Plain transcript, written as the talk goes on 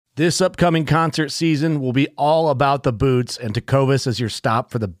This upcoming concert season will be all about the boots, and Tecovas is your stop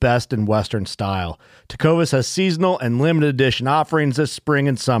for the best in Western style. Tecovas has seasonal and limited edition offerings this spring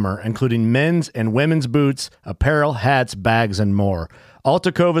and summer, including men's and women's boots, apparel, hats, bags, and more. All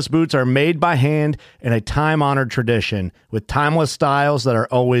Tecovas boots are made by hand in a time-honored tradition with timeless styles that are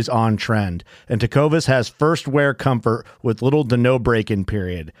always on trend. And Tecovas has first wear comfort with little to no break-in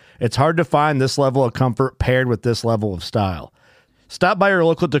period. It's hard to find this level of comfort paired with this level of style. Stop by your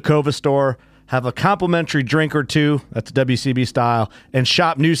local Tecovas store, have a complimentary drink or two, that's WCB style, and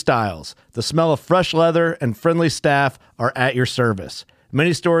shop new styles. The smell of fresh leather and friendly staff are at your service.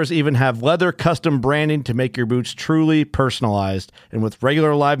 Many stores even have leather custom branding to make your boots truly personalized. And with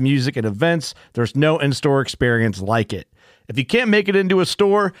regular live music and events, there's no in-store experience like it. If you can't make it into a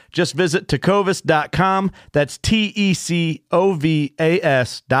store, just visit tecovas.com. That's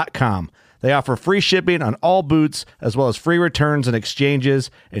TECOVAS.com. They offer free shipping on all boots, as well as free returns and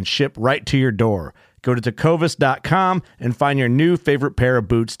exchanges, and ship right to your door. Go to tecovas.com and find your new favorite pair of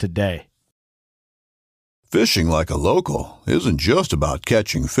boots today. Fishing like a local isn't just about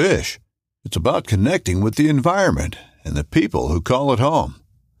catching fish. It's about connecting with the environment and the people who call it home.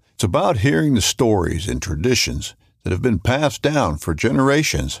 It's about hearing the stories and traditions that have been passed down for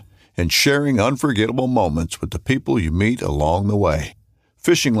generations and sharing unforgettable moments with the people you meet along the way.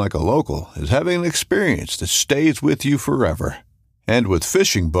 Fishing like a local is having an experience that stays with you forever. And with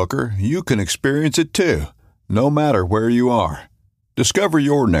Fishing Booker, you can experience it too, no matter where you are. Discover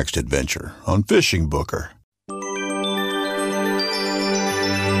your next adventure on Fishing Booker.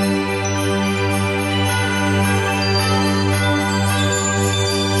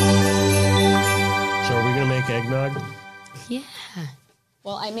 So are we going to make eggnog? Yeah.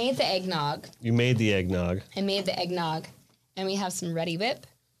 Well, I made the eggnog. You made the eggnog. I made the eggnog. And we have some Ready Whip.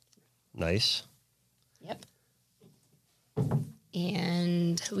 Nice. Yep.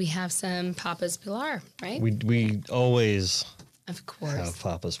 And we have some Papa's Pilar, right? We always of course have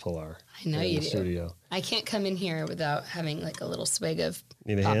Papa's Pilar. I know you in the do. Studio. I can't come in here without having like a little swig of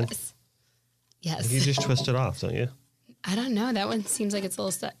Need a Papa's. hand? Yes. You just twist it off, don't you? I don't know. That one seems like it's a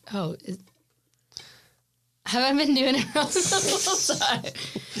little have I been doing it wrong the whole time?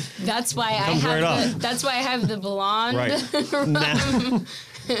 That's why that's why I have the blonde. Right.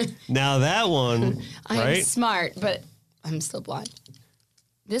 Now that one, right? I'm smart, but I'm still blonde.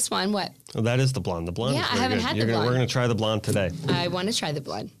 This one, what? Oh, that is the blonde. The blonde Yeah, is I very haven't good. had the blonde. We're going to try the blonde today. I want to try the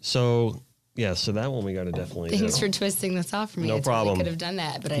blonde. So, yeah, so that one we got to definitely Thanks do. for twisting this off for me. No problem. I could have done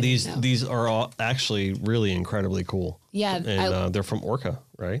that, but I These didn't know. These are all actually really incredibly cool. Yeah. And they're from Orca,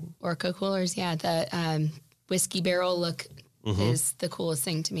 right? Orca coolers, yeah. The whiskey barrel look is the coolest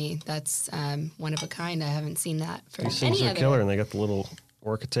thing to me. That's one of a kind. I haven't seen that for These any things are other. killer, and they got the little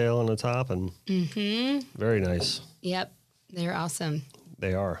orca tail on the top, and very nice. Yep. They're awesome.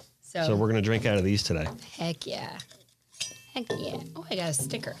 They are. So So we're going to drink out of these today. Heck yeah. Heck yeah. Oh, I got a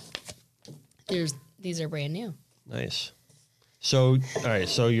sticker. These are brand new. Nice. So, all right,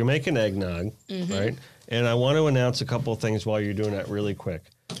 so you're making eggnog, right? And I want to announce a couple of things while you're doing that really quick.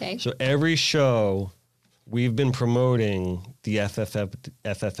 Okay. So every show, we've been promoting the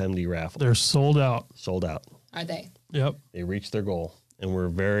FFMD raffle. They're sold out. Sold out. Are they? Yep. They reached their goal, and we're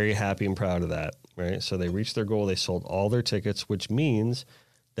very happy and proud of that, right? So they reached their goal. They sold all their tickets, which means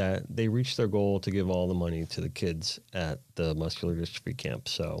that they reached their goal to give all the money to the kids at the muscular dystrophy camp.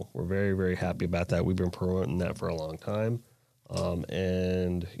 So we're very, very happy about that. We've been promoting that for a long time.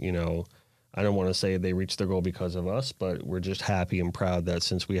 And, you know, I don't want to say they reached their goal because of us, but we're just happy and proud that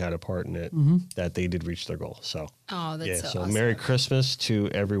since we had a part in it, that they did reach their goal. So, Oh, that's so awesome. Merry Christmas to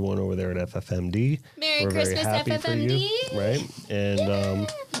everyone over there at FFMD. Merry We're Christmas, very happy for you, FFMD. right? And Those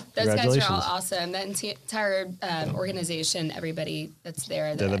guys congratulations. are all awesome. That entire organization, everybody that's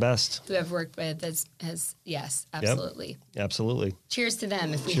there, They're the best. who I've worked with, has yes, absolutely. Absolutely. Cheers to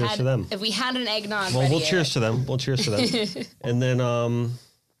them. If we Cheers had, to them. If we had an eggnog, Well, ready, we'll cheers to them. We'll cheers to them. And then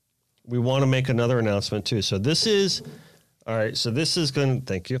we want to make another announcement too. So this is, all right, so this is going to,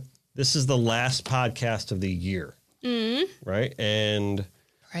 thank you. This is the last podcast of the year, right? And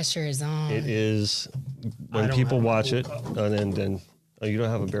Pressure is on. it is, when people watch it, and then, oh, you don't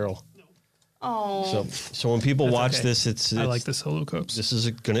have a barrel. Oh, So when people watch okay. this, it's I like the solo cups. This is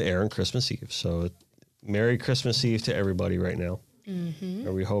going to air on Christmas Eve. So Merry Christmas Eve to everybody right now.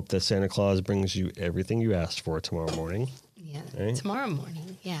 And we hope that Santa Claus brings you everything you asked for tomorrow morning. yeah. Right? Tomorrow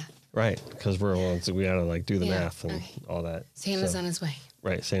morning, yeah. Right, because we got to like do the Yeah, math and okay. all that. Santa's So- on his way.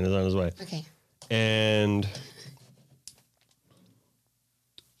 Right, Santa's on his way. Okay. And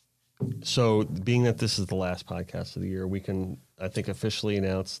so, being that this is the last podcast of the year, we can, I think, officially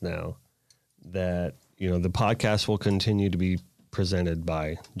announce now that, you know, the podcast will continue to be presented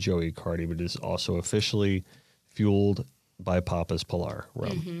by Joey Cardi, but is also officially fueled by Papa's Pilar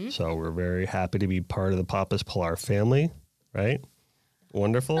rum. So we're very happy to be part of the Papa's Pilar family, right?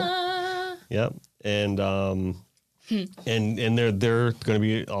 Wonderful. Yep. And they're going to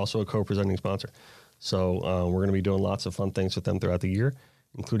be also a co-presenting sponsor. So we're going to be doing lots of fun things with them throughout the year,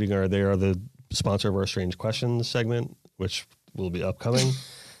 including they are the sponsor of our Strange Questions segment, which will be upcoming.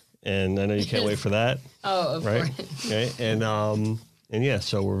 And I know you can't wait for that. Oh, of right? course. Okay. And yeah,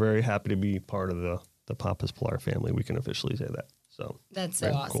 so we're very happy to be part of the Papa's Pilar family. We can officially say that. So That's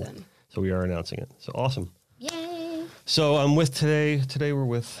so awesome. Cool. So we are announcing it. So awesome. Yay. So I'm with today we're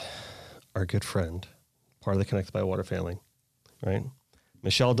with our good friend, part of the Connected by Water family, right?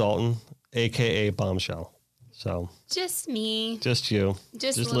 Michelle Dalton, a.k.a. Bombshell. So Just me. just you.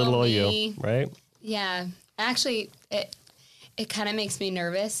 Just little old me. you, right? Yeah. Actually, it kind of makes me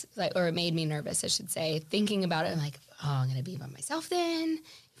nervous, or it made me nervous, I should say, thinking about it. I'm like, oh, I'm going to be by myself then.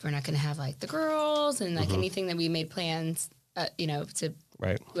 If we're not going to have like the girls and like anything that we made plans, to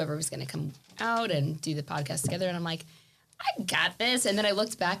whoever was going to come out and do the podcast together. And I'm like, I got this. And then I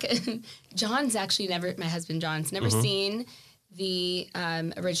looked back. John's actually my husband John's never seen the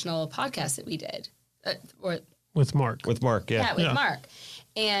original podcast that we did. With Mark. With Mark, yeah. Yeah, with Mark.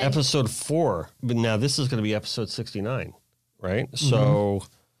 And Episode 4. But now this is going to be episode 69, right? So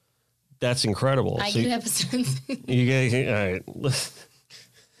that's incredible. I so get episodes. You get, all right.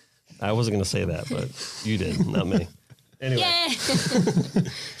 I wasn't going to say that, but you did, not me. Anyway. Yeah.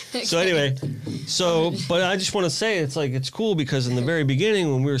 But I just want to say it's cool because in the very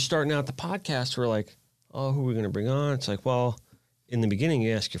beginning when we were starting out the podcast, we're like, oh, who are we going to bring on? It's like, well, in the beginning,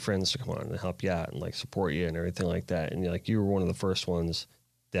 you ask your friends to come on and help you out and like support you and everything like that. And you were one of the first ones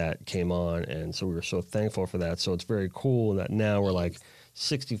that came on. And so we were so thankful for that. So it's very cool that now we're like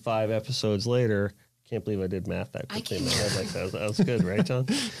 65 episodes later. Can't believe I did math that quickly in my head like that. That was good, right, John?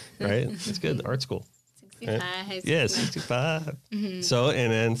 Right? It's good. Art school. 65. Right? Yeah, 65. So,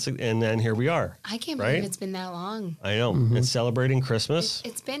 and then here we are. I can't right? believe it's been that long. I know. It's celebrating Christmas.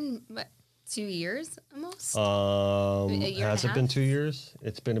 It's been, what, 2 years almost? Has it been 2 years?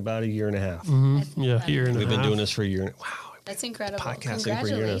 It's been about a year and a half. Yeah, year and a half. We've been doing this for a year. Wow. That's incredible. Podcasting for a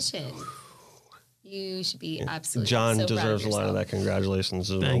year. Congratulations. You should be absolutely John so proud deserves of a lot of yourself. that. Congratulations.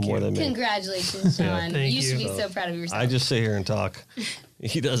 A little Thank more you. than me. Congratulations, John. thank you should be you. so proud of yourself. I just sit here and talk.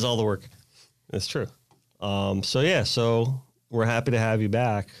 He does all the work. It's true. So we're happy to have you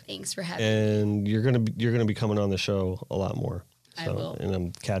back. Thanks for having me. And you're gonna be coming on the show a lot more. I So, will. And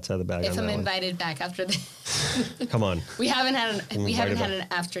I'm cat's out of the bag. If on I'm that invited back after this. one. Come on. We haven't had invited an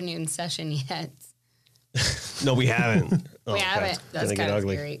afternoon session yet. No, we haven't. Oh, We God, haven't. it's That's gonna get kind of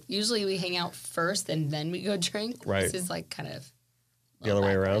ugly. scary. Usually we hang out first and then we go drink. Right. This is like kind of a The other little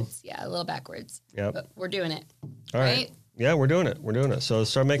way around? backwards. Yeah, a little backwards. Yep. But we're doing it. All right. right? Yeah, we're doing it. So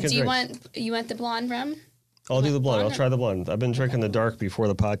start making Do you drinks. want the blonde rum? I'll do the blonde. I'll blonde? try the blonde. I've been drinking the dark before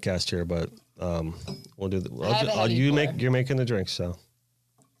the podcast here, but we'll do the. I have a heavy pour. You're making the drinks, so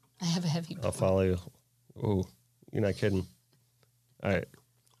I have a heavy I'll follow you. Ooh, you're not kidding. All right,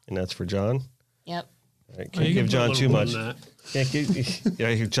 and that's for John. Yep. All right, You can't can give put a John little too more much. than that. Can't give.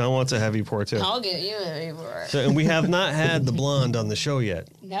 Yeah, John wants a heavy pour too. I'll get you a heavy pour. So, and we have not had the blonde on the show yet.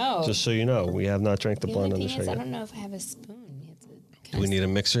 No. Just so you know, we have not drank the the blonde only on the thing show is, I yet. don't know if I have a spoon. You have to Do we need a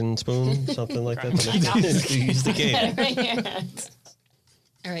mixing spoon, something like that? got To use the can. right here.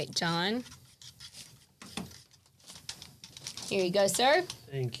 All right, John. Here you go, sir.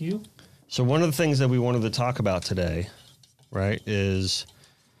 Thank you. So one of the things that we wanted to talk about today, right, is,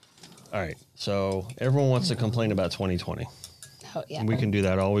 all right, so everyone wants to complain about 2020. Oh, yeah. And we can do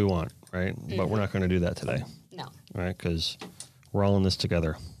that all we want, right? But we're not going to do that today, No. right? Because we're all in this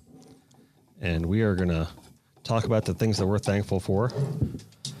together. And we are going to talk about the things that we're thankful for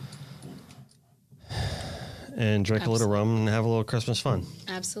and drink a little rum and have a little Christmas fun,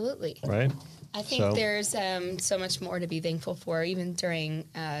 Absolutely. right? I think So- there's so much more to be thankful for, even during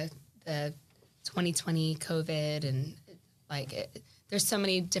the 2020 COVID, and there's so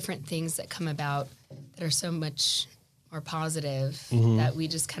many different things that come about that are so much more positive that we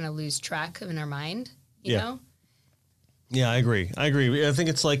just kind of lose track of in our mind. You Yeah. know, Yeah, I agree. I think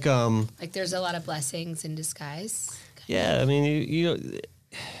it's like, like there's a lot of blessings in disguise. yeah, I mean,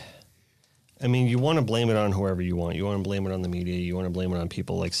 you want to blame it on whoever you want. You want to blame it on the media. You want to blame it on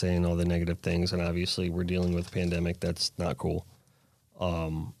people like saying all the negative things. And obviously, we're dealing with a pandemic. That's not cool.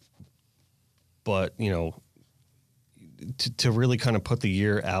 But to really kind of put the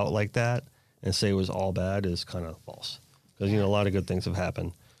year out like that and say it was all bad is kind of false. Because a lot of good things have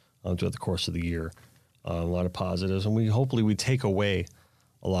happened throughout the course of the year. A lot of positives, and hopefully we take away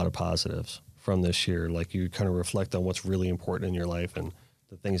a lot of positives from this year. Like you kind of reflect on what's really important in your life and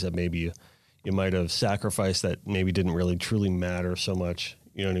the things that maybe you might have sacrificed that maybe didn't really truly matter so much.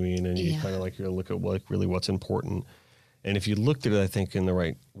 You know what I mean? And you kind of like, you look at what's important. And if you looked at it, I think, in the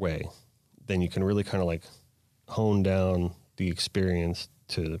right way, then you can really kind of like hone down the experience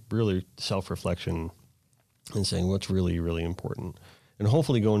to really self-reflection and saying what's really, really important. And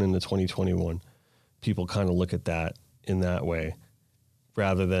hopefully going into 2021, people kind of look at that in that way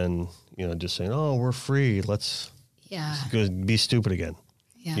rather than, just saying, oh, we're free. Let's go be stupid again.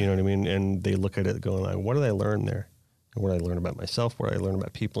 Yeah. You know what I mean? And they look at it going like, what did I learn there? And what did I learn about myself? What did I learn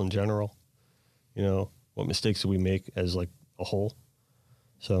about people in general? What mistakes did we make as like a whole?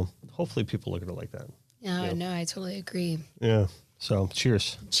 So hopefully people look at it like that. Yeah, no, I totally agree. Yeah. So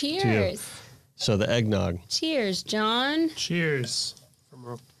cheers. Cheers. So the eggnog. Cheers, John. Cheers.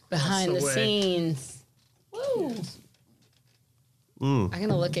 From Behind the way. scenes. Woo. I'm going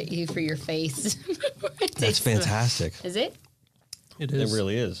to look at you for your face. That's fantastic. Is it? It is. It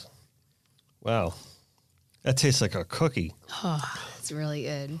really is. Wow. That tastes like a cookie. Oh, it's really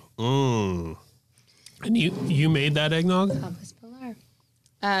good. Mmm. And you made that eggnog? Papa's Pilar.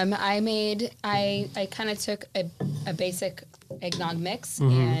 I kind of took a basic eggnog mix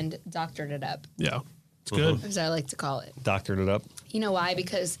and doctored it up, Yeah. It's good. as I like to call it. Doctored it up. You know why?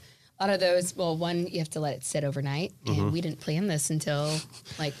 Because a lot of those, well, one, you have to let it sit overnight. And we didn't plan this until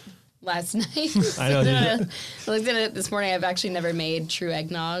like last night. I know. I looked at it this morning. I've actually never made true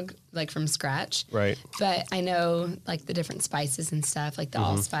eggnog like from scratch. Right. But I know like the different spices and stuff, like the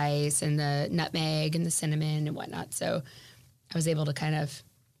allspice and the nutmeg and the cinnamon and whatnot. So I was able to kind of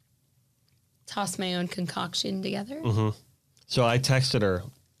toss my own concoction together. So I texted her.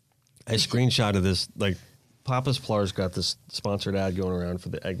 I screenshotted this. Like, Papa's Pilar's got this sponsored ad going around for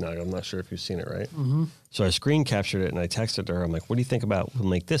the eggnog. I'm not sure if you've seen it, right? So I screen captured it and I texted her. I'm like, what do you think about we'll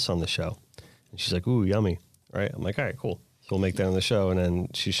make this on the show? And she's like, ooh, yummy. Right? I'm like, all right, cool. So we'll make that on the show. And then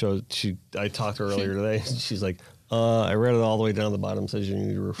I talked to her earlier today. She's like, I read it all the way down to the bottom. Says you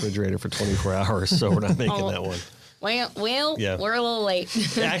need to refrigerate it for 24 hours. So we're not making that one. Well, Yeah. we're a little late.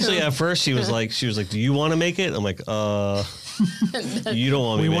 Actually, at first she was like, do you want to make it? I'm like, you don't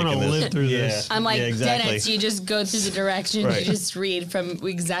want me We making want to this. live through this. I'm like, exactly. Dennis, you just go through the directions. Right. You just read from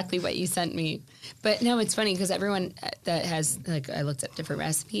exactly what you sent me. But no, it's funny because everyone that has, like, I looked up different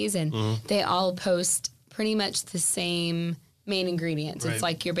recipes and they all post pretty much the same main ingredients. Right. It's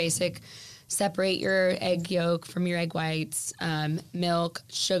like your basic, separate your egg yolk from your egg whites, milk,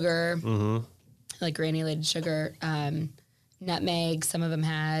 sugar, like granulated sugar, nutmeg. Some of them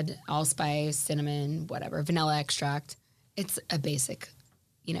had allspice, cinnamon, whatever, vanilla extract. It's a basic,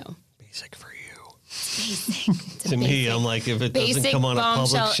 Basic for you. It's a To me, basic- I'm like, if it doesn't basic come on a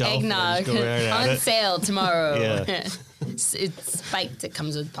public Bombshell shelf, eggnog just go right at on it. sale tomorrow. Yeah. It's spiked. It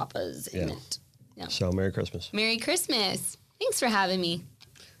comes with Papa's in Yeah. it. Yeah. So, Merry Christmas. Merry Christmas. Thanks for having me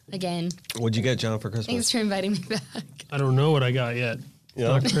again. What'd you get, John, for Christmas? Thanks for inviting me back. I don't know what I got yet. Yeah.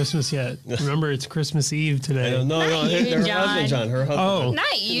 Not Christmas yet. Remember, it's Christmas Eve today. No, Not you, her John. husband, John. Her husband. Oh,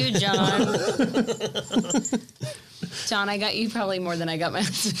 Not you, John. John, I got you probably more than I got my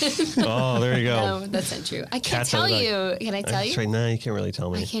husband. Oh, there you go. No, that's not true. I can't Cats tell are like- you. Can I tell That's you? right. No, you can't really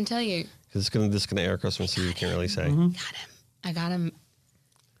tell I me. can't tell you. Because this is gonna air Christmas Eve. You can't really say. I got him.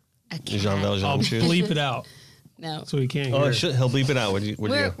 A cat. Jean Valjean I'll shoes. bleep it out No. so he can't hear. Oh, it. he'll bleep it out. What'd you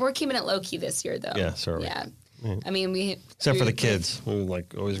get? We're keeping it low key this year, though. Yeah, so are we. Yeah. I mean, Except for the we- kids. We would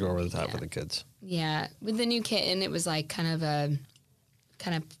like always go over the top Yeah. for the kids. Yeah, with the new kitten, it was like kind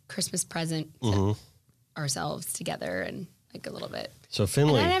of Christmas present to ourselves together and like a little bit. So And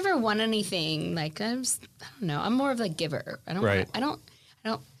Finley. I never won anything. Like I don't know. I'm more of a giver. I don't. Right. I don't.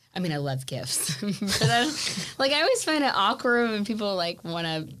 I mean, I love gifts, but I always find it awkward when people like want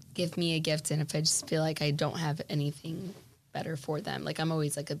to give me a gift, and if I just feel like I don't have anything better for them, like I'm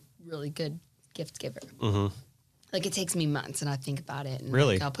always like a really good gift giver. Like it takes me months, and I think about it, and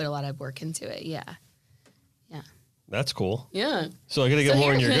Really? like, I'll put a lot of work into it. Yeah, yeah, That's cool. yeah. So I gotta get So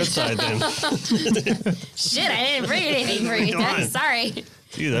more on here- your good side then. Shit, I didn't bring anything for you. Come on. Then. Sorry.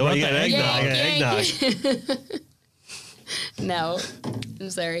 Dude, that way you got eggnog. I got eggnog. No, I'm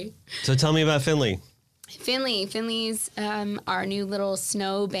sorry. So tell me about Finley. Finley's our new little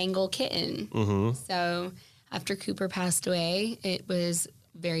snow Bengal kitten. So after Cooper passed away, it was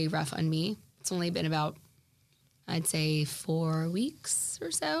very rough on me. It's only been about, I'd say, 4 weeks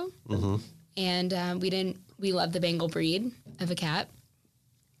or so. And we love the Bengal breed of a cat.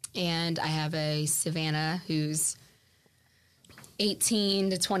 And I have a Savannah who's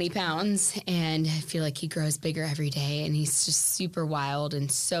 18 to 20 pounds, and I feel like he grows bigger every day, and he's just super wild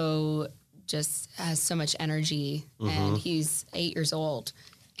and so just has so much energy. And he's 8 years old,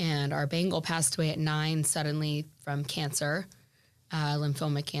 and our Bengal passed away at 9 suddenly from cancer,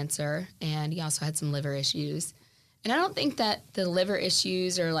 lymphoma cancer, and he also had some liver issues. And I don't think that the liver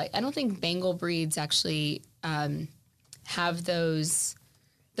issues are I don't think Bengal breeds actually have those.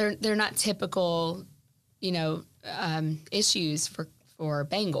 They're not typical, issues for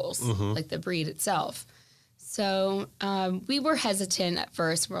Bengals, like the breed itself. So we were hesitant at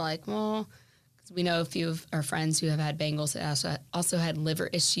first. We're like, well, 'cause we know a few of our friends who have had Bengals that also had liver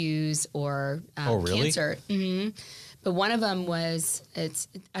issues or cancer. But one of them was,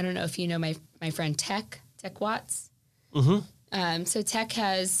 I don't know if you know my friend Tech Watts. So Tech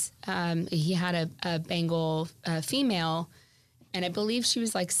has, he had a Bengal female, and I believe she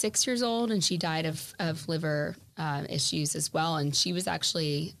was 6 years old, and she died of liver issues as well. And she was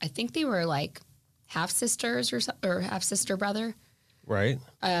actually, I think they were half sisters or half sister brother. Right.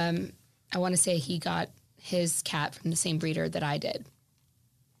 I want to say he got his cat from the same breeder that I did.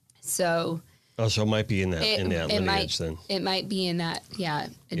 So. Oh, so it might be in that lineage then. It might be in that,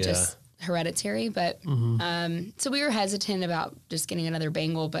 just hereditary. But so we were hesitant about just getting another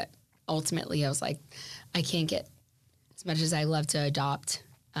Bengal, but ultimately I was like, I can't get, as much as I love to adopt,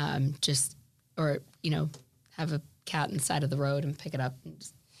 have a cat on the side of the road and pick it up and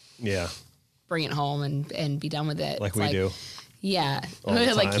just bring it home and be done with it. Like we do. Yeah, all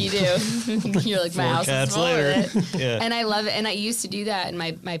the like time. you do. You're like, my house is full of it. Yeah. And I love it. And I used to do that, and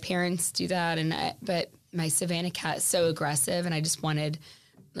my parents do that. But my Savannah cat is so aggressive, and I just wanted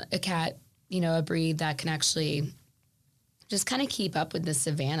a cat, a breed that can actually just kind of keep up with the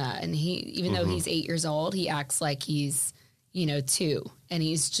Savannah. And he, even though he's 8 years old, he acts like he's, 2, and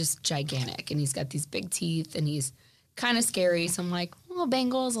he's just gigantic, and he's got these big teeth, and he's kind of scary. So I'm like, well,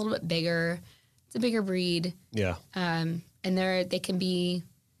 Bengal is a little bit bigger. It's a bigger breed. Yeah. And they can be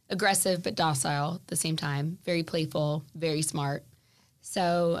aggressive but docile at the same time, very playful, very smart.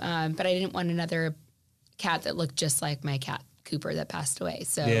 So, but I didn't want another cat that looked just like my cat Cooper that passed away.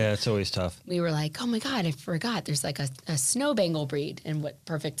 So yeah, it's always tough. We were like, oh my God, I forgot. There's a snow Bengal breed, and what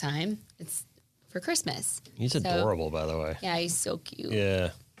perfect time? It's for Christmas. He's adorable, by the way. Yeah, he's so cute. Yeah.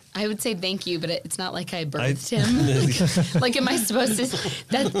 I would say thank you, but it's not like I birthed him. Am I supposed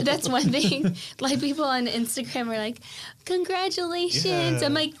to? That's one thing. People on Instagram are like, congratulations. Yeah.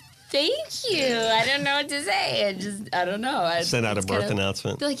 I'm like, thank you. I don't know what to say. I don't know. Send out a birth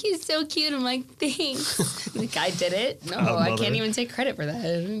announcement. They're like, he's so cute. I'm like, thanks. I did it. No, I can't even take credit for that. I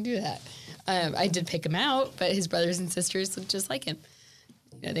didn't do that. I did pick him out, but his brothers and sisters look just like him.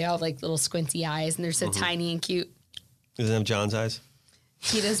 They all have little squinty eyes, and they're so tiny and cute. Does he have John's eyes?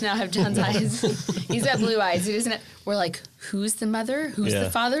 He does not have John's eyes. He's got blue eyes. He doesn't. We're like, who's the mother? Who's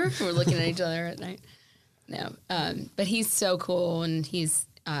the father? We're looking at each other at night. No, but he's so cool, and he's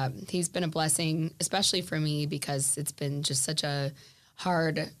been a blessing, especially for me, because it's been just such a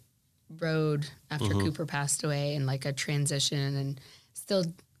hard road after Cooper passed away, and a transition, and still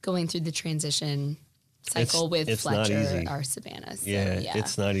going through the transition cycle with Fletcher, our Savannah. So, yeah,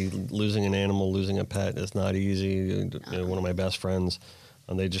 it's not easy. Losing an animal, losing a pet, it's not easy. No. One of my best friends,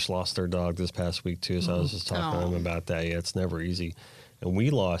 they just lost their dog this past week too, so I was just talking to them about that. Yeah, it's never easy. And we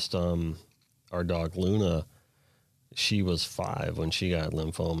lost our dog Luna. She was 5 when she got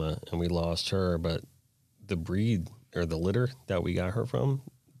lymphoma, and we lost her. But the breed or the litter that we got her from,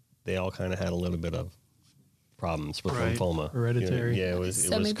 they all kind of had a little bit of problems with lymphoma. Hereditary. Yeah, it was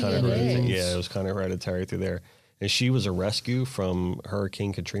kind of it was kind of hereditary through there. And she was a rescue from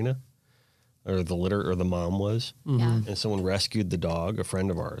Hurricane Katrina, or the litter, or the mom was. Yeah. And someone rescued the dog, a friend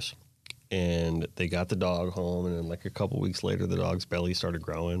of ours, and they got the dog home. And then a couple weeks later, the dog's belly started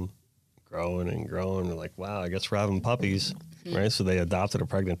growing. And they're like, wow, I guess we're having puppies, right? So they adopted a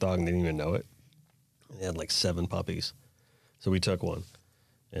pregnant dog and didn't even know it. And they had 7 puppies. So we took one.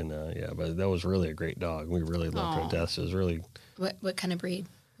 And but that was really a great dog. We really loved her to death. So it was really. What kind of breed?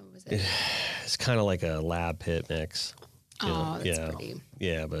 What was it? It's kind of like a lab pit mix. That's pretty.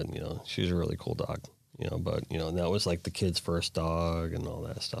 Yeah, but she was a really cool dog. But and that was the kid's first dog and all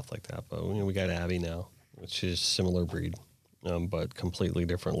that stuff like that. But we got Abby now, which is similar breed, but completely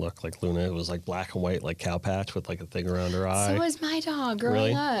different look. Like Luna, it was black and white, cow patch with a thing around her eye. So was my dog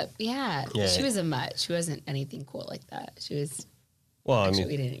growing up. Yeah, she was a mutt. She wasn't anything cool like that. She was. Well, actually,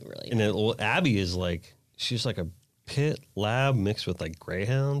 we didn't really. And Abby is she's a pit lab mixed with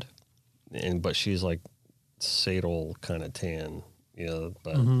greyhound, but she's saddle kind of tan,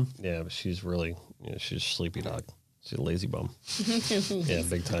 But but she's really she's a sleepy dog. She's a lazy bum. Yeah,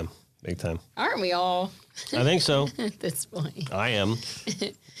 big time. Aren't we all? I think so. At this point, I am.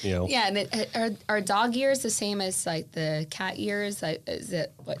 Yeah, and are dog years the same as the cat years? Is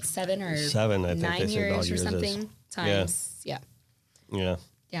it 7 or 7? I think 9 they say years dog or years something? is. Times, yeah. Yeah.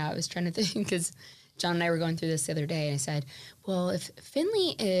 Yeah, I was trying to think because John and I were going through this the other day, and I said, well, if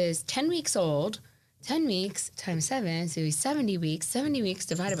Finley is 10 weeks old, 10 weeks times 7, so he's 70 weeks. 70 weeks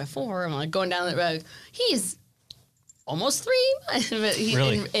divided by 4. I'm like going down the road. He's almost 3. But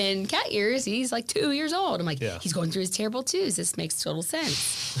Really? in cat years, he's like 2 years old. I'm like, Yeah. he's going through his terrible twos. This makes total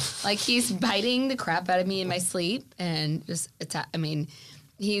sense. Like, he's biting the crap out of me in my sleep, and just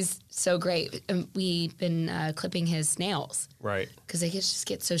he's so great. We've been clipping his nails Right. because they just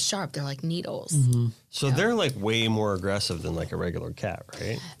get so sharp. They're like needles. So they're like way more aggressive than like a regular cat,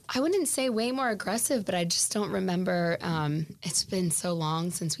 right? I wouldn't say way more aggressive, but I just don't remember. It's been so long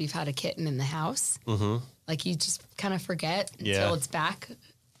since we've had a kitten in the house. Mm-hmm. Like, you just kind of forget until it's back,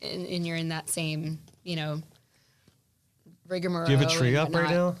 and you're in that same, rigmarole. Do you have a tree up right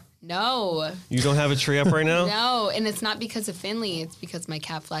now? No. You don't have a tree up right now? No, and it's not because of Finley. It's because my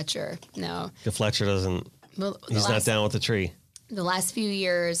cat Fletcher. No. The Fletcher doesn't. Well, He's not down with the tree. The last few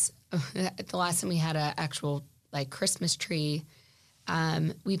years, the last time we had an actual Christmas tree,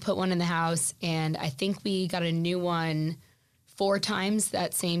 we put one in the house, and I think we got a new one 4 times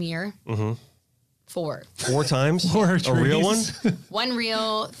that same year. Mm-hmm. 4. 4 times? 4 A real one? trees. 1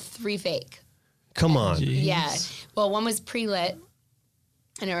 real, 3 fake. Come on. Jeez. Yeah. Well, one was pre-lit,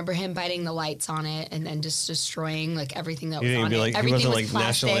 and I remember him biting the lights on it and then just destroying everything that You was didn't on be it. like, he Everything wasn't was like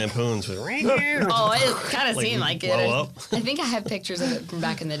National plastic. Lampoons. With, Oh, it kind of Like, seemed like it. blow up? I think I have pictures of it from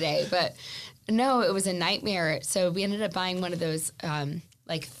back in the day, but no, it was a nightmare. So we ended up buying one of those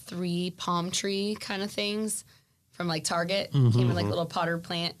 3 palm tree kind of things from Target. Came in little potted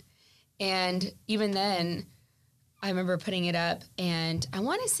plant, and even then, I remember putting it up, and I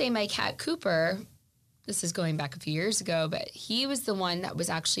want to say my cat Cooper. This is going back a few years ago, but he was the one that was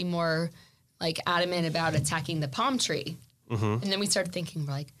actually more adamant about attacking the palm tree. Mm-hmm. And then we started thinking,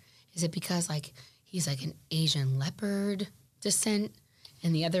 we're like, is it because he's an Asian leopard descent,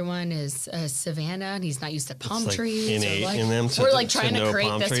 and the other one is Savannah, and he's not used to palm trees? innate in them to- we're to trying to know create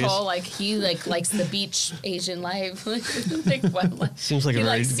palm this trees? whole he likes the beach Asian life. What? Seems like He it's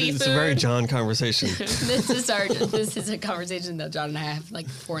likes a very seafood. John conversation. This is a conversation that John and I have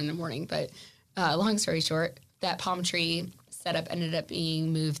 4 a.m. But long story short, that palm tree setup ended up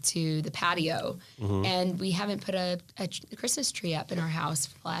being moved to the patio, and we haven't put a Christmas tree up in our house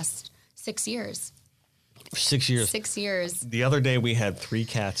for the last 6 years. 6 years. 6 years. The other day we had 3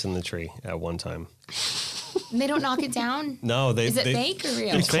 cats in the tree at one time. And they don't knock it down? No, Is it fake or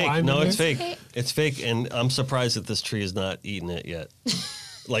real? It's fake. climb No, in it's there? fake. It's fake, and I'm surprised that this tree is not eating it yet.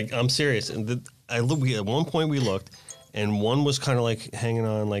 I'm serious. And at one point we looked, and one was kind of hanging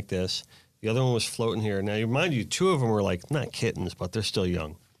on like this. The other one was floating here. Now, mind you, 2 of them were not kittens, but they're still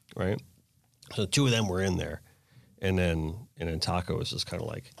young, right? So 2 of them were in there, and then Taco was just kind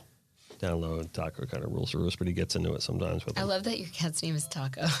of down low, and Taco kind of rules the roost, but he gets into it sometimes with I them. love that your cat's name is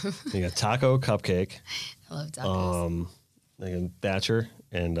Taco. You got Taco, Cupcake, I love tacos. Thatcher,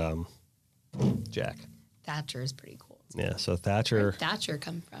 and Jack. Thatcher is pretty cool. Yeah, so Where'd Thatcher. Thatcher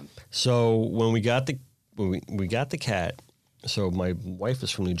come from? So when we got the cat, so my wife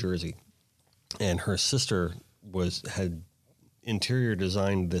is from New Jersey, and her sister had interior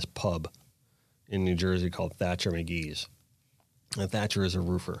designed this pub in New Jersey called Thatcher McGee's. And Thatcher is a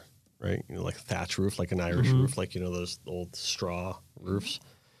roofer, right? Like a thatch roof, like an Irish roof, those old straw roofs.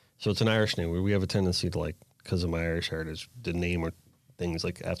 So it's an Irish name. We have a tendency to because of my Irish heritage, to name things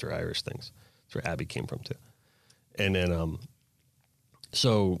after Irish things. That's where Abby came from too. And then,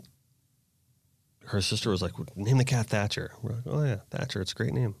 so her sister was like, name the cat Thatcher. We're like, oh yeah, Thatcher, it's a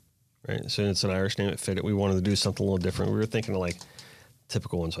great name. Right? So it's an Irish name, it fit it. We wanted to do something a little different. We were thinking of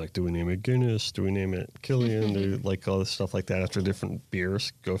typical ones, do we name it Guinness? Do we name it Killian? Do all this stuff like that after different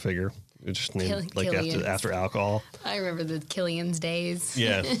beers? Go figure. We just named Killian's. after alcohol. I remember the Killian's days.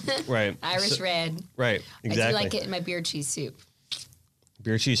 Yeah, right. Irish red. Right, exactly. I do like it in my beer cheese soup.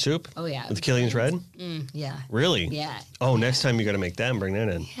 Beer cheese soup? Oh, yeah. With Killian's red? Yeah. Really? Yeah. Oh, next time you got to make that and bring that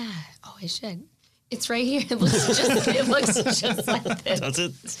in. Yeah. Oh, I should. It's right here. It looks just like this. Does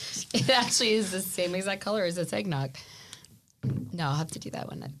it? It actually is the same exact color as this eggnog. No, I'll have to do that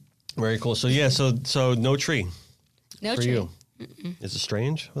one then. Very cool. So yeah, so no tree No for tree. you. Is it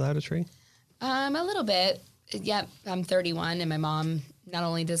strange without a tree? A little bit. Yep, I'm 31, and my mom. Not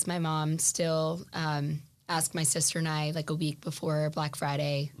only does my mom still ask my sister and I a week before Black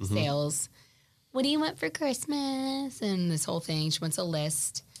Friday sales, what do you want for Christmas? And this whole thing. She wants a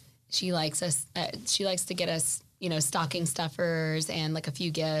list. She likes us. She likes to get us, stocking stuffers and a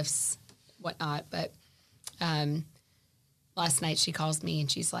few gifts, whatnot. But last night she calls me and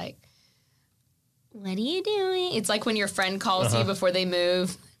she's like, "What are you doing?" It's like when your friend calls you before they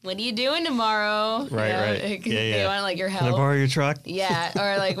move. what are you doing tomorrow? Right, right. Like, Yeah, they yeah. want like your help. Can I borrow your truck? Yeah,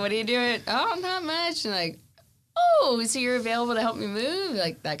 or like, what are you doing? Oh, not much. And like, oh, so you're available to help me move?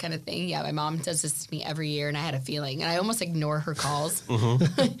 Like that kind of thing. Yeah, my mom does this to me every year, and I had a feeling. And I almost ignore her calls.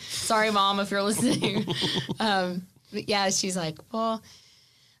 Sorry, Mom, if you're listening. But yeah, she's like, well,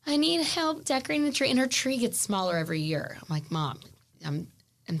 I need help decorating the tree. And her tree gets smaller every year. I'm like, Mom, I'm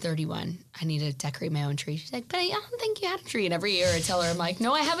 31. I need to decorate my own tree. She's like, but I don't think you had a tree. And every year I tell her, I'm like,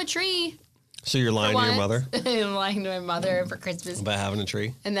 no, I have a tree. So you're lying to your mother I'm lying to my mother for Christmas. about having a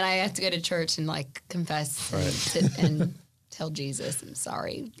tree? And then I have to go to church and like confess and tell Jesus, I'm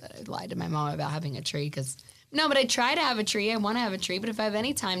sorry that I lied to my mom about having a tree. But I try to have a tree. I want to have a tree. But if I have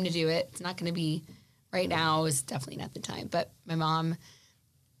any time to do it, it's not going to be right now. Is definitely not the time. But my mom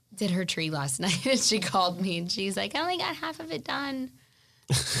did her tree last night and she called me and she's like, I only got half of it done.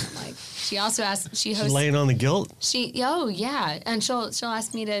 I'm like, she also asked, She's laying on the guilt? And she'll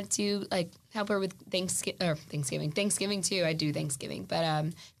ask me to do like help her with Thanksgiving too. I do Thanksgiving, but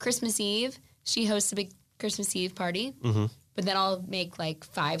Christmas Eve, she hosts a big Christmas Eve party. Mm-hmm. But then I'll make like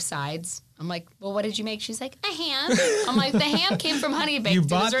 5 sides. I'm like, well, what did you make? She's like, a ham. I'm like, the ham came from Honey Baked. You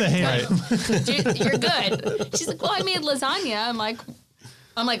bought the ham. Dude, you're good. She's like, well, I made lasagna.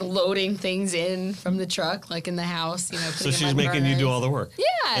 I'm like loading things in from the truck, like in the house, So she's making you do all the work. Yeah.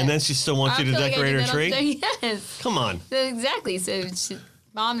 And then she still wants you to decorate her tree? Yes. Come on. Exactly. So,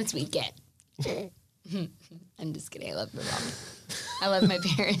 Mom, it's weekend. I'm just kidding. I love my mom. I love my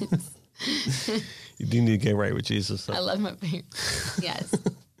parents. You do need to get right with Jesus, though. I love my parents. Yes.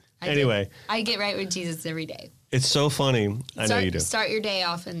 Anyway. I get right with Jesus every day. It's so funny. I know you do. Start your day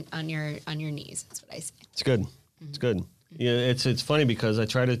off on your knees. That's what I say. It's good. It's good. Yeah, it's funny because I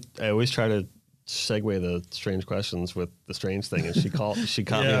always try to segue the strange questions with the strange thing, and she caught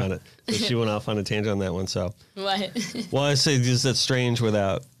me on it. So she went off on a tangent on that one. So What? well, I say just that's strange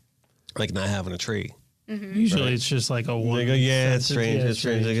without like not having a tree. Mm-hmm. Usually it's just like a one. They go, yeah, it's strange. Yeah, It's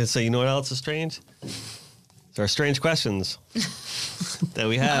strange. I can say, you know what else is strange? It's our strange questions that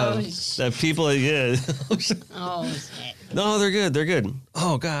we have that people. Yeah. Oh shit. No, they're good. They're good.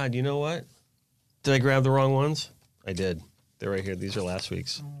 Oh God, you know what? Did I grab the wrong ones? I did. They're right here. These are last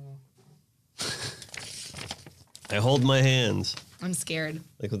week's. I hold my hands. I'm scared.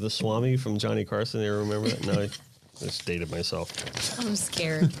 Like with the Swami from Johnny Carson. You remember that? No, I just dated myself. I'm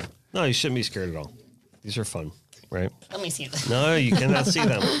scared. No, you shouldn't be scared at all. These are fun, right? Let me see this. No, you cannot see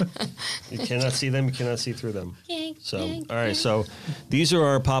them. You cannot see them. You cannot see through them. So, all right. So these are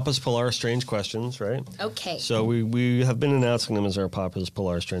our Papa's Pilar strange questions, right? Okay. So we have been announcing them as our Papa's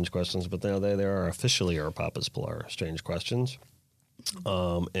Pilar strange questions, but now they are officially our Papa's Pilar strange questions.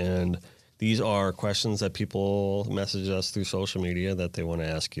 And these are questions that people message us through social media that they want to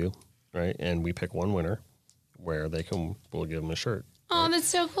ask you, right? And we pick one winner where we'll give them a shirt. Oh, that's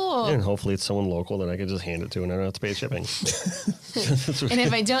so cool. And hopefully it's someone local that I can just hand it to and I don't have to pay shipping. And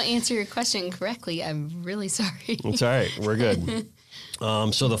if I don't answer your question correctly, I'm really sorry. It's all right. We're good.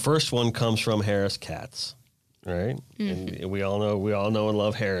 So the first one comes from Harris Katz, right? And we all know and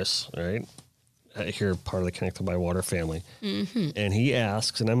love Harris, right? Here, part of the Connected by Water family. Mm-hmm. And he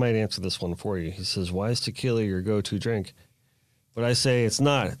asks, and I might answer this one for you. He says, why is tequila your go-to drink? But I say it's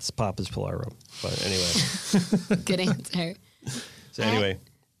not. It's Papa's Pilar rum. But anyway. Good answer. So anyway.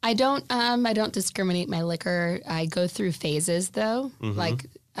 I don't discriminate my liquor. I go through phases though. Mm-hmm. Like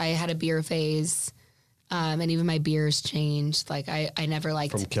I had a beer phase, and even my beers changed. Like I never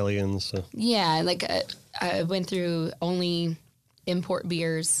liked from Killian's. Yeah, like I went through only import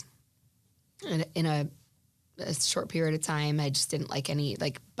beers in a short period of time. I just didn't like any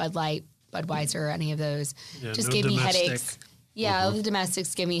like Bud Light, Budweiser, any of those. Yeah, just no gave domestic. me headaches. Yeah, all the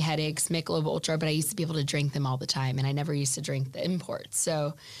domestics give me headaches, Michelob Ultra, but I used to be able to drink them all the time, and I never used to drink the imports.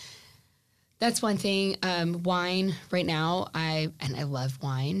 So that's one thing. Wine right now, I love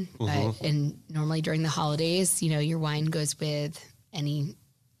wine, and normally during the holidays, your wine goes with any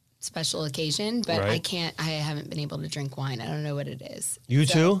special occasion, but right. I haven't been able to drink wine. I don't know what it is. You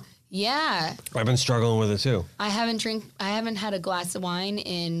too? Yeah. I've been struggling with it too. I haven't had a glass of wine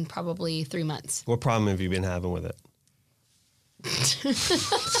in probably 3 months. What problem have you been having with it?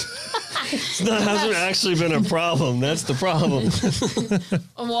 Hasn't actually been a problem. That's the problem.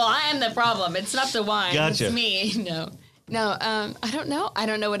 Well, I am the problem. It's not the wine. Gotcha. It's me. No. I don't know. I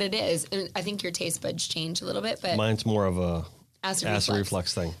don't know what it is. I think your taste buds change a little bit, but Mine's more of a acid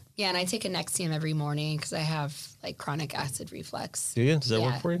reflux thing. Yeah, and I take a Nexium every morning because I have like chronic acid reflux. Do you? Does that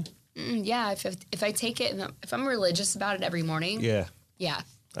work for you? Yeah, if I take it, if I'm religious about it every morning. Yeah. Yeah.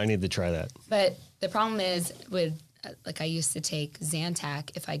 I need to try that. But the problem is with I used to take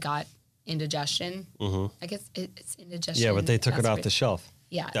Zantac if I got indigestion. Mm-hmm. I guess it's indigestion. Yeah, but they took it off the shelf.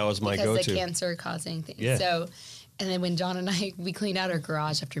 Yeah. That was my because go-to. the cancer causing thing. Yeah. So, and then when John and I, we cleaned out our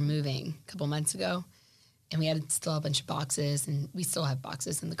garage after moving a couple months ago, and we had still a bunch of boxes, and we still have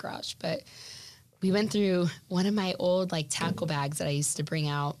boxes in the garage, but we went through one of my old like tackle bags that I used to bring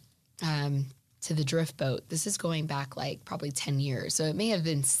out to the drift boat. This is going back like probably 10 years. So it may have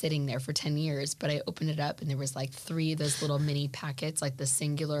been sitting there for 10 years, but I opened it up and there was like 3 of those little mini packets, like the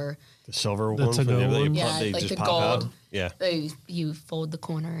singular. The silver The ones, to-go when ones? Yeah, they like just the pop gold. out. Yeah. You fold the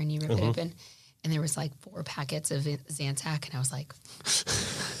corner and you rip it open. And there was like 4 packets of Zantac. And I was like,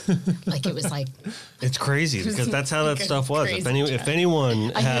 like it was like. It's crazy because that's how that Like a stuff was. If crazy anyone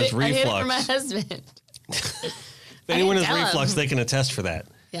has I hid it for my reflux, husband. if anyone has tell him. reflux, they can attest for that.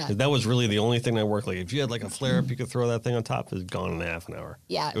 Yeah. That was really the only thing that worked. Like if you had like a flare up, you could throw that thing on top. It's gone in half an hour.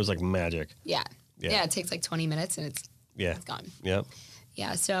 Yeah. It was like magic. Yeah. Yeah. Yeah. It takes like 20 minutes and it's Yeah. gone. Yep.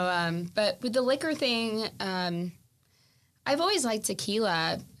 Yeah. So, but with the liquor thing, I've always liked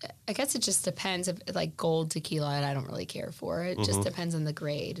tequila. I guess it just depends. If like gold tequila, I don't really care for. It just depends on the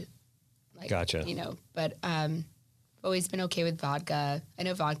grade. Like, Gotcha. You know, but always been okay with vodka. I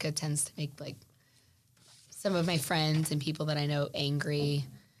know vodka tends to make like some of my friends and people that I know angry.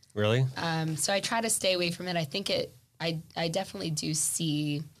 Really? So I try to stay away from it. I think I definitely do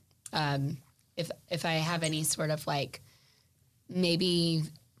see if I have any sort of like maybe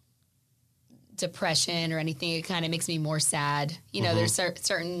depression or anything, it kind of makes me more sad. You know, there's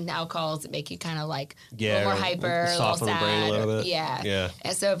certain alcohols that make you kind of like a little more hyper, a little soften the sad. brain a little bit. Yeah. Yeah.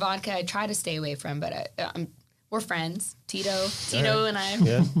 And so vodka, I try to stay away from, but we're friends. Tito and I.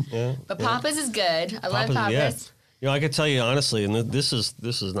 Yeah. Yeah. But Papa's is good. I love Papa's. Yeah. You know, I could tell you honestly, and this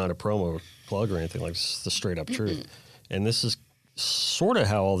is not a promo plug or anything, like this is the straight up truth. And this is sort of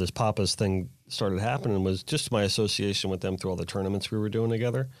how all this Papa's thing started happening, was just my association with them through all the tournaments we were doing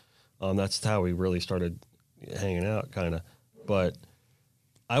together. That's how we really started hanging out, kind of. But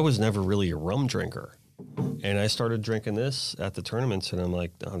I was never really a rum drinker. And I started drinking this at the tournaments, and I'm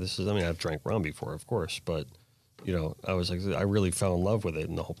like, oh, I've drank rum before, of course, but you know, I was like, I really fell in love with it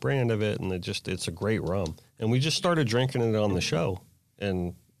and the whole brand of it, and it's a great rum. And we just started drinking it on the show,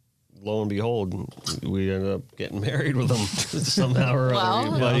 and lo and behold, we ended up getting married with them somehow or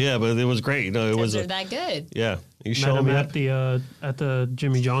other. But it was great. You know, it was They're that good. Yeah, you Met showed him me at the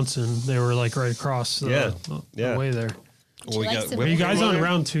Jimmy Johnson. They were like right across the way there. Well, we like got some- Are you guys whipped on cream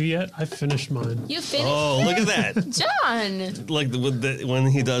round 2 yet? I finished mine. You finished Oh, look at that! John. Like when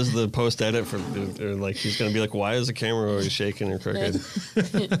he does the post edit for, or like he's gonna be like, why is the camera always shaking or crooked?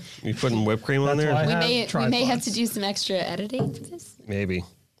 You putting whipped cream on there? why- We have may have tripods. to do some extra editing to this. Maybe.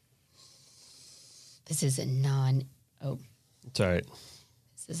 This is a It's all right.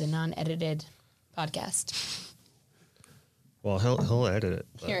 this is a non-edited podcast. Well, he'll edit it.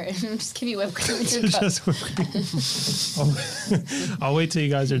 but- Here, just give you whipped cream in your cup. Just I'll wait till you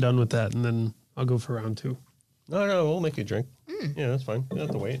guys are done with that, and then I'll go for round 2. No, we'll make you drink. Yeah, that's fine. You don't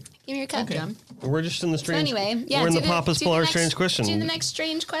have to wait. Give me your cup, John. We're just in the So strange. anyway, yeah. we're in do the Papa's do Polar next- Strange Question. Do the next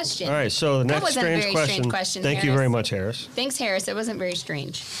strange question. All right, so the That next wasn't a strange very question. strange question, Thank you Harris. very much, Harris. Thanks, Harris. It wasn't very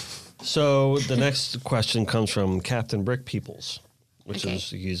strange. So the next question comes from Captain Brick Peoples, which Okay.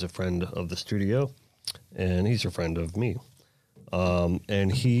 he's a friend of the studio, and he's a friend of me.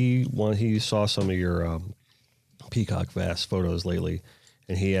 And he saw some of your peacock bass photos lately,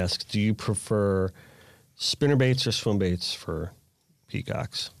 and he asked, do you prefer spinner baits or swim baits for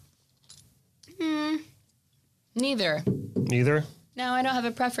peacocks? Neither. Neither? No, I don't have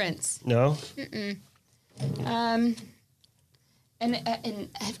a preference. No? And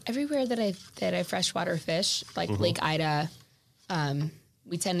everywhere that I freshwater fish, like Lake Ida,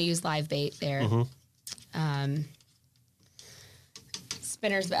 we tend to use live bait there.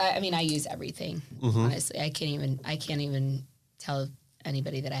 Spinners, I mean, I use everything. Honestly, I can't even tell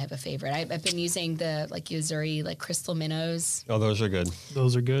anybody that I have a favorite. I've been using the like Yuzuri, like crystal minnows, Oh, those are good.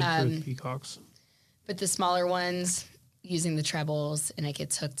 Those are good for peacocks. but the smaller ones using the trebles, and it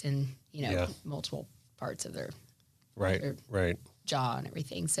gets hooked in Yeah. multiple parts of their Right. jaw and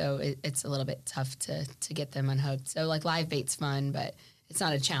everything. So it's a little bit tough to get them unhooked. So like live bait's fun, but it's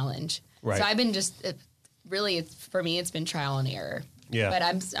not a challenge. Right. So I've been for me, it's been trial and error. Yeah. But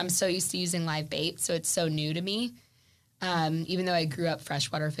I'm so used to using live bait, so it's so new to me. Even though I grew up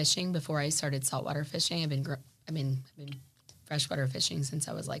freshwater fishing before I started saltwater fishing, I've been freshwater fishing since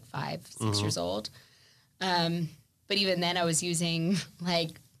I was like 5, 6 years old. But even then, I was using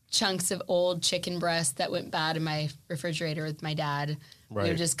like chunks of old chicken breast that went bad in my refrigerator with my dad. Right.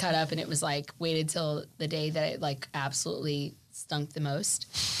 They were just cut up, and it was like waited till the day that it like absolutely stunk the most.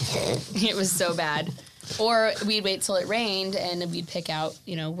 It was so bad. Or we'd wait till it rained, and we'd pick out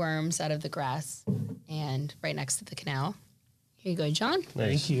worms out of the grass and right next to the canal, Here you go, John.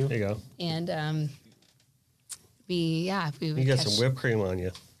 Nice. Thank you. There you go. And we would You got catch- some whipped cream on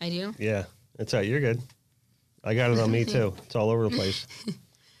you. I do. Yeah, that's right. You're good. I got it on me too. It's all over the place.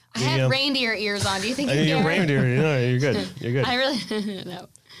 I had reindeer ears on. Do you think I you need your care? reindeer. No, you're good. You're good. I really no.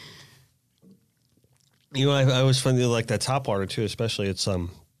 You know, I always find like that top water too, especially it's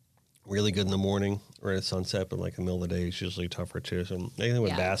really good in the morning or at sunset, but like in the middle of the day, it's usually tougher too. So anything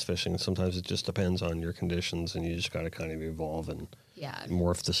with Yeah. bass fishing, sometimes it just depends on your conditions, and you just got to kind of evolve and Yeah,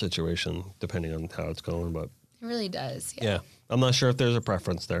 morph the situation depending on how it's going. But it really does. Yeah. yeah, I'm not sure if there's a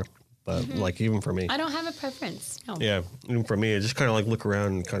preference there, but like even for me, I don't have a preference. No. yeah, even for me, I just kind of like look around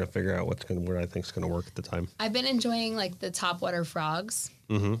and kind of figure out what I think is going to work at the time. I've been enjoying like the topwater frogs.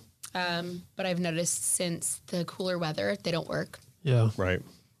 Mm-hmm. But I've noticed since the cooler weather, they don't work. Yeah. Right.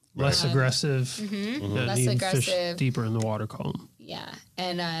 Less aggressive. Yeah, Less need to aggressive. Fish deeper in the water column. Yeah.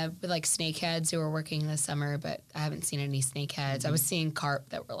 And with like snakeheads who were working this summer, but I haven't seen any snakeheads. I was seeing carp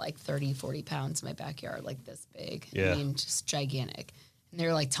that were like 30, 40 pounds in my backyard, like this big. Yeah. I mean, just gigantic. And they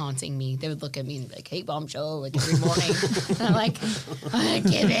were like taunting me. They would look at me and be like, "Hey, Bombshell," like every morning. And I'm like, "I'm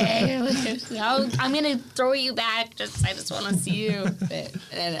kidding. I'm going to throw you back. I just want to see you." But,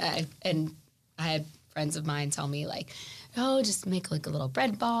 and I had friends of mine tell me like, "Oh, just make like a little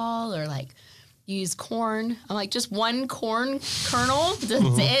bread ball or like use corn." I'm like, just one corn kernel?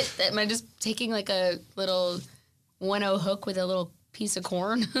 That's it? Am I just taking like a little 1-0 hook with a little piece of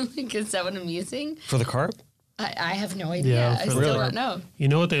corn? Like, is that what I'm using? For the carp? I have no idea. Yeah, I for still the- don't know. You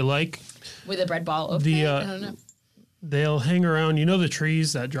know what they like? With a bread ball open? The, I don't know. They'll hang around. You know the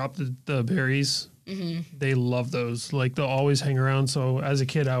trees that drop the berries? Mm-hmm. They love those. Like, they'll always hang around. So as a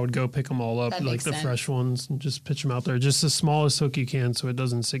kid, I would go pick them all up, That like makes the sense. fresh ones, and just pitch them out there. Just the smallest hook you can so it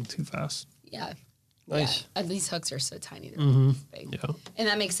doesn't sink too fast. Yeah. Nice. Yeah. These hooks are so tiny. They're really big. Yeah. And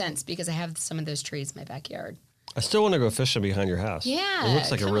that makes sense because I have some of those trees in my backyard. I still want to go fishing behind your house. Yeah. It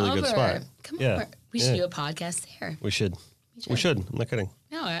looks like a come really over. good spot. Come Yeah. over. We should do a podcast there. We should. We should. I'm not kidding.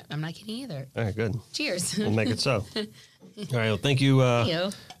 No, I'm not kidding either. All right, good. Cheers. We'll make it so. All right. Well, thank you.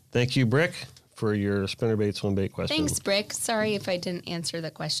 Thank you, Brick, for your spinnerbait swim bait question. Thanks, Brick. Sorry if I didn't answer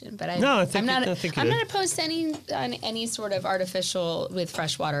the question, but No, I think I'm not. I think you I'm did. not opposed to any sort of artificial with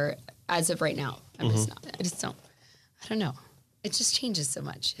freshwater as of right now. I'm just not. I just don't. I don't know. It just changes so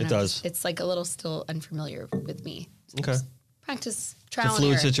much. It does. It's like a little still unfamiliar with me. Okay. Practice It's a trial and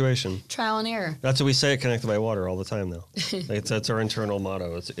fluid error. Situation. Trial and error. That's what we say at Connected by Water all the time, though. That's our internal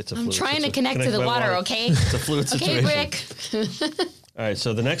motto. It's a I'm fluid trying to situ- connect to the by water, okay? It's a fluid Okay, situation. Brick. All right,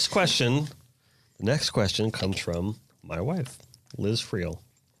 so the next question comes from my wife, Liz Friel,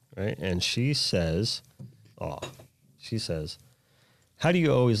 right? And she says, how do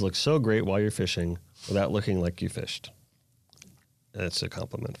you always look so great while you're fishing without looking like you fished? That's a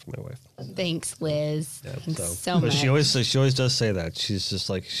compliment from my wife. Thanks, Liz. Yeah, Thanks so but much. she always does say that. She's just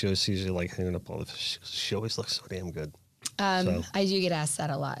like, she always sees you like hanging up all the fish. She always looks so damn good. So. I do get asked that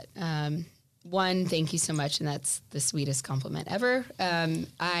a lot. One, thank you so much, and that's the sweetest compliment ever.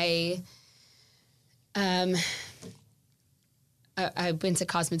 I went to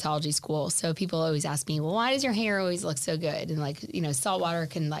cosmetology school, so people always ask me, well, why does your hair always look so good? And like, salt water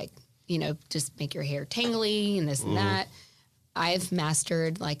can just make your hair tangly and this and that. I've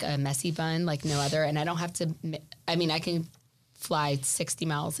mastered like a messy bun like no other, and I don't have to. I mean, I can fly 60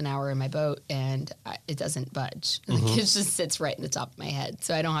 miles an hour in my boat, and it doesn't budge. Like, it just sits right in the top of my head,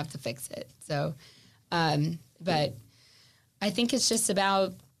 so I don't have to fix it. So, but I think it's just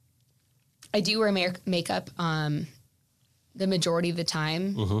about. I do wear makeup the majority of the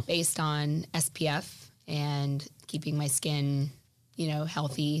time based on SPF and keeping my skin,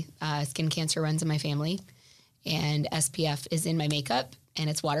 healthy. Skin cancer runs in my family. And SPF is in my makeup, and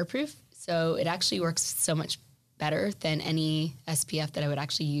it's waterproof. So it actually works so much better than any SPF that I would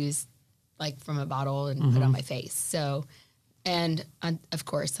actually use, like from a bottle and put on my face. So, and of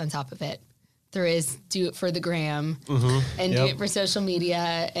course, on top of it, there is do it for the gram and do it for social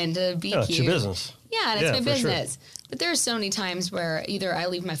media and to be Yeah, cute. it's your business. Yeah, and it's my for sure. business. But there are so many times where either I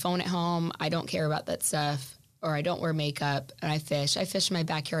leave my phone at home, I don't care about that stuff, or I don't wear makeup and I fish. I fish in my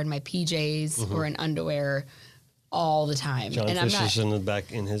backyard in my PJs or in underwear all the time. John and fishes in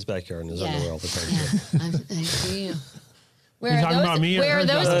his backyard in his underwear all the time. I see you. Where You are talking those? about me or Where her, are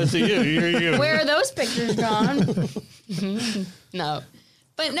those? That's you. Where are those pictures, John? No,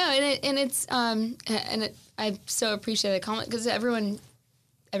 but no, I so appreciate the comment because everyone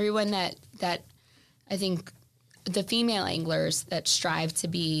that I think the female anglers that strive to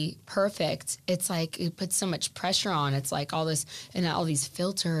be perfect, it's like it puts so much pressure on. It's like all this and all these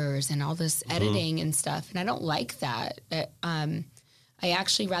filters and all this editing and stuff, and I don't like that. I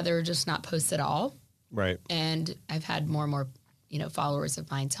actually rather just not post at all. Right. And I've had more and more followers of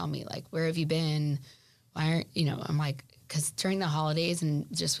mine tell me like, where have you been? Why aren't, I'm like, because during the holidays and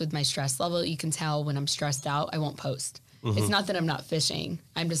just with my stress level, you can tell when I'm stressed out, I won't post. It's not that I'm not fishing.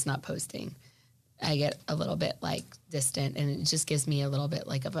 I'm just not posting. I get a little bit like distant, and it just gives me a little bit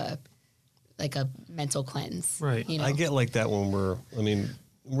like a mental cleanse. Right. I get like that when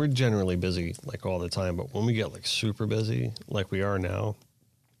we're generally busy like all the time, but when we get like super busy, like we are now,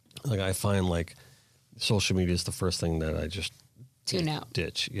 like I find like social media is the first thing that I just tune out.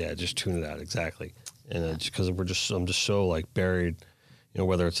 Ditch. Yeah, just tune it out. Exactly. And it's because I'm just so like buried,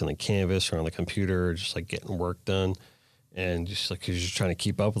 whether it's in the canvas or on the computer, or just like getting work done, and just like because you're just trying to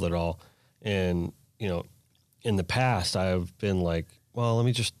keep up with it all. And in the past, I've been like, well, let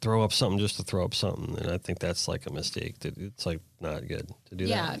me just throw up something just to throw up something, and I think that's like a mistake. It's like not good to do that.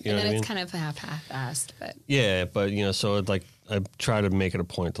 Yeah, and then it's kind of half-assed, but yeah, but so it, like I try to make it a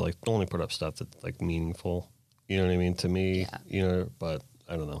point to like only put up stuff that's like meaningful. You know what I mean to me. Yeah. But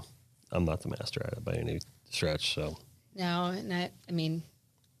I don't know. I'm not the master at it by any stretch. So no, and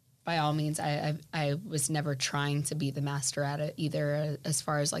by all means, I was never trying to be the master at it either, as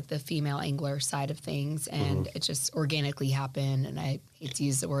far as like the female angler side of things, and it just organically happened. And I hate to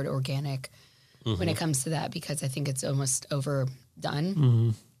use the word organic when it comes to that, because I think it's almost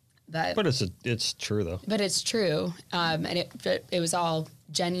overdone. But it's true though. But it's true, and it was all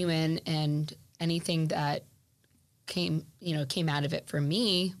genuine, and anything that came out of it for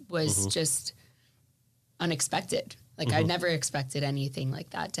me was just unexpected. Like I never expected anything like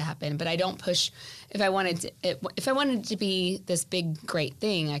that to happen, but I don't push. If I wanted to be this big, great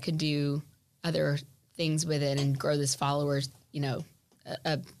thing, I could do other things with it and grow this followers,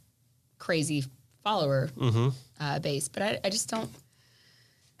 a crazy follower base. But I just don't,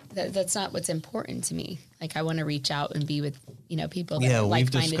 that's not what's important to me. Like I want to reach out and be with, people that are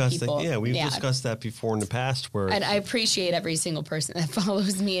like-minded people. We've discussed that before in the past and I appreciate every single person that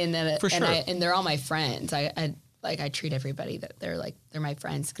follows me, and that, and they're all my friends. I treat everybody that they're my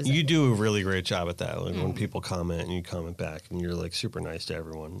friends. Cause you do a really great job at that. Like when people comment and you comment back, and you're like super nice to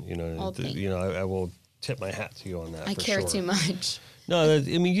everyone. I will tip my hat to you on that. I care too much. No,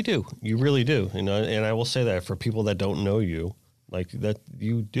 you do. You really do. And I will say that for people that don't know you, like that,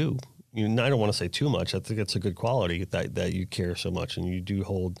 you do. I don't want to say too much. I think it's a good quality that you care so much, and you do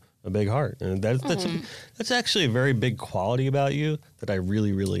hold a big heart, and that's actually a very big quality about you that I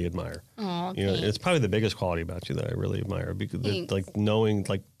really, really admire. Aww, it's probably the biggest quality about you that I really admire, because like knowing,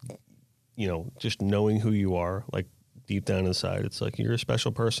 like, just knowing who you are, like deep down inside, it's like you're a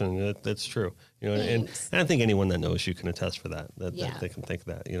special person. That's true. And I think anyone that knows you can attest for that they can think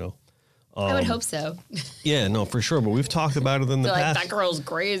that. I would hope so. Yeah, no, for sure. But we've talked about it in the past. Like, that girl's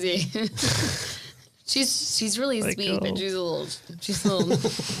crazy. She's really sweet, but she's a little.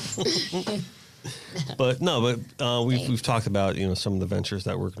 But we've talked about some of the ventures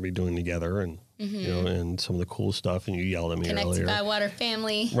that we're going to be doing together, and and some of the cool stuff. And you yelled at me earlier. Connected by Water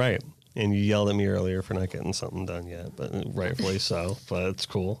family, right? And you yelled at me earlier for not getting something done yet, but rightfully so. But it's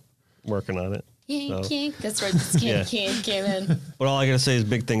cool, working on it. That's where this kid came in. But all I got to say is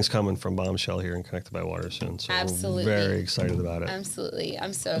big things coming from Bombshell here and Connected by Water soon. So absolutely, we're very excited about it. Absolutely,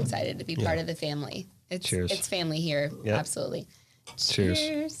 I'm so excited to be part of the family. Cheers. It's family here. Yep. Absolutely.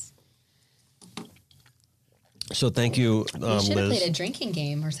 Cheers. So thank you, we should have Liz. played a drinking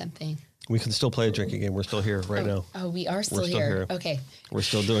game or something. We can still play a drinking game. We're still here right now. Oh, we are still here. Okay. We're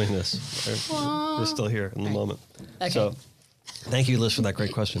still doing this. We're still here in the moment. Okay. So thank you, Liz, for that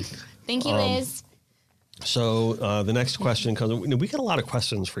great question. Thank you, Liz. So the next question comes. We got a lot of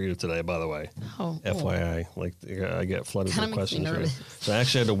questions for you today, by the way. Oh. FYI, like I get flooded with questions here. So I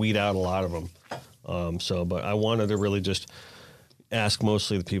actually had to weed out a lot of them. But I wanted to really just ask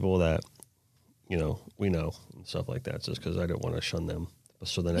mostly the people that, we know and stuff like that, just because I didn't want to shun them.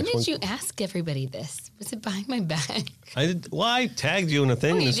 So the next when did you ask everybody this? Was it behind my back? I did. Well, I tagged you in a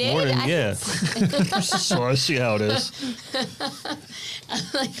thing this morning. So I see how it is.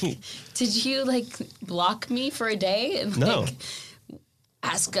 Did you block me for a day and no.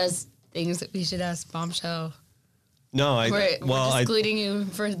 Ask us things that we should ask Bombshell? No, we're excluding you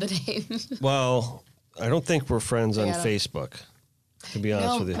for the day. Well, I don't think we're friends on Facebook, to be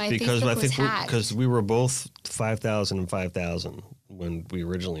honest with you, because I think because we were both 5,000 and 5,000 when we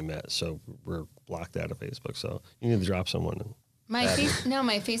originally met, so we're blocked out of Facebook. So you need to drop someone. My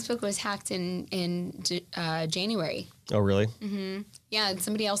Facebook was hacked in January. Oh, really? Mm-hmm. Yeah, and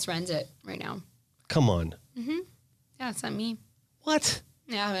somebody else runs it right now. Come on. Mm-hmm. Yeah, it's not me. What?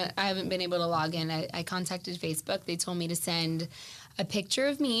 Yeah, I haven't been able to log in. I contacted Facebook. They told me to send a picture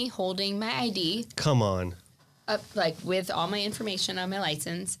of me holding my ID. Come on. With all my information on my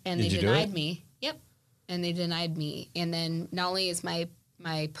license, and they denied me. Yep. and they denied me. And then not only is my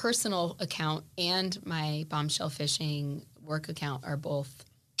personal account and my Bombshell Fishing work account are both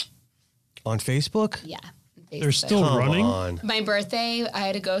On Facebook? yeah. They're still Come running. on. My birthday, I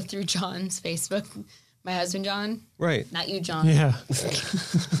had to go through John's Facebook. My husband, John. Right. Not you, John. Yeah.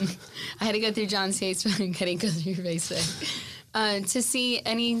 I had to go through John's Facebook and couldn't go through Facebook to see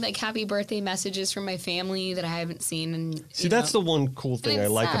any like happy birthday messages from my family that I haven't seen. And See, that's the one cool thing it I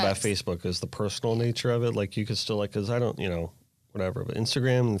like about sucks. Facebook is the personal nature of it. Like you could still like, because I don't, whatever. But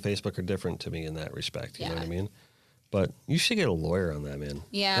Instagram and Facebook are different to me in that respect. You know what I mean? But you should get a lawyer on that, man.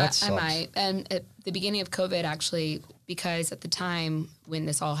 Yeah, That sucks. I might. And at the beginning of COVID, actually, because at the time when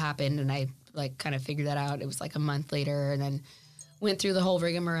this all happened and I like kind of figured that out, it was like a month later and then went through the whole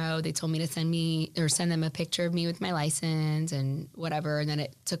rigmarole. They told me to send them a picture of me with my license and whatever. And then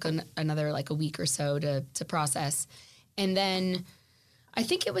it took another like a week or so to process. And then I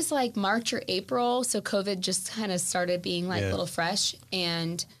think it was like March or April. So COVID just kind of started being like a little fresh.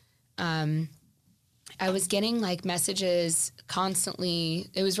 And I was getting like messages constantly.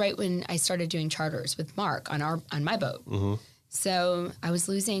 It was right when I started doing charters with Mark on my boat. Mm-hmm. So I was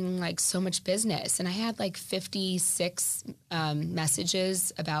losing like so much business, and I had like 56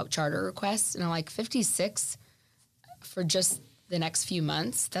 messages about charter requests, and I'm like 56 for just the next few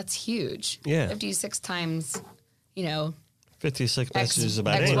months. That's huge. Yeah, 56 times, 56 messages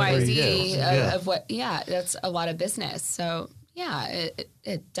about X, Y, Z Yeah. of what. Yeah, that's a lot of business. So yeah,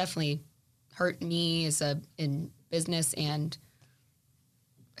 it definitely hurt me in business and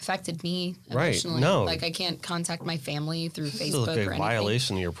affected me emotionally. Right. No. Like I can't contact my family through This Facebook is like or a anything.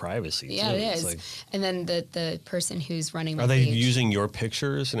 violation of your privacy. Yeah, too. it It's is. like, And then the person who's running my are they page, using your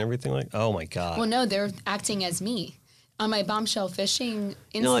pictures and everything like? Oh my god. well, no, they're acting as me on my Bombshell Fishing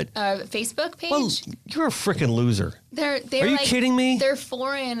what? Facebook page. Well, you're a freaking loser. They're Are you like, kidding me? They're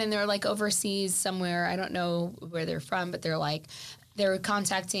foreign and they're like overseas somewhere. I don't know where they're from, but they're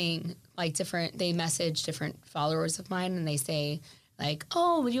contacting like they message different followers of mine and they say like,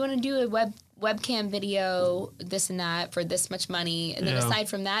 oh, would you want to do a webcam video, this and that for this much money? And then aside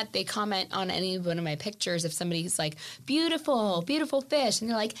from that, they comment on any one of my pictures if somebody's like, beautiful, beautiful fish. And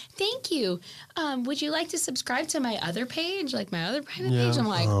they're like, thank you. Would you like to subscribe to my other page? Like my other private page? I'm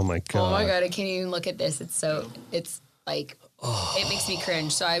like, Oh my god. oh my God, I can't even look at this. It's like, it makes me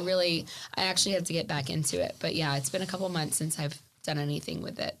cringe. So I actually have to get back into it. But yeah, it's been a couple months since I've done anything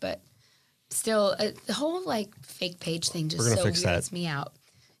with it. But still, the whole like fake page thing just gonna so fix weirds that. me out.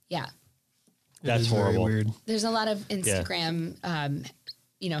 Yeah. That's It is very horrible. weird. There's a lot of Instagram,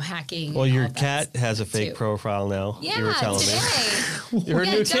 hacking. Well, and your all that cat has a fake too. profile now. Yeah, you were telling today. me. Her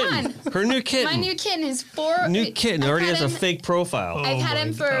Yeah, new John. kitten. Her new kitten. My new kitten is 4. New kitten I've already had has a him- fake profile. I've had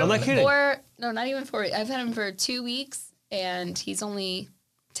him for I'm not kidding. 4. No, not even 4. I've had him for 2 weeks, and he's only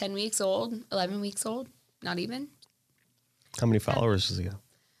 10 weeks old, 11 weeks old. Not even. How many followers does he have?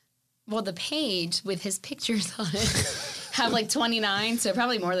 Well, the page with his pictures on it have like 29, so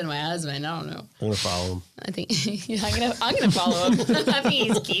probably more than my husband. I don't know. I'm gonna follow him. I think I'm gonna follow him. I think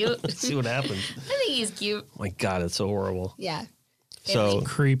he's cute. See what happens. I think he's cute. Oh my god, it's so horrible. Yeah. So,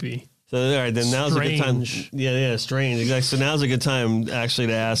 Creepy. all right, then now's a good time. Strange. Yeah, strange. Exactly. So now's a good time actually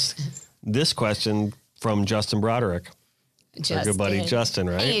to ask this question from Justin Broderick, our good buddy Justin,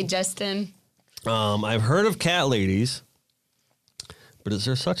 right? Hey, Justin. I've heard of cat ladies, but is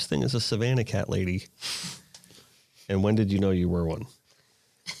there such thing as a Savannah cat lady? And when did you know you were one?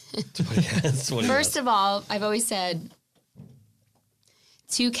 First of all, I've always said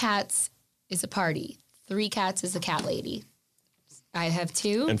 2 cats is a party. 3 cats is a cat lady. I have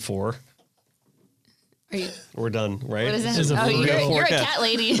 2. and 4. Are you? We're done, right? What is that? is a Oh, real you're a cat. cat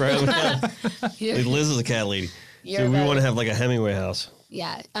lady. Right. Liz is a cat lady. You're So we the- want to have like a Hemingway house.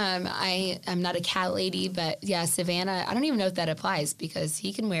 Yeah, I'm not a cat lady, but yeah, Savannah. I don't even know if that applies because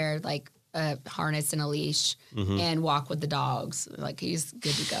he can wear like a harness and a leash Mm-hmm. and walk with the dogs. Like he's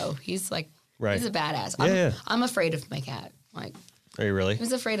good to go. He's like Right. he's a badass. Yeah. I'm afraid of my cat. Like Are you really?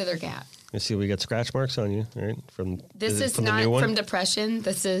 who's afraid of their cat? You see, we got scratch marks on you, right? From This it is from the not new one? from depression.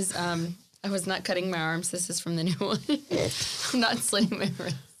 This is I was not cutting my arms. This is from the new one. I'm not slitting my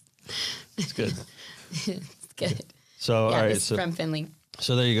wrist. It's good. It's good. So Yeah, all right, this is so from Finley.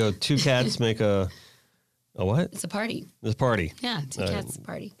 there you go. 2 cats make a what? It's a party. This party. Yeah, 2 All right. cats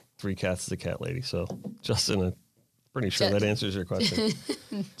party. 3 cats is a cat lady. So Justin, I'm pretty sure Ju- that answers your question.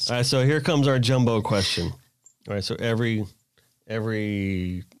 All right, so here comes our jumbo question. All right, so every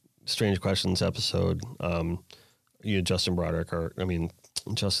Strange Questions episode, Justin Broderick,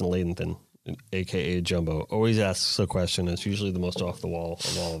 Justin Lathan, aka Jumbo, always asks a question. It's usually the most off the wall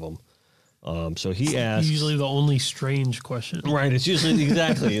of all of them. So he asks. Usually the only strange question. Right. It's usually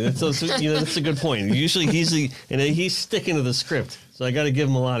exactly. That's a good point. Usually he's sticking to the script. So I got to give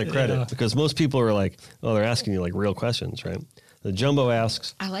him a lot of credit because most people are like, oh, they're asking you like real questions, right? The Jumbo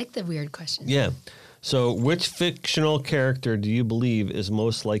asks. I like the weird questions. Yeah. So which fictional character do you believe is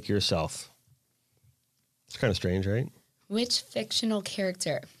most like yourself? It's kind of strange, right? Which fictional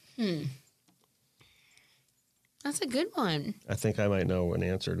character? That's a good one. I think I might know an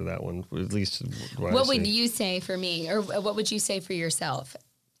answer to that one, at least. What would you say for me? Or what would you say for yourself?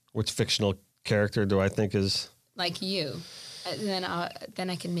 Which fictional character do I think is... Like you. Then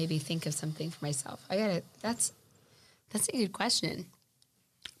I can maybe think of something for myself. That's a good question.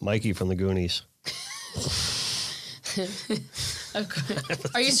 Mikey from the Goonies.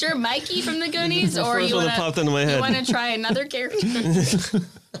 Are you sure Mikey from the Goonies? The or first you one that popped into my head. You want to try another character?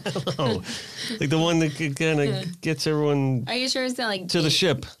 Oh, like the one that kind of gets everyone... Are you sure it's not like... To the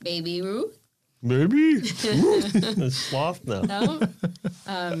ship. Baby Ruth? Maybe. The sloth? No. No?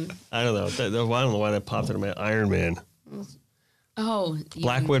 I don't know. I don't know why that popped into my Iron Man. Oh.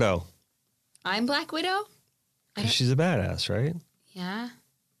 Black Widow. I'm Black Widow? She's a badass, right? Yeah,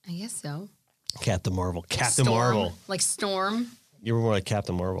 I guess so. Captain Marvel. Captain Storm. Marvel. Like Storm. You were more like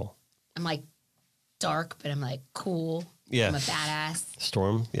Captain Marvel. I'm like dark, but I'm like cool. Yeah. I'm a badass.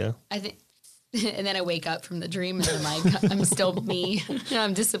 Storm, yeah. I think, and then I wake up from the dream and I'm like, I'm still me.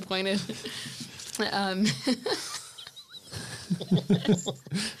 I'm disappointed.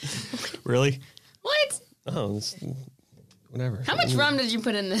 Really? What? Oh, whatever. How much rum did you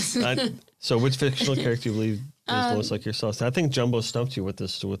put in this? So, which fictional character do you believe is most like yourself? I think Jumbo stumped you with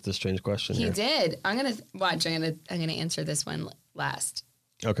this strange question. He here. did. I'm gonna watch. I'm gonna answer this one last.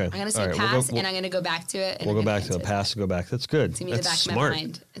 Okay. I'm gonna say pass, and I'm gonna go back to it. And We'll go back to it. Pass to go back. That's good. It's gonna be the back That's of smart. my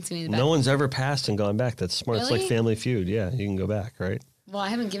mind. It's gonna be the back. No one's ever passed and gone back. That's smart. It's Really? like Family Feud. Yeah, you can go back, right? Well, I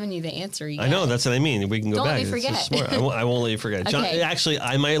haven't given you the answer yet. I know. That's what I mean. We can go Don't back. let me It's just forget. smart. I won't let you forget. John, Okay. actually,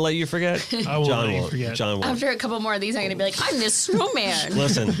 I might let you forget. I won't John let you won't. forget. John won't. After a couple more of these, I'm gonna be like, I'm this snowman.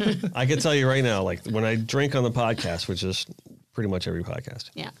 Listen, I can tell you right now, like when I drink on the podcast, which is pretty much every podcast,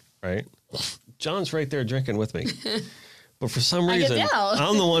 Yeah. right? John's right there drinking with me. But for some I can reason, tell.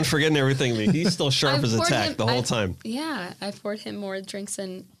 I'm the one forgetting everything. He's still sharp I've as a poured tack him- the whole I've- time. Yeah, I poured him more drinks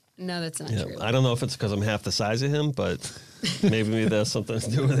than. No, that's not Yeah, true. I don't know if it's because I'm half the size of him, but maybe that's something to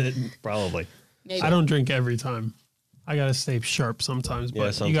do with it. Probably. Maybe. I don't drink every time. I gotta stay sharp sometimes, but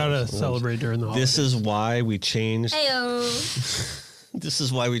you gotta sometimes. celebrate during the holidays. This is why we changed. Heyo. This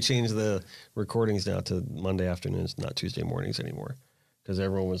is why we changed the recordings now to Monday afternoons, not Tuesday mornings anymore, because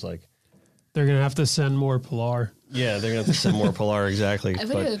everyone was like, They're gonna have to send more Pilar. "Yeah, they're gonna have to send more Pilar." Exactly. I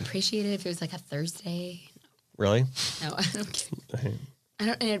would have appreciated if it was like a Thursday. Really? No, I don't.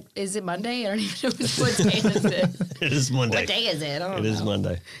 Is it Monday? I don't even know what day is it. It is Monday. What day is it? I don't It know. is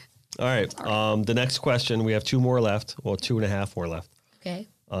Monday. All right. The next question, we have 2 more left. Well, 2.5 more left. Okay.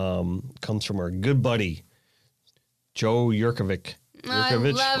 Comes from our good buddy, Joe Yurkovic. I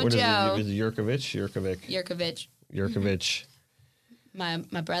love What is Joe. it? Is it Yurkovic? Yurkovich, Yurkovic. my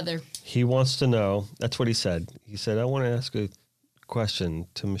brother. He wants to know, that's what he said. He said, I want to ask a question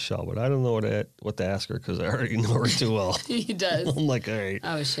to Michelle, but I don't know what to ask her because I already know her too well. He does. I'm like, all right.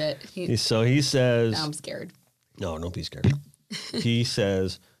 Oh shit. So he says, Now I'm scared. no, don't be scared. He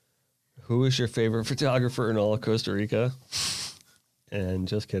says, who is your favorite photographer in all of Costa Rica? And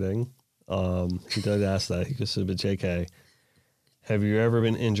just kidding. He did ask that. He goes, but JK, have you ever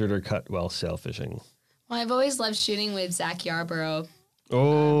been injured or cut while sail fishing? Well, I've always loved shooting with Zach Yarborough.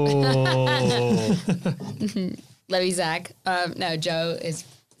 Oh, Love you, Zach. No, Joe is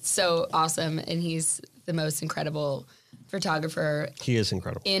so awesome, and he's the most incredible photographer he is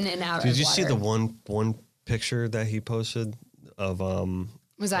incredible. in and out of Did you water. see the one picture that he posted of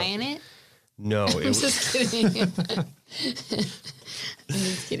Was I in it? No, it I'm was, just kidding. I'm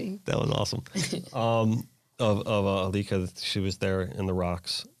just kidding. that was awesome. Of Alika, she was there in the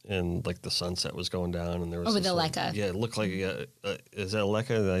rocks, and like the sunset was going down, and there was Oh, with this, like, Aleka. yeah, it looked like is that Aleka?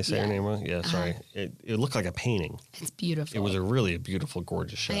 Did I say her Yeah. name wrong? Yeah, sorry. It looked like a painting. It's beautiful. It was a really beautiful,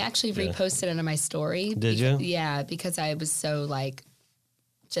 gorgeous shot. I actually Yeah. reposted it on my story. Did you? Yeah, because I was so like,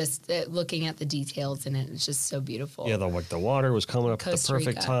 just looking at the details in it. It's just so beautiful. Yeah, the water was coming up at the Costa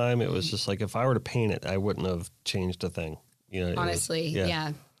perfect Rica. time. It was just like if I were to paint it, I wouldn't have changed a thing. You know, it was- Honestly,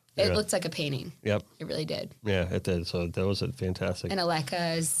 yeah. It Yeah. looked like a painting. Yep. It really did. Yeah, it did. So that was fantastic. And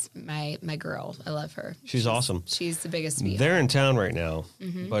Aleka is my girl. I love her. She's awesome. She's the biggest sweetheart. They're in town right now,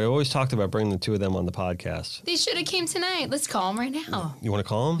 Mm-hmm. but I always talked about bringing the two of them on the podcast. They should have came tonight. Let's call them right now. You want to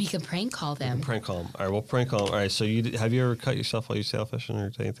call them? We could prank call them. Prank call them. All right, we'll prank call them. All right, so have you ever cut yourself while you sail fishing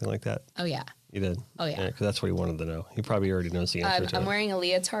or anything like that? Oh yeah. You did? Oh, yeah. Because that's what he wanted to know. He probably already knows the answer to I'm it. wearing a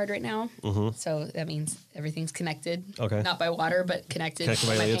leotard right now, so that means everything's connected. Okay. Not by water, but connected. Connected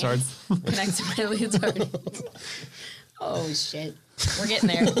by my leotard? pants. Connected by leotard. Oh, shit. We're getting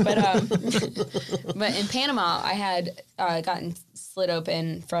there. But in Panama, I had gotten slit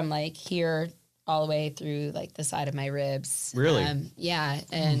open from like here all the way through like the side of my ribs. Really? Yeah.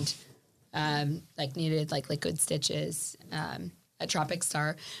 And like needed like liquid stitches at Tropic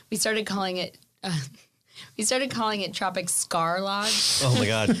Star. We started calling it Tropic Scar Lodge. Oh, my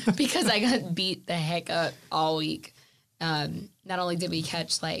God. Because I got beat the heck up all week. Not only did we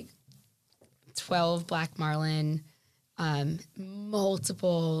catch like 12 black marlin,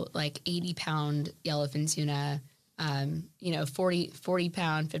 multiple like 80-pound yellowfin tuna,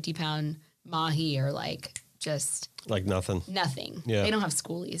 40-pound, 50-pound mahi are like just Like nothing. nothing. Yeah. They don't have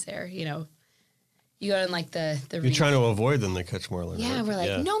schoolies there, You go in like the You're reef. trying to avoid them to catch marlin. Yeah, right? we're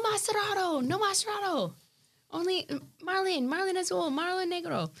like, no macerado. Only marlin azul, marlin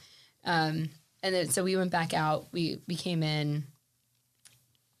negro. And then, so we went back out. We came in,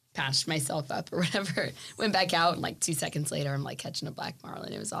 patched myself up or whatever. Went back out, and like 2 seconds later, I'm like catching a black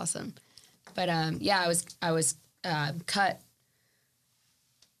marlin. It was awesome. But I was cut.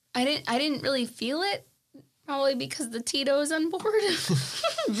 I didn't really feel it, probably because the Tito's on board.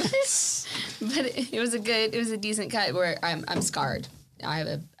 but it was a decent cut where I'm scarred. I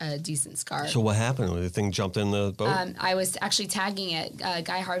have a decent scar. So what happened? The thing jumped in the boat? I was actually tagging it.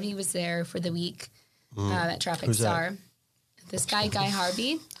 Guy Harvey was there for the week at Tropic Who's Star. that? This guy, Guy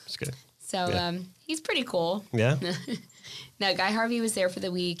Harvey. Just kidding. So Yeah. He's pretty cool. Yeah? No, Guy Harvey was there for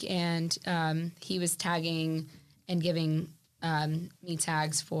the week, and he was tagging and giving me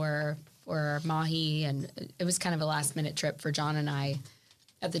tags for mahi, and it was kind of a last-minute trip for John and I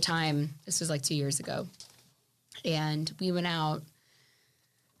at the time. This was like 2 years ago. And we went out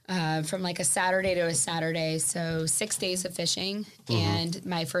from like a Saturday to a Saturday, so 6 days of fishing, and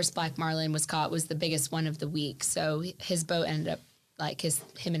my first black marlin was the biggest one of the week. So his boat ended up, like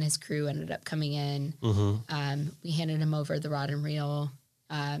him and his crew ended up coming in. We handed him over the rod and reel.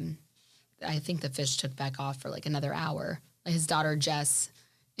 I think the fish took back off for like another hour. His daughter Jess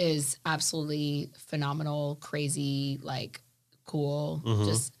is absolutely phenomenal, crazy, like cool,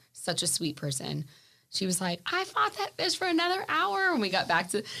 just such a sweet person. She was like, I fought that fish for another hour. When we got back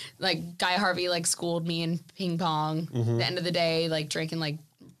to, like, Guy Harvey, like, schooled me in ping pong. At the end of the day, like, drinking, like,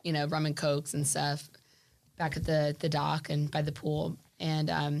 rum and cokes and stuff back at the dock and by the pool. And,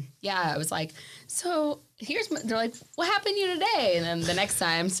 I was like, so they're like, what happened to you today? And then the next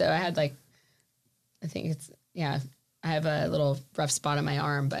time, so I had, like, I have a little rough spot on my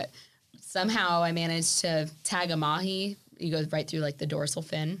arm, but somehow I managed to tag a mahi. You go right through, like, the dorsal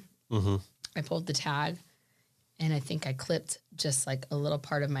fin. I pulled the tag, and I think I clipped just like a little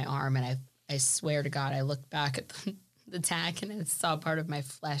part of my arm, and I swear to God, I looked back at the tag and I saw part of my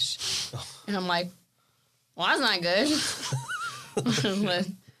flesh, and I'm like, well, that's not good. But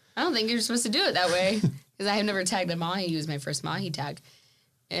I don't think you're supposed to do it that way, because I have never tagged a mahi. It was my first mahi tag.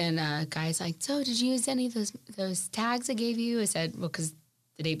 And guy's like, so did you use any of those tags I gave you? I said, well, because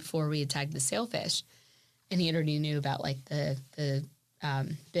the day before we had tagged the sailfish, and he already knew about like the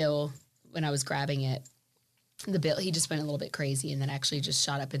bill. When I was grabbing it, the bill, he just went a little bit crazy and then actually just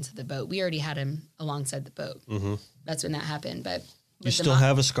shot up into the boat. We already had him alongside the boat. That's when that happened. But You still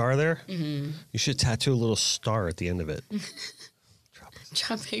have a scar there? You should tattoo a little star at the end of it.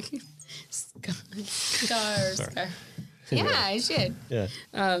 Tropic stars. Yeah, I should. Yeah.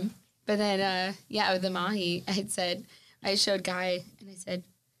 But then, with the mahi, I showed Guy, and I said,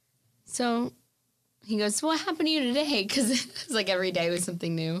 so he goes, so what happened to you today? Because it's like every day was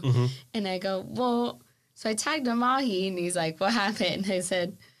something new. And I go, well, so I tagged a mahi, and he's like, what happened?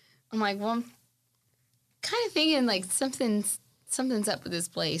 And I'm like, well, I'm kind of thinking like something's up with this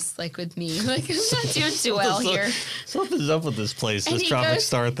place, like with me. Like I'm not doing too well here. Something's up with this place, And this he Tropic goes-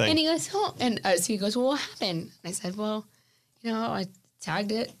 Star thing. And he goes, oh, and so he goes, well, what happened? And I said, well, I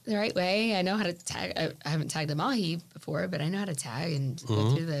tagged it the right way. I know how to tag. I haven't tagged a mahi before, but I know how to tag and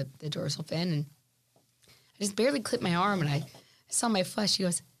go through the dorsal fin. And I just barely clipped my arm, and I saw my flesh. He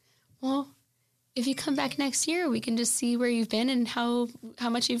goes, well, if you come back next year, we can just see where you've been and how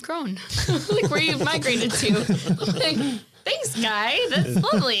much you've grown, like where you've migrated to. I'm like, thanks, Guy. That's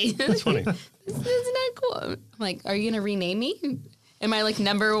lovely. That's funny. Isn't that cool? I'm like, are you going to rename me? Am I like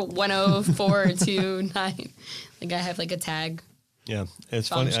number 10429? Like I have like a tag. Yeah, it's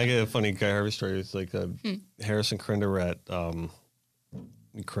funny. I get a funny Guy Harvey story. It's like Harris and Corinda were at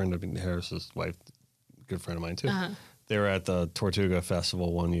Corinda, being Harris's wife, good friend of mine too. They were at the Tortuga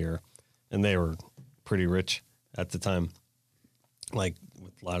Festival one year, and they were pretty rich at the time. like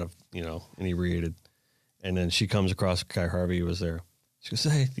with a lot of, inebriated. And then she comes across Guy Harvey who was there. She goes,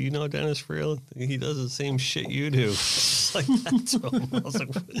 hey, do you know Dennis Friel? He does the same shit you do. It's like that to him. I was like,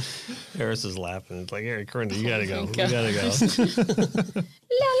 Harris is laughing. It's like, Eric Corinne, you gotta go. You gotta go.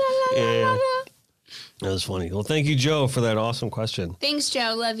 Yeah. That was funny. Well, thank you, Joe, for that awesome question. Thanks,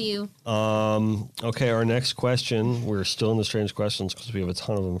 Joe. Love you. Okay, our next question. We're still in the strange questions because we have a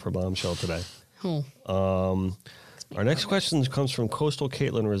ton of them for Bombshell today. Oh. Our next question comes from Coastal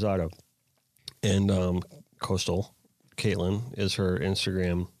Caitlin Rosado. And Coastal Caitlin is her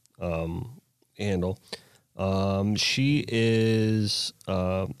Instagram handle. She is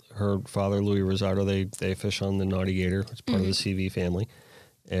her father, Louis Rosado. They fish on the Naughty Gator. It's part of the CV family.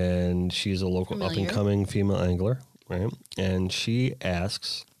 And she's a local up-and-coming female angler, right? And she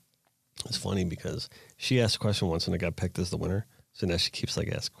asks, it's funny because she asked a question once and it got picked as the winner. So now she keeps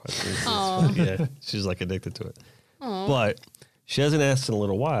like asking questions. Yeah, she's like addicted to it. Aww. But she hasn't asked in a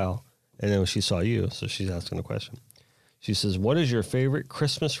little while. And then she saw you, so she's asking a question. She says, what is your favorite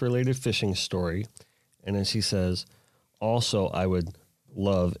Christmas-related fishing story? And then she says, also, I would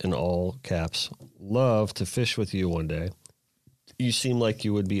love, in all caps, love to fish with you one day. You seem like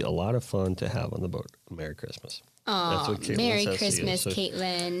you would be a lot of fun to have on the boat. Merry Christmas. Oh, Merry Christmas,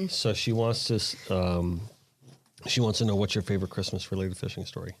 Caitlin. So she wants to know what's your favorite Christmas-related fishing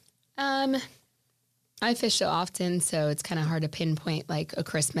story. I fish so often, so it's kind of hard to pinpoint like a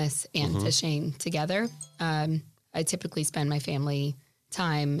Christmas and fishing together. I typically spend my family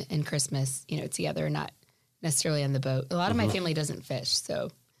time and Christmas, together, not necessarily on the boat. A lot of my family doesn't fish, so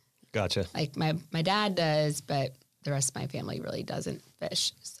gotcha. Like my dad does, but the rest of my family really doesn't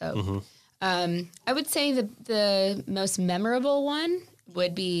fish. So I would say the most memorable one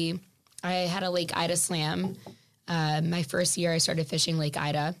would be I had a Lake Ida slam. My first year, I started fishing Lake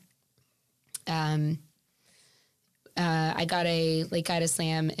Ida. I got a Lake Ida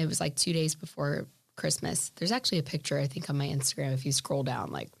slam. It was like 2 days before Christmas. There's actually a picture, I think, on my Instagram if you scroll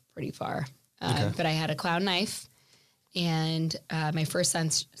down like pretty far. But I had a clown knife and my first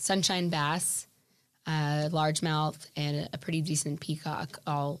sunshine bass, largemouth, and a pretty decent peacock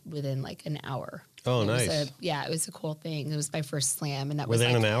all within like an hour. Oh, nice. It was a cool thing. It was my first slam. And that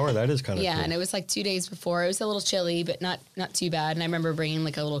within was an hour? That is kind of cool. And it was like 2 days before. It was a little chilly, but not too bad. And I remember bringing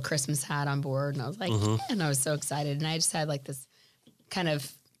like a little Christmas hat on board. And I was like, and I was so excited. And I just had like this kind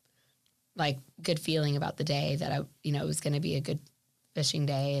of like good feeling about the day that it was going to be a good fishing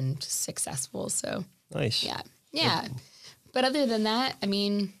day and just successful. So nice. Yeah. But other than that,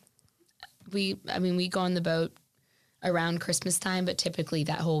 we go on the boat around Christmas time, but typically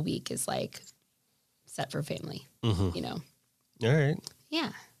that whole week is like set for family, All right.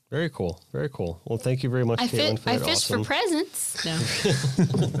 Yeah. Very cool. Very cool. Well, thank you very much, Caitlin, for that. I fish for presents. No.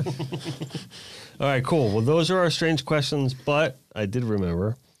 All right, cool. Well, those are our strange questions, but I did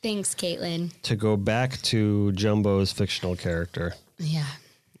remember. Thanks, Caitlin. To go back to Jumbo's fictional character. Yeah.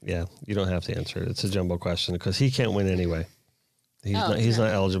 Yeah, you don't have to answer it. It's a Jumbo question because he can't win anyway. He's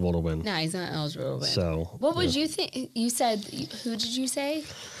not eligible to win. No, he's not eligible to win. So, what would you think? You said, who did you say?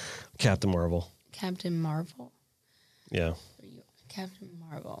 Captain Marvel. Captain Marvel. Yeah. Captain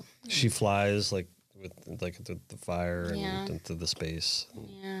Marvel. She flies like with like the fire and into the space.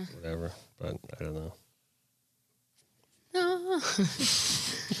 Yeah. Whatever, but I don't know. Oh,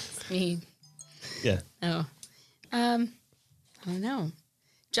 it's me. Yeah. Oh, I don't know.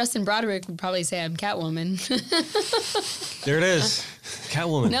 Justin Broderick would probably say I'm Catwoman. There it is.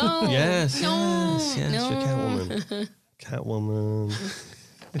 Catwoman. No. Yes. No. Yes. No. You're Catwoman. Catwoman.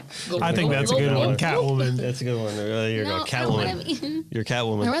 I think that's a good one. Catwoman. That's a good one. There you go. Catwoman. You're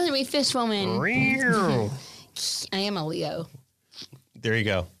Catwoman. I'd rather be Fishwoman. I am a Leo. There you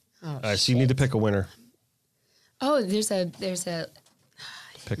go. Oh, all right, so you need to pick a winner. Oh, there's a.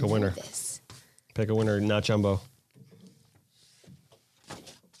 Pick a winner. Pick a winner, not Jumbo.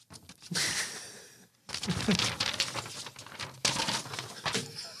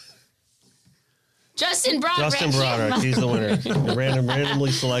 Justin Broderick. Justin Broderick. He's the winner.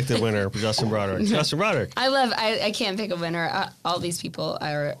 Randomly selected winner. Justin Broderick. Justin Broderick. I can't pick a winner. All these people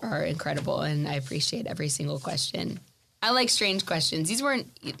are incredible, and I appreciate every single question. I like strange questions. These weren't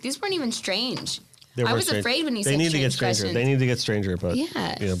even strange. I was afraid when you said strange questions. They need to get stranger, but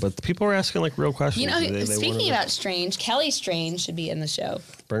but the people are asking like real questions. Speaking about strange, Kelly Strange should be in the show.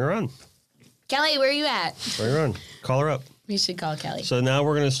 Bring her on. Kelly, where are you at? Bring her on. Call her up. We should call Kelly. So now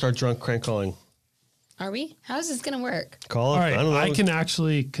we're going to start drunk crank calling. Are we? How is this going to work? Call up. All right, I don't know. I can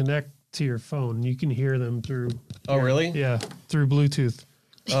actually connect to your phone. You can hear them through. Oh, really? Yeah, through Bluetooth.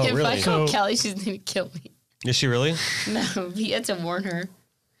 Oh, if really? I call Kelly, she's going to kill me. Is she really? No, we had to warn her.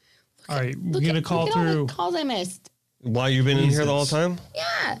 All right, we're going to call through. All the calls I missed. Why you've been in here the whole time?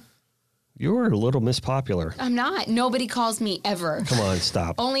 Yeah. You were a little mispopular. I'm not. Nobody calls me ever. Come on,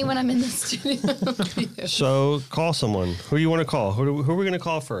 stop. Only when I'm in the studio. So call someone. Who you want to call? Who are we going to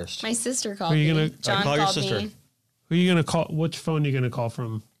call first? My sister called Who are you me. gonna- John call your called sister. me. Who are you going to call? Which phone are you going to call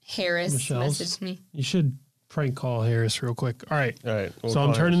from? Harris Michelle's? messaged me. You should prank call Harris real quick. All right. All right. we'll So I'm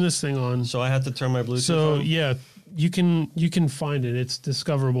call turning her. this thing on. So I have to turn my Bluetooth So on? yeah, you can find it. It's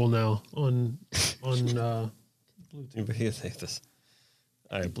discoverable now on You take this.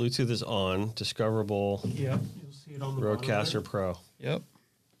 All right. Bluetooth is on. Discoverable Yep. You'll see it on the bottom Roadcaster there. Pro. Yep.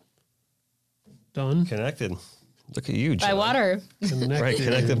 Done. Connected. Look at you, John. By water. Connected. Right.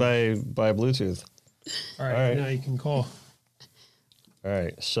 Connected by Bluetooth. All right, All right. now you can call. All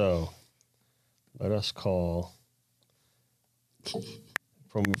right. So let us call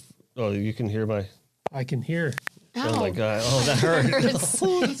from. Oh, you can hear my. I can hear. Oh my God. Oh, that hurt. Hurts.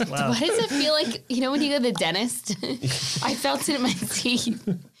 Oh, that's loud. Why does it feel like, when you go to the dentist? I felt it in my teeth.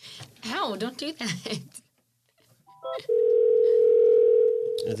 Ow, don't do that.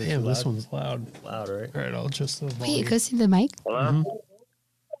 Is it Damn, too this loud? one's loud. Loud, right? All right, I'll adjust the Wait, volume. it goes through the mic? Hello?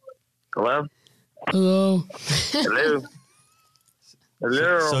 Hello? Hello. Hello?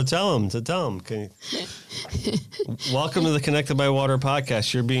 Hello? So tell him. Can you... Welcome to the Connected by Water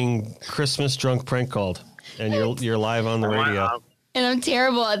podcast. You're being Christmas drunk prank called, and you're live on the radio. And I'm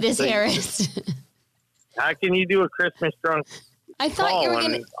terrible at this, Harris. How can you do a Christmas drunk I thought you were call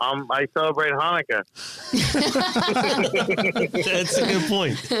going when I celebrate Hanukkah? That's a good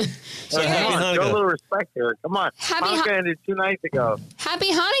point. So happy Come on, show a Hanukkah. little respect here. Come on. Happy Hanukkah ended 2 nights ago.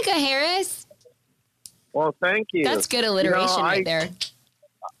 Happy Hanukkah, Harris. Well, thank you. That's good alliteration right there.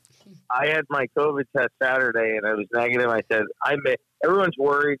 I had my COVID test Saturday, and I was negative. I said, everyone's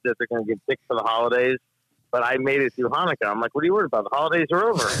worried that they're going to get sick for the holidays, but I made it through Hanukkah. I'm like, what are you worried about? The holidays are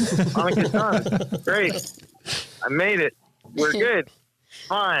over. Hanukkah's done. Great. I made it. We're good.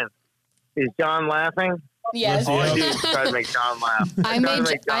 Fine. Is John laughing? Yes. All I do is try to make John laugh. I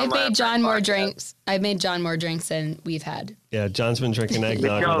made John more drinks. drinks. I've made John more drinks than we've had. Yeah, John's been drinking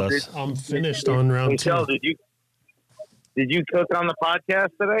eggnog Michelle, with us. I'm finished on round Michelle, 2. did you cook on the podcast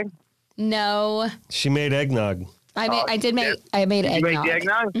today? No, She made eggnog. I made Did you make eggnog. the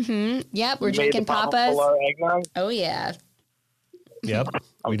eggnog? Yep, we're You made drinking the bottle papas. full of eggnog? Oh yeah, Yep,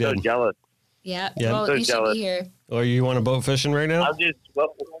 I'm we so did. jealous. yeah. Yeah. Well, So you should jealous. be here. Or you want to boat fishing right now?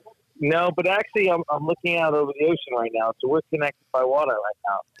 No, but actually, I'm looking out over the ocean right now, so we're connected by water right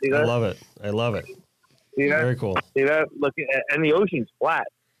now. See I that? love it. I love it. See that? Very cool. See that? Look, and the ocean's flat.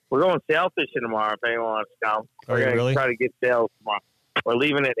 We're going sail fishing tomorrow. If anyone wants to come, Are we're you gonna really? try to get sails tomorrow. We're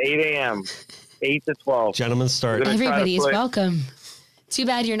leaving at 8 a.m. 8 to 12. Gentlemen, start. We're gonna try to Everybody is put- welcome. Too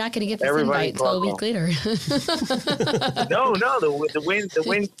bad you're not going to get this Everybody's invite until a week welcome. later. No, the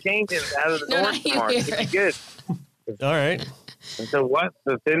wind's changing out of the No, north not you, tomorrow. It's Eric. good. All right. And so what?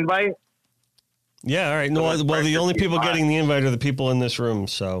 The invite? Yeah, all right. No, well, the only people getting the invite are the people in this room,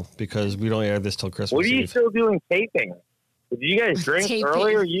 so because we don't air this till Christmas What are you Eve. still doing taping? Did you guys drink Taping.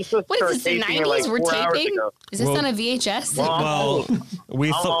 earlier? You supposed to What start is this, the taping 90s? it like We're 4 hours taping? ago. Is this Well- on a VHS? Well,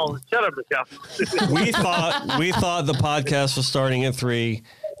 we thought Shut up, Michelle. we thought the podcast was starting at 3,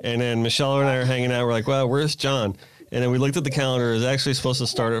 and then Michelle and I are hanging out. We're like, "Well, where's John?" And then we looked at the calendar. It was actually supposed to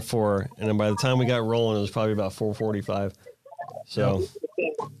start at 4, and then by the time we got rolling, it was probably about 4:45. So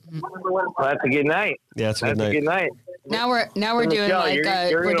Well, that's a good night. yeah, it's a That's good a good night. night. Now we're So, doing Michelle, like you're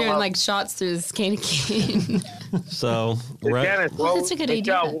we're gonna doing love- like shots through this candy cane. So we're at- Dennis, Well, that's a good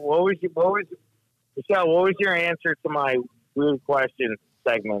Michelle, idea. Michelle, what was your answer to my weird question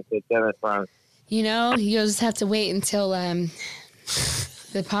segment that Dennis runs? You'll just have to wait until the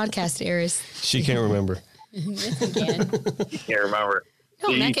podcast airs. she can't remember. Yes, I can. You can't remember. No,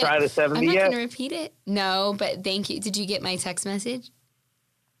 Did I'm not you gonna- try the 70 I'm not yet? going to repeat it. No, but thank you. Did you get my text message?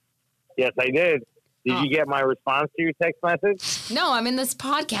 Yes, I did. Did Oh. you get my response to your text message? No, I'm in this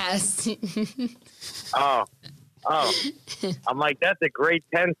podcast. Oh. I'm like, that's a great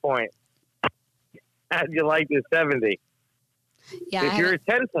 10 point. How'd you like the 70? Yeah, If you're a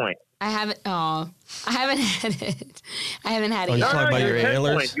 10 point. I haven't had it. I haven't had Oh, it you yet. talking about you're your 10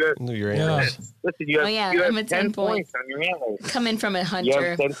 antlers? points. You're- No, your Yeah. antlers. Listen, you have, Oh, yeah, you I'm have a 10 10 points on your antlers. Coming from a You hunter.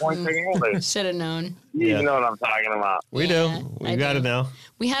 have 10 points on your antlers. Should have known. You Yeah. even know what I'm talking about. We Yeah, do. We I got do. it now.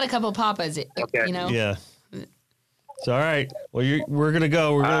 We had a couple papas, Okay. Yeah. So all right. Well, we're gonna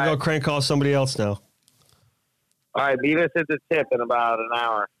go. We're gonna All go right. crank call somebody else now. All right, meet us at the tip in about an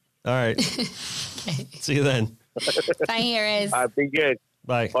hour. All right. Okay. See you then. Bye, Harris. All right, be good.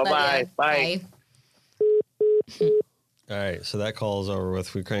 Bye. Love Bye-bye. ya. Bye. All right. So that call is over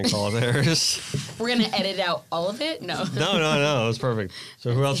with. We crank call theirs. We're going to edit out all of it? No. No. It was perfect.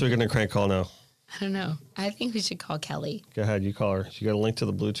 So who else are we gonna crank call now? I don't know. I think we should call Kelly. Go ahead, you call her. She got a link to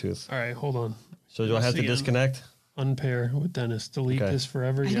the Bluetooth. All right, hold on. So do I have to See, disconnect? Unpair with Dennis. Delete Okay. this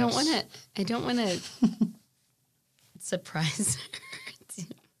forever. I don't want to surprise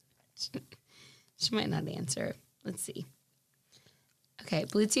her. She might not answer. Let's see. Okay,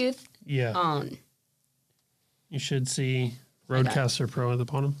 Bluetooth Yeah. on. You should see Roadcaster Pro at the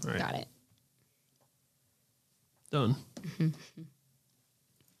bottom. All right. Got it. Done.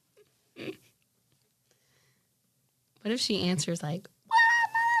 What if she answers like,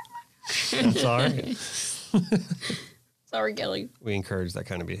 I'm sorry. sorry, Kelly. We encourage that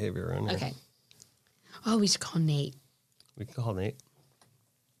kind of behavior around here. Okay. Oh, we should call Nate. We can call Nate.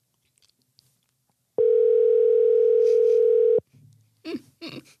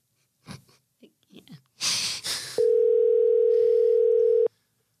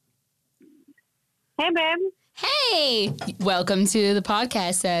 Hey, babe. Hey, welcome to the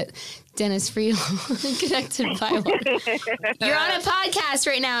podcast at Dennis Free Connected by Wi- You're on a podcast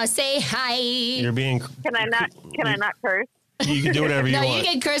right now. Say hi. You're being. Can I not curse? You can do whatever you No, want. you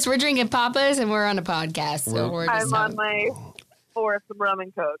can curse. We're drinking papas and we're on a podcast. So we're just I'm on my fourth rum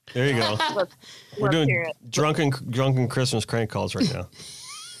and coke. There you go. Let's We're hear doing it. drunken Christmas crank calls right now.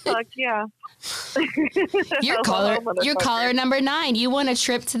 Fuck yeah. Your caller, your caller number 9. You want a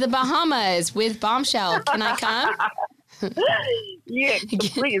trip to the Bahamas with Bombshell. Can I come? Yeah,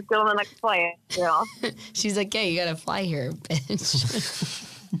 please go on the next flight. Yeah. She's like, yeah, you got to fly here, bitch.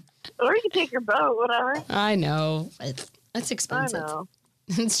 Or you can take your boat, whatever. I know. That's I expensive. know.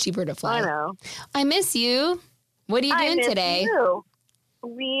 It's cheaper to fly. I know. I miss you. What are you I doing miss today? you.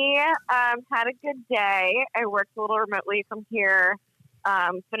 We had a good day. I worked a little remotely from here,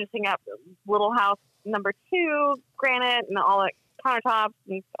 finishing up Little House number 2, granite, and all that countertops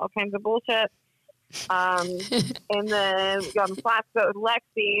and all kinds of bullshit. And then we got on the flats boat with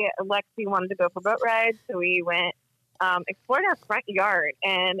Lexi. Lexi wanted to go for boat rides, so we went explored our front yard,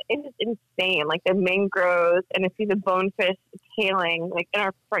 and it is insane. Like the mangroves, and to see the bonefish tailing like in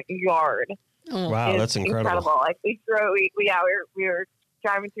our front yard. Oh, Wow, is that's incredible. Like we were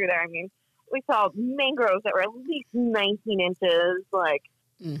driving through there. I mean, we saw mangroves that were at least 19 inches. Like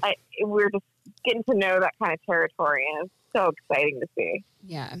we were just getting to know that kind of territory, and it's so exciting to see.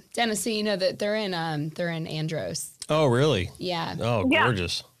 yeah. Dennis, so you know that they're in Andros. Oh, really? Yeah. Oh, Yeah.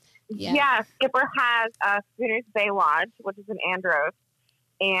 gorgeous. Yeah. Skipper has Spooner's Bay Lodge, which is in Andros,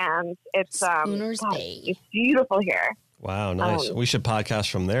 and it's Spooner's Bay. It's beautiful here. Wow, nice. We should podcast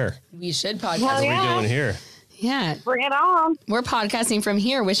from there. We should Hell podcast. What are yeah. we doing here? Yeah. Bring it on. We're podcasting from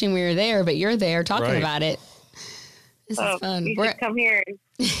here, wishing we were there, but you're there talking Right. about it. This is fun. You should come here.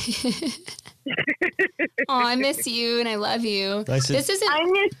 Oh, I miss you and I love you. Nice to- This isn't. I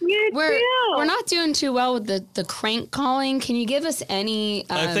miss you We're too. we're not doing too well with the crank calling. Can you give us any?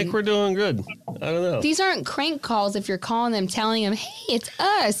 I think we're doing good. I don't know. These aren't crank calls. If you're calling them, telling them, "Hey, it's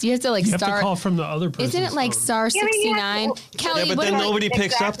us," you have to like You have to start. call from the other person. Isn't it like star Yeah, but you 69? have to- Kelly, Yeah, but what then about- nobody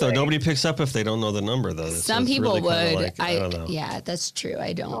picks up though. Exactly. Nobody picks up if they don't know the number though. It's- Some it's people really kinda would. like, I don't know. Yeah, that's true.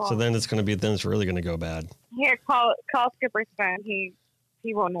 I don't. So then it's really gonna go bad. Here, call Skipper's phone. He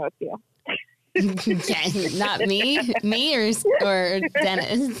won't know it's you. Okay, not me or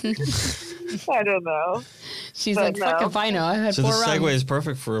Dennis. I don't know. She's But like, fuck no. if I know. I had So 4 this runs. segue is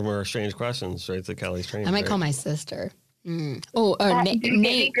perfect for more strange questions, right? To Kelly's train. I might right? call my sister. Oh, Did you get any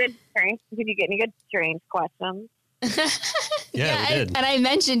Nate. good strange? Did you get any good strange questions? Yeah, we did. And I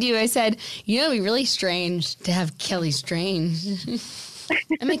mentioned you. I said, you know, it'd be really strange to have Kelly Strange.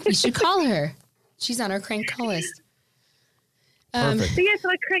 I'm like, we should call her. She's on our crank call list. Perfect. So yes,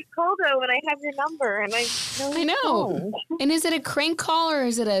 I could call though when I have your number, and I know. And is it a crank call or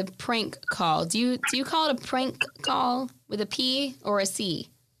is it a prank call? Do you call it a prank call with a P or a C?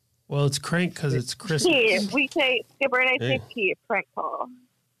 Well, it's crank because it's Christmas. P. We say Skipper and I say Hey. P. Prank call.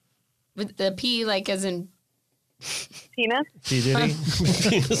 With the P like as in Penis. P. Diddy.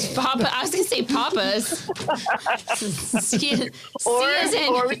 Papa. I was gonna say Papa's. C as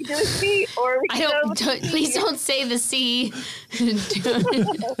in, Or we can do a C. Or we I can don't, go with please don't say the C.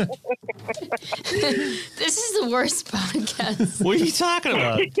 This is the worst podcast. What are you talking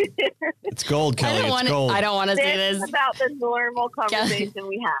about? It's gold, Kelly. It's gold. I don't want to say This is this. about the normal conversation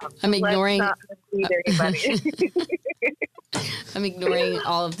we have. I'm ignoring- Let's not mislead anybody. I'm ignoring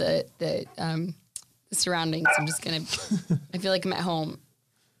all of the surroundings. I'm just gonna. I feel like I'm at home.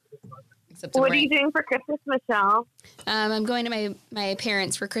 Except I'm What are you doing for Christmas, Michelle? I'm going to my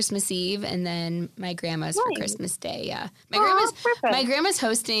parents for Christmas Eve, and then my grandma's for Nice. Christmas Day. Yeah, Perfect. my grandma's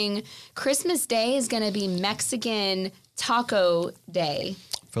hosting Christmas Day. Is going to be Mexican Taco Day.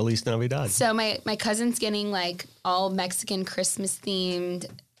 Feliz Navidad. So my cousin's getting like all Mexican Christmas themed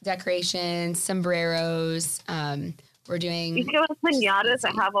decorations, sombreros. We're You doing. can go with pinatas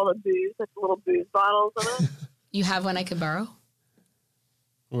that have all the booze, like the little booze bottles in it. You have one I could borrow?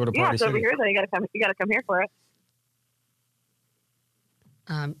 We'll go to Yeah, Party it's over City. here though. You gotta come here for it.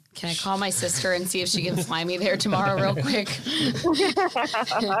 Can I call my sister and see if she can fly me there tomorrow real quick?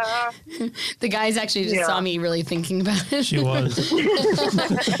 The guys actually just saw me really thinking about it. She was.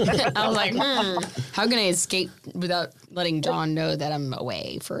 I was like, how can I escape without letting John know that I'm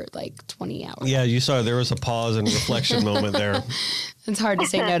away for like 20 hours? Yeah, you saw there was a pause and reflection moment there. It's hard to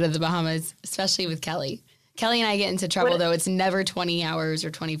say no to the Bahamas, especially with Kelly. Kelly and I get into trouble, though. It's never 20 hours or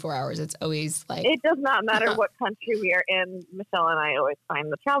 24 hours. It's always like... It does not matter what country we are in. Michelle and I always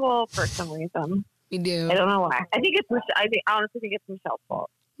find the trouble for some reason. We do. I don't know why. I honestly think it's Michelle's fault.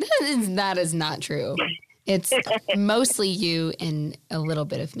 That is not true. It's mostly you and a little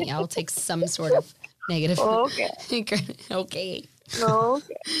bit of me. I'll take some sort of negative. Okay. Okay. Okay.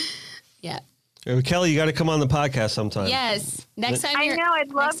 Yeah. Kelly, you got to come on the podcast sometime. Yes. Next time I you're... know. I'd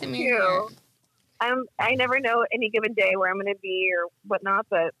love next time you're to. here. I never know any given day where I'm going to be or whatnot,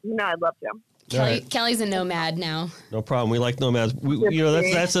 but no, I'd love to. Kelly's a nomad now. No problem. We like nomads.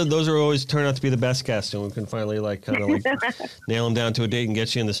 Those are always turn out to be the best guests, and we can finally nail them down to a date and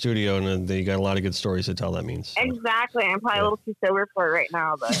get you in the studio, and then you got a lot of good stories to tell. That means so. Exactly. I'm probably a little too sober for it right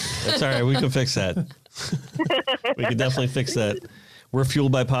now, but That's all right. We can fix that. We can definitely fix that. We're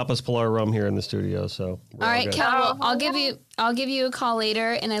fueled by Papa's Pilar rum here in the studio, so All right, Kel. Well, I'll give you a call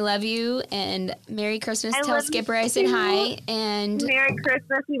later, and I love you. And Merry Christmas. Tell Skipper I said hi. And Merry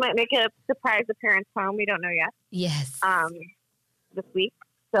Christmas. We might make a surprise appearance home. We don't know yet. Yes. This week.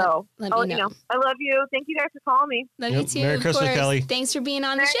 So Let I'll me let you know. know. I love you. Thank you guys for calling me. Love Yep. you too. Merry of Christmas, course. Kelly. Thanks for being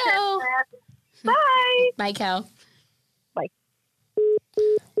on the Merry show. Christmas. Bye. Bye, Kel.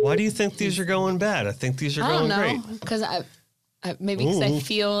 Why do you think these are going bad? I think these are I going don't know great. because I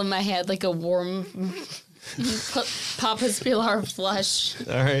feel in my head like a warm Papa's Pilar flush.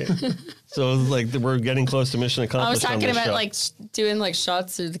 All right. So we're getting close to mission accomplished. I was talking on this about show. doing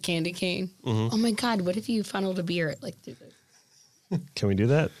shots of the candy cane. Mm-hmm. Oh my God! What if you funneled a beer through this? Can we do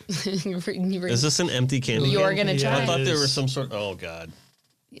that? Is this an empty candy? You're can? gonna try. I thought it there is. was some sort. Oh God.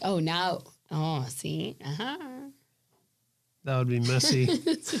 Oh now. Oh, see. That would be messy.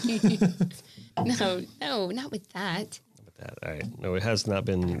 No, not with that. All right. No, it has not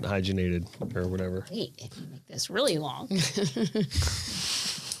been hygienated or whatever. Wait, if you make this really long.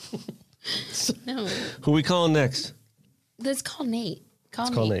 No. Who we calling next? Let's call Nate. Let's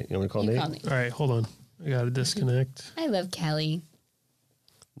call Nate. You want me to call You Nate? call Nate. All right, hold on. I got to disconnect. I love Kelly.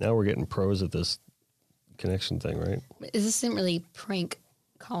 Now we're getting pros at this connection thing, right? This isn't really prank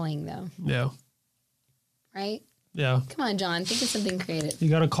calling, though, Yeah. right? Yeah. Come on, John. Think of something creative. You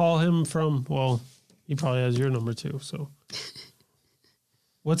got to call him from, well, he probably has your number too. So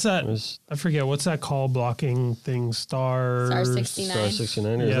what's that? I forget. What's that call blocking thing? Star 69. Star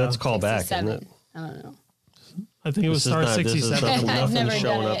 69? Or Yeah. That's call back, isn't 67. it? I don't know. I think it was star 67. I've Nothing's never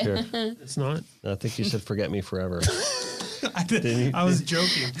showing done up it. here. It's not. I think you said forget me forever. I was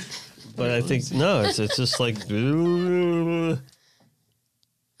joking. But I think, no, it's just like, I've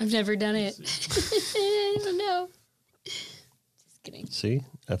never done it. I don't know. Just kidding. see,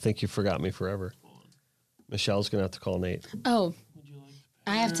 I think you forgot me forever. Michelle's going to have to call Nate. Oh,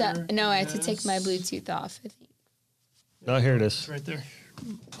 I have to take my Bluetooth off, I think. Oh, here it is. It's right there.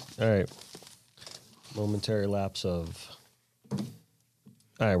 All right. Momentary lapse of. All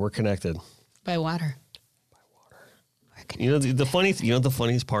right, we're connected. By water. You know the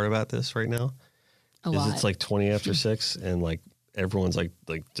funniest part about this right now is lot. it's like 20 after 6 and everyone's like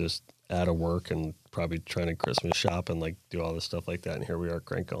just out of work and probably trying to Christmas shop and do all this stuff like that, and here we are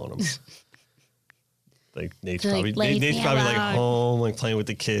crank calling them. Nate's probably home playing with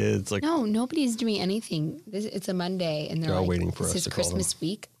the kids. No, nobody's doing anything. It's a Monday, and they're all waiting for this us is to call Christmas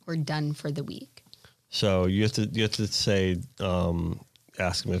week. We're done for the week. So you have to say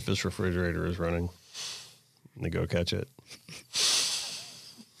ask him if his refrigerator is running. And they go catch it.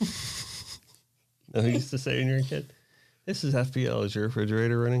 No, you used to say when you were a kid, "This is FPL. Is your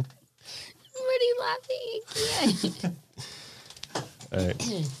refrigerator running?" I'm already laughing again. All right,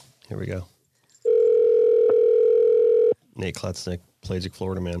 here we go. Nate Klotznick, Pelagic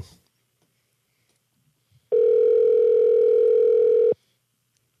Florida man.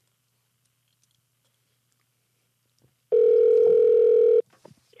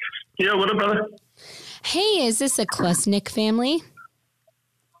 Yeah, what up, brother? Hey, is this a Klusnick family?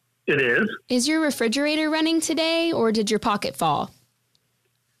 It is. Is your refrigerator running today, or did your pocket fall?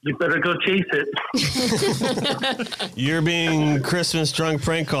 You better go chase it. You're being Christmas drunk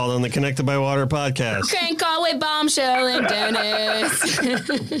prank called on the Connected by Water podcast. Prank call with Bombshell and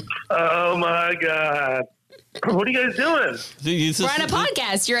Dennis. Oh my God. What are you guys doing? Dude, We're on a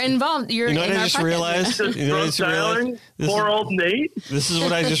podcast. You're involved. You're You know what in I our just podcast. realized? You know what I just realized? Poor old Nate. This is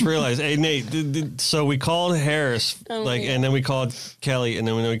what I just realized. Hey, Nate, so we called Harris, and then we called Kelly, and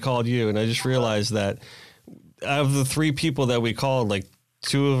then we called you, and I just realized that out of the 3 people that we called, like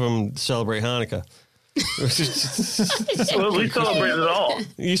 2 of them celebrate Hanukkah. Well, we celebrate it all.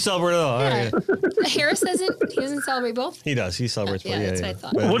 You celebrate it all. Yeah. All right. Harris doesn't. He doesn't celebrate both. He does. He celebrates. Yeah, both. that's what I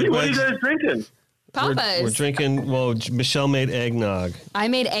thought. But- What are you but guys drinking? Papa's. We're drinking. Well, Michelle made eggnog. I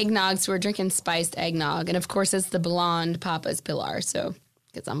made eggnog, so we're drinking spiced eggnog, and of course it's the blonde Papa's Pilar. So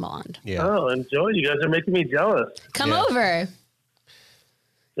because I'm blonde. Yeah. Oh, enjoy. You guys are making me jealous. Come Yeah. over.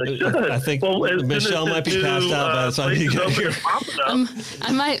 I should. I think Well, as soon Michelle as might be the passed new, out by the time you places get open here. and popping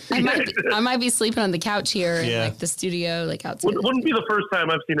up, I might be sleeping on the couch here in Yeah. like the studio, like outside. wouldn't be the first time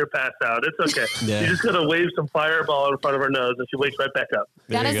I've seen her pass out. It's okay. Yeah. You just gotta wave some fireball in front of her nose, and she wakes right back up.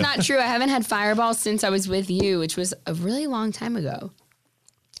 That There is you go. not true. I haven't had Fireball since I was with you, which was a really long time ago.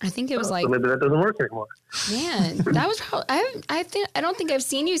 I think it was like, So maybe that doesn't work anymore. man, that was probably. I don't think I've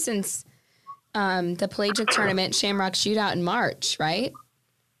seen you since the Pelagic tournament Shamrock Shootout in March, right?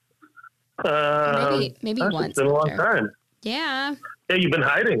 Maybe gosh, once. It's been a long after. time. Yeah. Yeah, you've been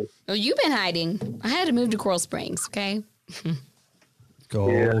hiding. Well, you've been hiding. I had to move to Coral Springs. Okay. Go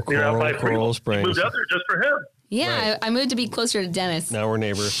You're out by Coral Fremont. You Springs. moved out there just for him. Yeah, I moved to be closer to Dennis. Now we're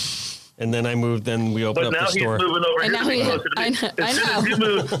neighbors. And then I moved. Then we opened But up now the he's store. moving over And here now to be he- closer to I me. know- I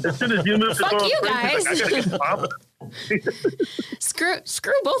know. As soon as you move to Fuck Coral you Springs, guys. he's like, I gotta get to Papa.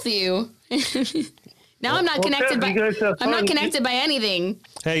 Screw both of you. Now I'm not Well, connected Ted, you guys have by. I'm not fun. connected by anything.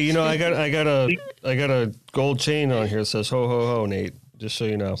 Hey, you know, I got a gold chain on here that says ho ho ho, Nate. Just so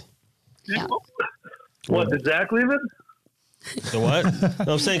you know. Yeah. What, did Zach leave it? The what?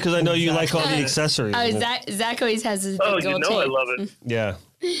 No, I'm saying because I know you like all the accessories. Oh, Zach always has his big Oh, gold you know chain. I love it. Yeah.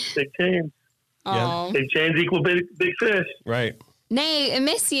 Big chains. Oh, Big chains equal big fish. Right. Nate, I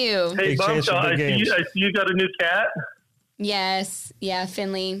miss you. Hey, Big chains for Bombshell, big I games. see you got a new cat. Yes, yeah,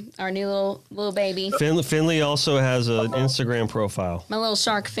 Finley, our new little baby, Finley also has an Instagram profile. my little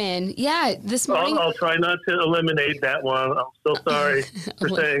shark fin. Yeah, this morning. I'll try not to eliminate that one. I'm so sorry for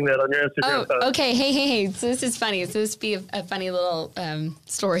saying that on your Instagram post. Oh, okay. Hey. So this is funny. So this would be a funny little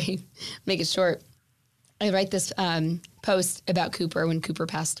story. Make it short. I write this post about Cooper when Cooper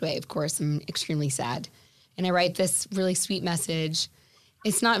passed away. Of course, I'm extremely sad. And I write this really sweet message.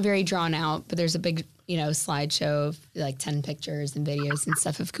 It's not very drawn out, but there's a big, slideshow of like 10 pictures and videos and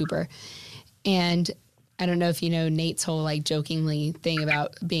stuff of Cooper. And I don't know if you know Nate's whole like jokingly thing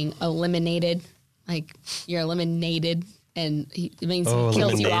about being eliminated. Like you're eliminated. And it means he kills you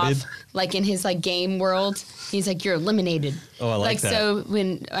eliminated? off. Like in his like game world, he's like, you're eliminated. Oh, I like that. So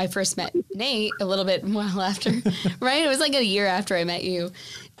when I first met Nate, a little bit while after, right? It was like a year after I met you.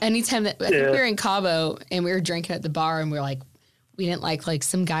 Anytime that I think we were in Cabo and we were drinking at the bar and we were like, we didn't like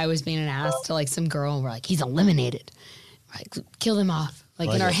some guy was being an ass to like some girl and we're like, he's eliminated. We're like, kill him off. Like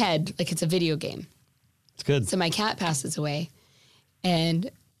in our head, like it's a video game. It's good. So my cat passes away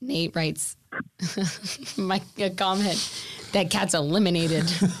and Nate writes my comment, that cat's eliminated.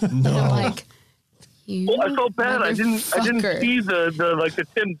 And I'm like, you Well, I felt bad. I didn't motherfucker. see the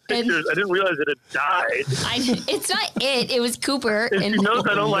 10 pictures. I didn't realize it had died. It's not it. It was Cooper. And she knows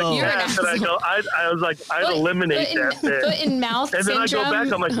I don't like You're an cats. And I go, I was like, I'd eliminate that thing. Foot and mouth And then syndrome. I go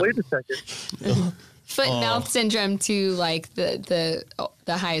back, I'm like, wait a second. Foot and mouth syndrome to like the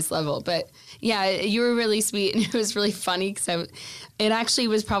highest level. But yeah, you were really sweet and it was really funny because it actually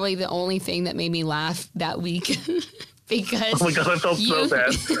was probably the only thing that made me laugh that week. Because Oh my God, I felt so bad.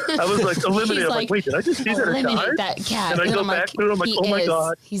 I was like, eliminate. I'm like, wait, did I just see that it eliminate died? that cat. And I go I'm back through it, I'm like, he oh my is.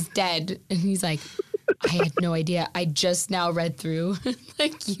 God. He's dead. And he's like, I had no idea. I just now read through.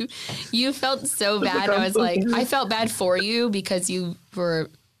 Like you felt so bad. I was like, I felt bad for you because you were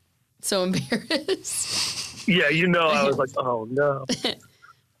so embarrassed. Yeah, I was like, oh no.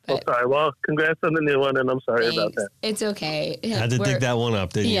 Well, sorry. Well, congrats on the new one, and I'm sorry about that. It's okay. Had to dig that one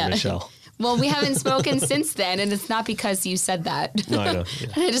up, didn't Yeah. you, Michelle? Well, we haven't spoken since then, and it's not because you said that. No, I know. Yeah.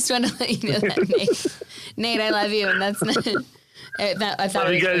 I just want to let you know that, Nate. Nate, I love you, and that's not. I thought Oh,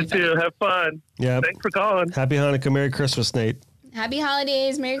 it you was guys really too. Have fun. Yeah. Thanks for calling. Happy Hanukkah, Merry Christmas, Nate. funny. Happy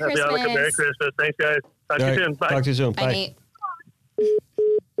holidays, Merry Happy Christmas. Hanukkah. Merry Christmas. Thanks, guys. Talk to All you right, soon. Bye. Talk to you soon. Bye, Bye. Nate.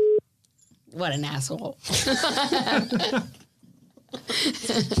 What an asshole.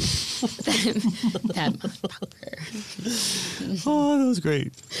 that motherfucker. Oh, that was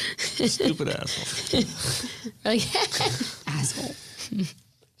great. Stupid asshole. Like, asshole.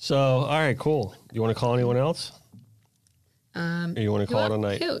 So, all right, cool. You want to call anyone else? Or you want to call it a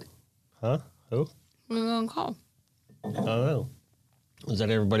night? Who? Huh? Who? Who are we going to call? I don't know. Was that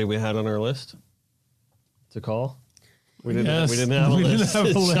everybody we had on our list to call? We didn't. Yes, We didn't have a we didn't list. have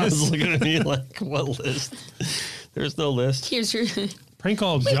a Sean's list. looking at me like, what list? There's no list. Here's your. Prank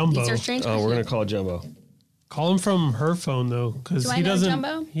call Wait, Jumbo. these are strange Oh, we're gonna questions. call Jumbo. Call him from her phone though, because Do I he know doesn't.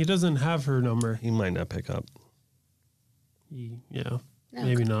 Jumbo? He doesn't have her number. He might not pick up. Yeah, No.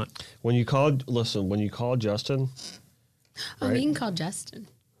 maybe not. When you called, listen. When you call Justin, Oh, right? we can call Justin.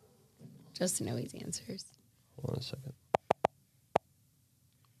 Justin always answers. Hold on a second.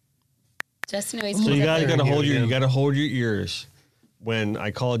 Justin always. So picks you up gotta the- hold your again. you gotta hold your ears when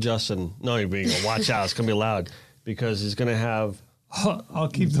I call Justin. No, you're being watch out. It's gonna be loud because he's gonna have I'll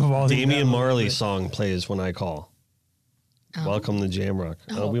keep the volume. Damian down a little Marley bit. song plays when I call. Oh. Welcome to Jamrock.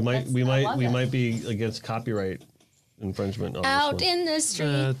 Oh, we might I love that. be against copyright infringement on Out this one. in the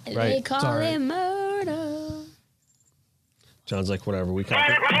street, they right. call It's all right. it murder. John's like whatever. We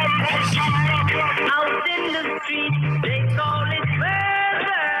copy. Out in the street, they call it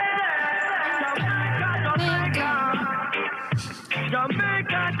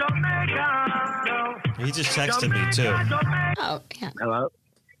Jamaica, Jamaica. He just texted me too. Oh, yeah. Hello?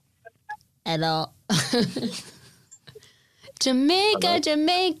 Hello. Jamaica,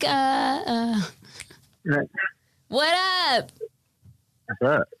 Jamaica. What up? What's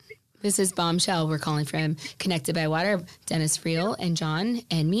up? This is Bombshell. We're calling from Connected by Water. Dennis Reel and John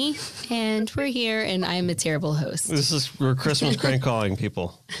and me. And we're here, and I'm a terrible host. We're Christmas crank calling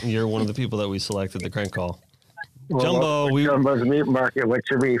people. You're one of the people that we selected the crank call. Jumbo, Jumbo's meat market. What's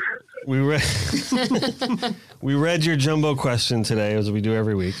your beef? we read we read your Jumbo question today, as we do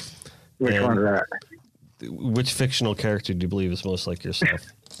every week. Which And- one's that? Which fictional character do you believe is most like yourself?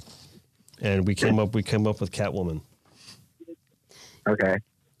 And we came up with Catwoman. Okay.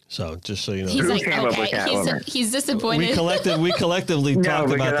 So just so you know, He's Who like, came up with okay, Catwoman? he's disappointed. we collectively No, talked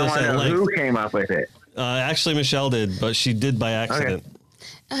because about I this want at to know length. who came up with it. Actually, Michelle did, but she did by accident.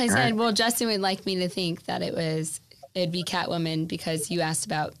 I said, well, Justin would like me to think that it'd be Catwoman because you asked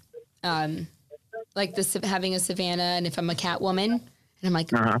about like this having a Savannah and if I'm a Catwoman. And I'm like,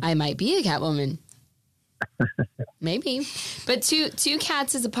 I might be a Catwoman. Maybe. But two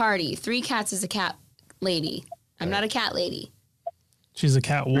cats is a party. 3 cats is a cat lady. I'm not a cat lady. She's a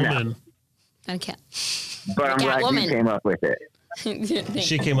cat woman. Not a cat. But I'm glad Catwoman. you came up with it.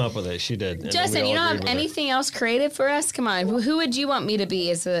 She came up with it. She did. And then Justin, we you all don't agreed have with her. anything else creative for us? Come on. Who would you want me to be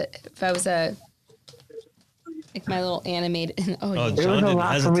if I was a like my little animated? Oh, It John was a didn't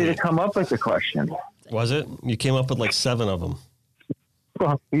lot for me to hesitate. come up with the question. Was it? You came up with like 7 of them.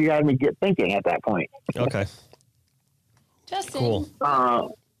 Well, you got me get thinking at that point. Okay. Justin, Cool.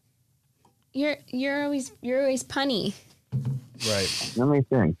 you're always punny. Right. Let me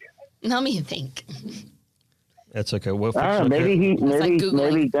think. Let me think. That's okay. What I don't know, fictional maybe like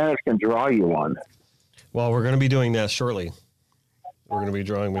Googling. maybe Dennis can draw you one. Well, we're going to be doing that shortly. We're going to be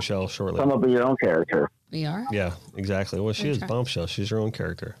drawing Michelle shortly. Come up with your own character. We are. Yeah, exactly. Well, she is try. Bombshell. She's her own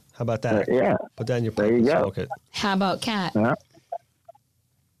character. How about that? Yeah. Put that in your There pipe you and go. smoke it. How about cat? Yeah.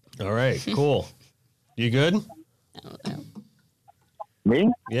 All right, cool. You good? Me?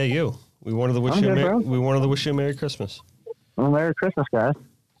 Yeah, you. We wanted to wish I'm you a good, bro. we wanted to wish you a Merry Christmas. Well, Merry Christmas, guys.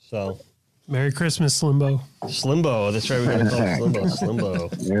 So, Merry Christmas, Slimbo. Slimbo. That's right. We're going to call it Slimbo.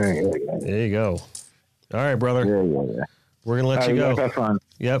 Slimbo. Yeah. There you go. All right, brother. Yeah. We're going to let All you right, go. guys have fun.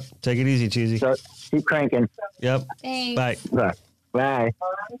 Yep. Take it easy, Cheesy. So, keep cranking. Yep. Thanks. Bye. Bye.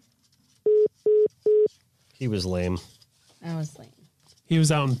 He was lame. I was lame. He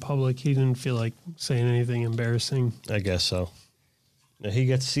was out in public. He didn't feel like saying anything embarrassing. I guess so. Now,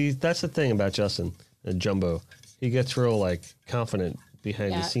 that's the thing about Justin and Jumbo. He gets real like confident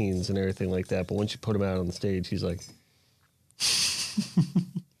behind Yeah. the scenes and everything like that. But once you put him out on the stage, he's like,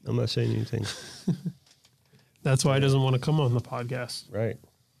 I'm not saying anything. That's why he doesn't want to come on the podcast. Right.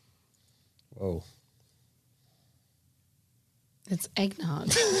 Whoa. It's eggnog.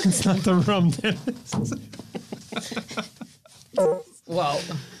 It's not the rum, Dennis. Whoa.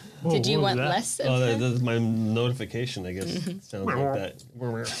 Did you what was want that? less of Oh, that? that's my notification, I guess. Sounds like that.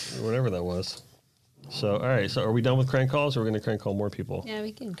 Whatever that was. So, all right. So, are we done with crank calls or are we going to crank call more people? Yeah,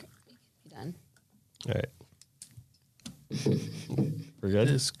 we can be done. All right. We're good?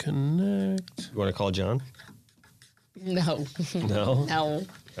 Disconnect. You want to call John? No. No? No.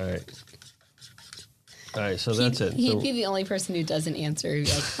 All right. All right. So, that's it. He'd So, be the only person who doesn't answer. He'd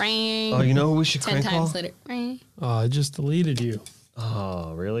be like, ring. oh, you know who we should 10 crank times call? later. Ring. Oh, I just deleted you.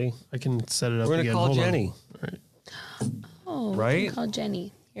 Oh, really? I can set it up We're going again. to call Hold on. Jenny. All right. Oh, Right? Call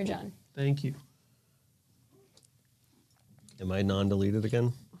Jenny. Here, John. Thank you. Am I non-deleted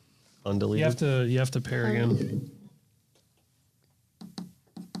again? undeleted? You have to pair again.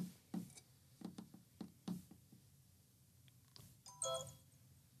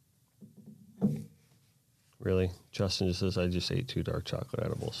 Really? Justin just says, I just ate 2 dark chocolate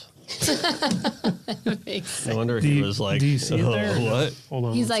edibles. Makes sense. I wonder if he was like, do you see it there? What? Hold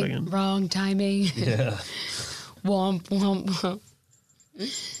on He's one like, second. wrong timing. Yeah. Womp, womp, womp.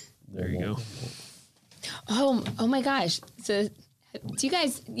 There you go. Oh my gosh. So, do you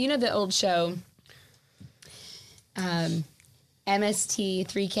guys, the old show, MST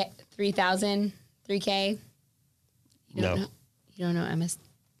 3000, 3K? No. You don't know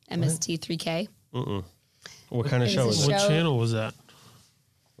MST 3K? Mm-mm. What kind of It show was is a it? What channel was that?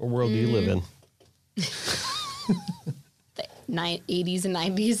 What world do you live in? The 80s and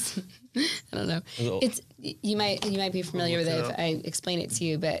 90s. I don't know. It's you might be familiar with it if I explain it to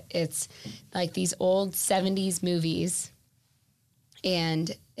you, but it's like these old 70s movies, and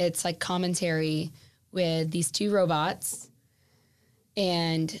it's like commentary with these 2 robots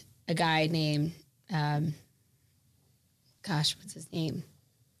and a guy named what's his name?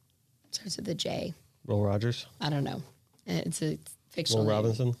 Starts with a J. Will Rogers? I don't know. It's a fictional Will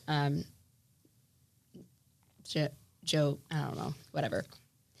name. Robinson? Joe, I don't know, whatever.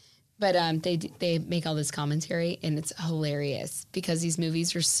 But they make all this commentary, and it's hilarious because these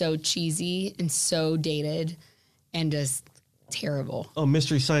movies are so cheesy and so dated and just terrible. Oh,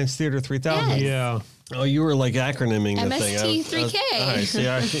 Mystery Science Theater 3000? Yes. Yeah. Oh, you were like acronyming the thing. MST3K. All right,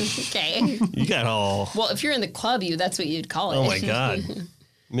 see, Okay. you got all... Well, if you're in the club, that's what you'd call it. Oh, my God.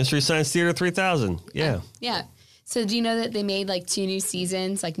 Mystery Science Theater 3000. Yeah. Yeah. So do you know that they made like 2 new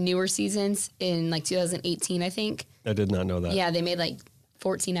seasons, like newer seasons in like 2018, I think? I did not know that. Yeah, they made like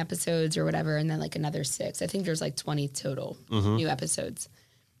 14 episodes or whatever, and then like another 6. I think there's like 20 total new episodes.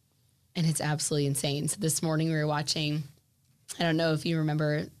 And it's absolutely insane. So this morning we were watching, I don't know if you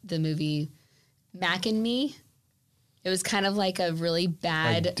remember the movie Mac and Me. It was kind of like a really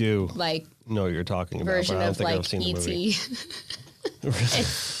bad, I do. like know what you're talking about, version but I don't of think like I've seen the movie. E.T.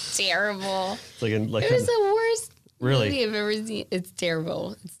 It's terrible. It's like It was the worst Really? movie I've ever seen. It's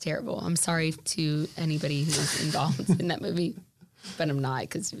terrible. It's terrible. I'm sorry to anybody who's involved in that movie, but I'm not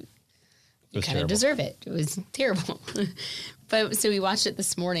because you kind of terrible. deserve it. It was terrible. But so we watched it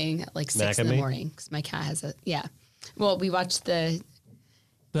this morning at like 6 in the Mac-a-me? morning because my cat has Well, we watched the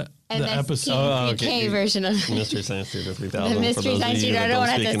The MST episode. Oh, okay. version of Mystery Science Theater 3000. the Mystery Science Theater. I don't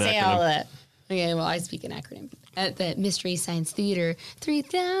want to have to say all that. that. Okay, well, I speak an acronym. At the Mystery Science Theater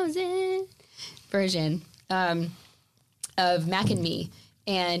 3000 version of Mac and Me.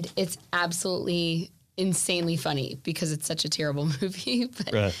 And it's absolutely insanely funny because it's such a terrible movie.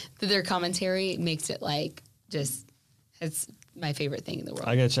 But Right. their commentary makes it like it's my favorite thing in the world.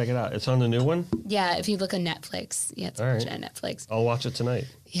 I gotta check it out. It's on the new one. Yeah, if you look on Netflix. Yeah, it's All right. on Netflix. I'll watch it tonight.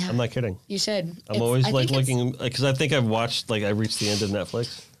 Yeah. I'm not kidding. You should. I'm always like looking because I think I've watched I reached the end of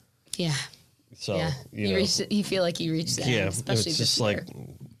Netflix. Yeah. So Yeah. you know, You feel like you reached the end, yeah, especially it's this just year.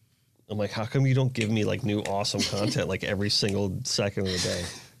 I'm like, how come you don't give me like new awesome content like every single second of the day?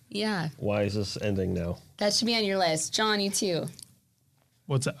 Yeah. Why is this ending now? That should be on your list. John, you too.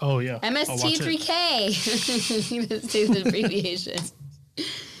 What's that? Oh, yeah. I'll watch it. MST3K. You just say the abbreviation.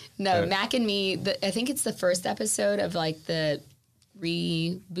 No, Right. Mac and Me, I think it's the first episode of like the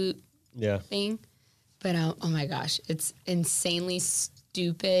reboot Yeah. thing. But oh my gosh, it's insanely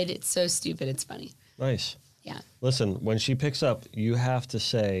stupid. It's so stupid. It's funny. Nice. Yeah. Listen, when she picks up, you have to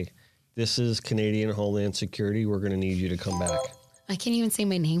say, "This is Canadian Homeland Security. We're going to need you to come back." I can't even say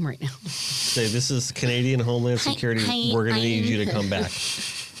my name right now. Say, "This is Canadian Homeland Security. We're going to need you to come back."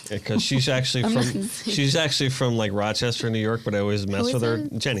 Because she's actually from like Rochester, New York, but I always mess Who with is her,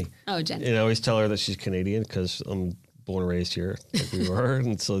 that? Jenny. Oh, Jenny. And I always tell her that she's Canadian because I'm born and raised here, like we were,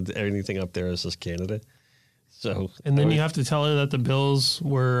 and so anything up there is just Canada. So And then you have to tell her that the Bills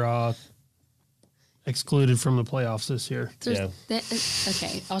were excluded from the playoffs this year. Yeah.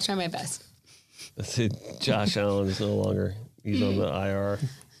 Okay, I'll try my best. Josh Allen is no longer. He's on the IR.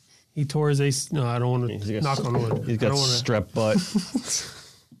 He tore his ace. No, I don't want to knock on wood. He's I got don't wanna- strep butt.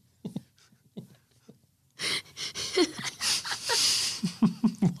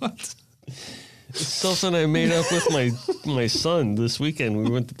 What? It's something I made up with my son this weekend. We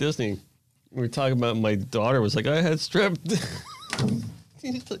went to Disney. We were talking about my daughter was like, I had strep.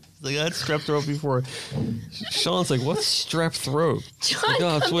 He's like, I had strep throat before. Sean's like, what's strep throat? John, Like,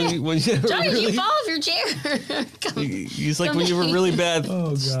 oh, it's when you have John, really, you fall off your chair. Come- he's like, come when you have a here. really bad,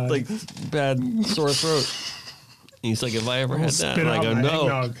 Oh, God. like bad sore throat. He's like, if I ever had that, spit and I out go, my no.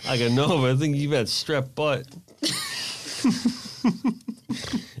 eggnog. I go, no, but I think you've had strep butt.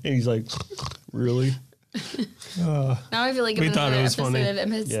 And he's like, really? Now I feel like I'm We in thought it another was funny. episode of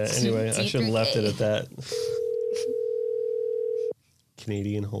MS Yeah, anyway, I should have left it at T3K. that.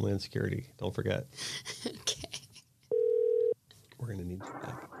 Canadian Homeland Security. Don't forget. Okay. We're going to need you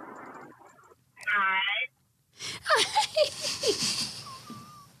back.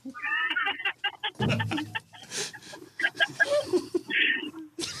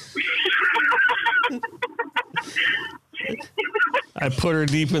 I put her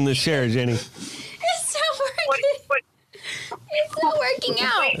deep in the share, Jenny. It's not working. It's not working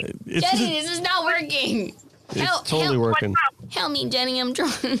out. It's, Jenny, this is not working. it's totally working. Help me, Jenny. I'm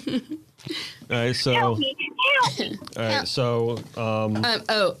drunk. All right, so Help me. all right, so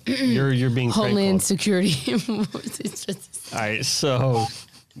Oh, you're being crank Homeland called. Security. It's just- All right, so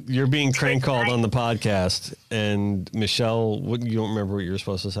you're being crank called on the podcast, and Michelle, what you don't remember what you were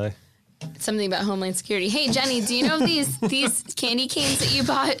supposed to say? Something about Homeland Security. Hey, Jenny, do you know these candy canes that you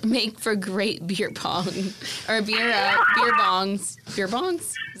bought make for great beer pong or beer bongs? Beer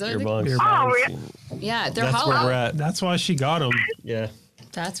bongs? Is that Your what bongs. Oh, really? yeah, they're That's hollow. where we're at. That's why she got them. Yeah.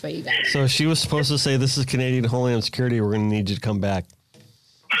 That's what you got. So she was supposed to say, "This is Canadian Homeland Security. We're going to need you to come back."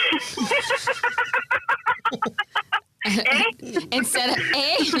 Instead of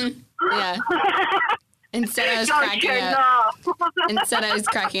yeah. Instead I was Don't cracking you up. know? Instead I was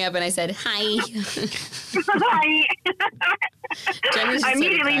cracking up and I said hi. Jenny just I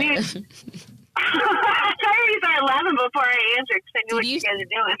immediately started knew. crying. I already started laughing before I answered because I knew what you- you guys are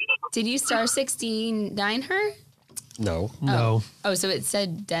doing. Did you star 69 her? No. No. Oh, so it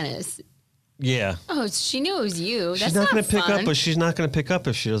said Dennis. Yeah. Oh, she knew it was you. She's That's not going to pick fun. up, but she's not going to pick up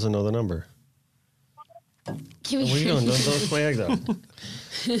if she doesn't know the number. Can we, What are you doing? Don't play egg though. All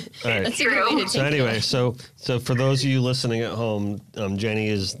right. That's a great way to take So anyway, it. so for those of you listening at home, Jenny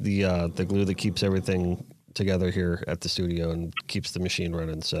is the glue that keeps everything together here at the studio and keeps the machine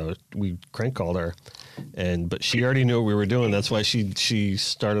running. So we crank called her, but she already knew what we were doing. That's why she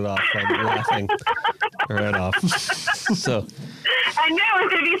started off by laughing her head off. So I knew it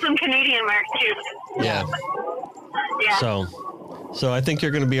was going to be some Canadian mark too. yeah. Yeah. So I think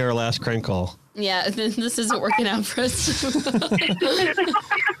you're going to be our last crank call. Yeah, this isn't working out for us.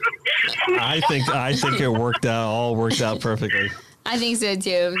 I think it all worked out perfectly. I think so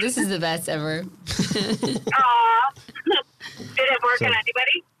too. This is the best ever. Aw. Did it work So- on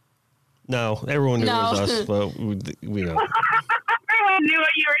anybody? No, everyone knew No. it was us, but we know. Everyone knew what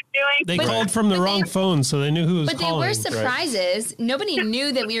you were doing. They But- called from the but wrong they- phone, so they knew who was But they calling. were surprises. Nobody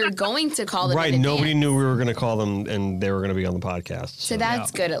knew that we were going to call them. Right, in nobody advance. knew we were going to call them, and they were going to be on the podcast. So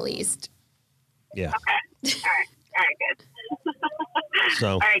that's good at least. Yeah. Okay. All right, good.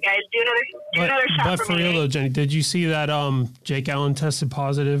 So All right, guys, do another shot But for for me. real though, Jenny, did you see that Jake Allen tested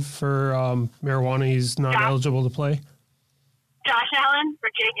positive for marijuana? He's not Yeah. eligible to play. Josh Allen or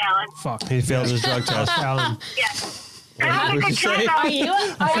Jake Allen? Fuck. he failed his drug test. Allen. Yes. What did you say? Are you?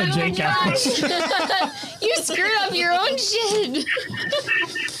 Are you Jake Allen. You screwed up your own shit. This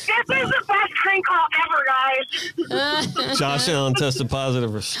is the best prank call ever, guys. Josh Allen tested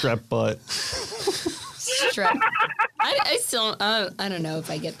positive for strep butt. Strep. I still, I don't know if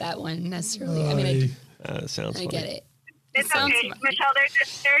I get that one necessarily. I mean, That sounds I funny. get it. It's sounds okay, fun. Michelle.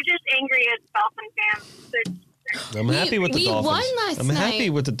 They're just angry at Dolphin fans. I'm happy with the we Dolphins. won last I'm happy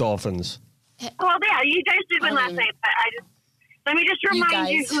night. with the Dolphins. Well, yeah, you guys did win last night, but let me just remind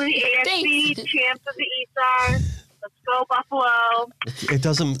you guys. who the AFC Thanks. champs of the East are. Let's go, Buffalo. It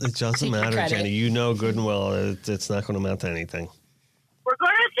doesn't Take matter, credit. Jenny. You know good and well it's not going to amount to anything. We're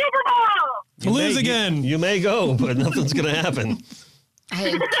going to the Super Bowl. Lose again. You may go, but nothing's going to happen.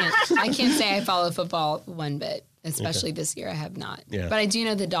 I can't say I follow football one bit, especially this year. I have not. Yeah. But I do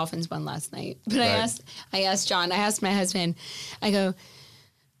know the Dolphins won last night. But Right. I asked John, I asked my husband, I go,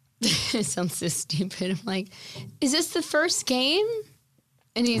 it sounds so stupid. I'm like, is this the first game?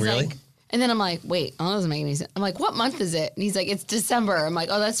 And he's Really? like, and then I'm like, wait, oh, that doesn't make any sense. I'm like, what month is it? And he's like, it's December. I'm like,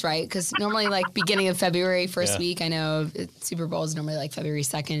 oh, that's right. Because normally, like, beginning of February, first Yeah. week, I know Super Bowl is normally like February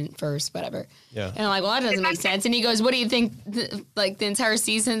 2nd, 1st, whatever. Yeah. And I'm like, well, that doesn't make sense. And he goes, what do you think? Like, the entire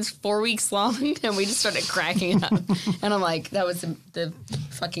season's 4 weeks long? And we just started cracking up. And I'm like, that was the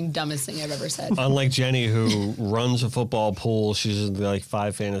fucking dumbest thing I've ever said. Unlike Jenny, who runs a football pool, she's in like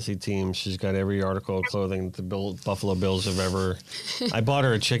 5 fantasy teams. She's got every article of clothing that the Buffalo Bills have ever. I bought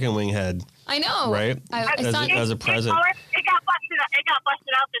her a chicken wing head, I know. right? I As saw a present. It got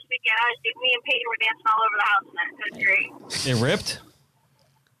busted out this weekend. Me and Peyton were dancing all over the house, and it was great. It ripped?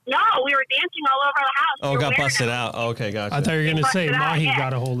 No, we were dancing all over the house. Oh, We it were got wearing busted them. out. Okay, gotcha. I thought you were gonna say Busted out, Mahi yeah.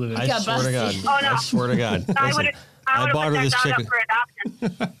 got a hold of it. I got swear to God. busted. Oh, no. I swear to God. I Listen, would I have bought her put this that dog chicken. up for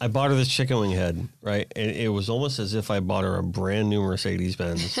adoption. I bought her this chicken wing head, right? And it was almost as if I bought her a brand new Mercedes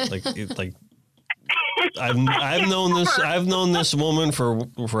Benz. Like I've known this woman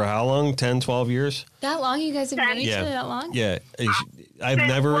for how long? 10, 12 years? That long? You guys have known each Yeah. other that long? Yeah. I've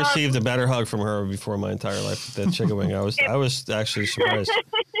never received a better hug from her before in my entire life. That chicken wing. I was actually surprised. I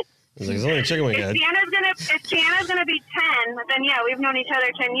was like, it's only a chicken wing. If Deanna's gonna be 10, then yeah, we've known each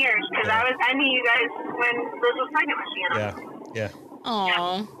other 10 years because I knew you guys when Liz was pregnant with Deanna. Yeah.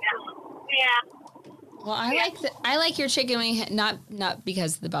 Aw. Yeah. Well, I like your chicken wing, not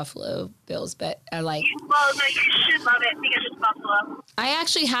because of the Buffalo Bills, but I like. Well, no, you should love it because it's Buffalo. I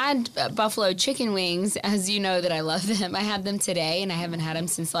actually had buffalo chicken wings, as you know that I love them. I had them today, and I haven't had them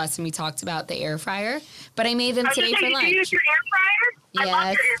since the last time we talked about the air fryer. But I made them today for lunch. Do you use your air fryer? Yes. I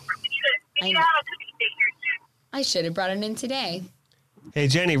love your air fryer. We need to have a cooking date here soon. I should have brought it in today. Hey,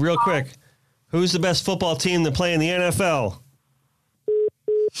 Jenny, real quick. Who's the best football team to play in the NFL?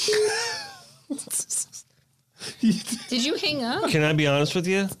 Did you hang up? Can I be honest with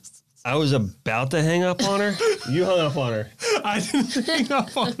you? I was about to hang up on her. You hung up on her. I didn't hang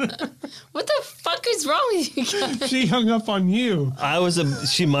up on her. What the fuck is wrong with you guys? She hung up on you.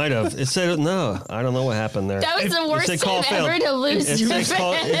 She might have. It said, no, I don't know what happened there. That was the worst said call time ever failed. to lose It your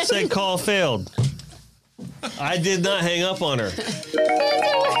said call failed. I did not hang up on her.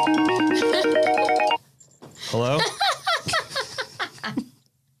 Hello?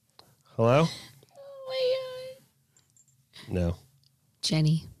 Hello? Oh my God. No.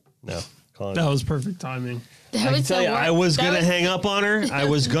 Jenny. No. Calling. That was perfect timing. That I was can tell the you, worst. I was going to hang up on her. I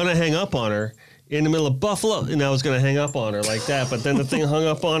was going to hang up on her in the middle of Buffalo, and I was going to hang up on her like that, but then the thing hung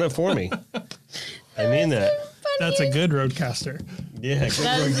up on it for me. I mean that. That's a good roadcaster. Yeah,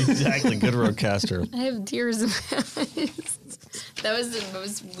 exactly. Good roadcaster. I have tears in my eyes. That was the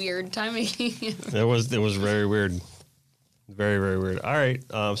most weird timing. It was very weird. Very, very weird. All right.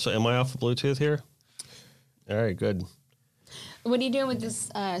 So am I off the Bluetooth here? All right, good. What are you doing with this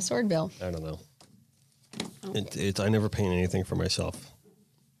sword bill? I don't know. I never paint anything for myself.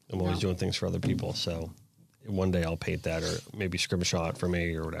 I'm always doing things for other people. So one day I'll paint that or maybe scrimshaw it for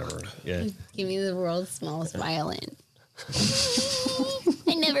me or whatever. Yeah. Give me the world's smallest violin.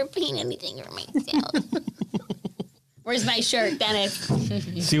 I never paint anything for myself. Where's my shirt, Dennis?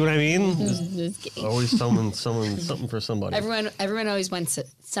 See what I mean? Just kidding. Always something for somebody. Everyone always wants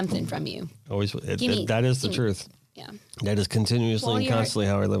something from you. Always. Gimme, that is the gimme. truth. Yeah. That is continuously Well, and constantly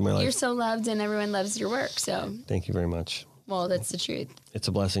how I live my You're life. so loved and everyone loves your work. So, Thank you very much. well, that's the truth. It's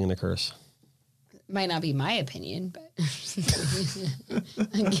a blessing and a curse. Might not be my opinion, but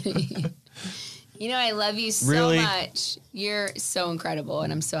I'm kidding. You know, I love you so Really? much. You're so incredible,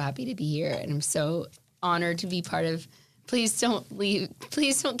 and I'm so happy to be here, and I'm so honored to be part of. Please don't leave.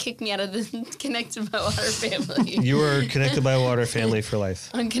 Please don't kick me out of the Connected by Water family. You are connected by water family for life.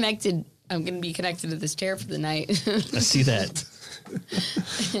 Unconnected. I'm going to be connected to this chair for the night. I see that.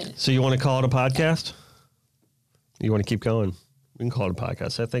 So you want to call it a podcast? You want to keep going? We can call it a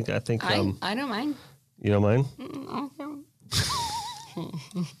podcast. I think. I don't mind. You don't mind?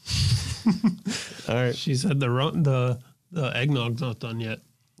 All right. She said the eggnog's not done yet.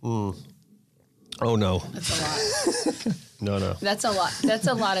 Oh no. That's a lot. No. That's a lot. That's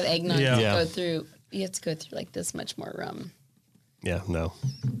a lot of eggnog Yeah. to Yeah. go through. You have to go through like this much more rum. Yeah. No.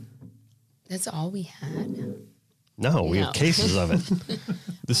 That's all we had. No. We No. have cases of it.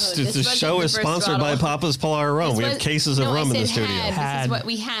 this The wasn't show the is first sponsored by bottle. Papa's Polar Rum. We have cases of rum in the studio. This is what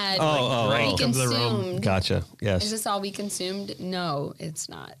we had. Oh, we Rank of the rum. consumed. Gotcha. Yes. Is this all we consumed? No, it's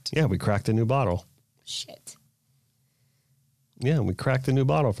not. Yeah, we cracked a new bottle. Shit. Yeah, we cracked a new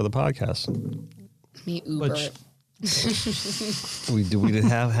bottle for the podcast. Me Uber. Which- We did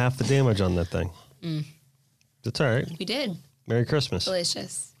have half the damage on that thing. That's all right. We did. Merry Christmas.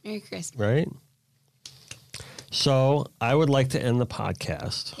 Delicious. Merry Christmas. Right? So I would like to end the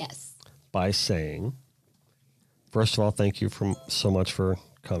podcast Yes. by saying, first of all, thank you so much for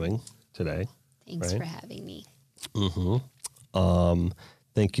coming today. Thanks Right. for having me.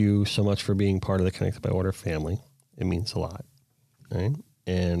 Thank you so much for being part of the Connected by Water family. It means a lot. Right?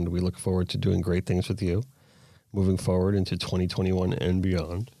 And we look forward to doing great things with you moving forward into 2021 and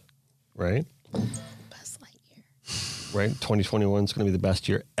beyond. Right? Buzz Lightyear. Right? 2021 is going to be the best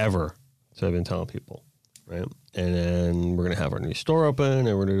year ever. So I've been telling people. Right? And then we're going to have our new store open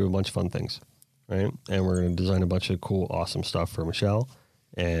and we're going to do a bunch of fun things. Right? And we're going to design a bunch of cool, awesome stuff for Michelle.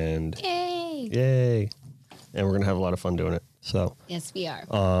 And yay. And we're going to have a lot of fun doing it. So, Yes, we are.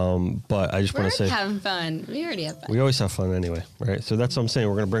 but I just We're want to say, having fun. We already have fun. we always have fun anyway, right? So that's what I'm saying.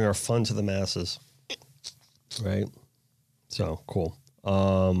 We're going to bring our fun to the masses, right? So cool.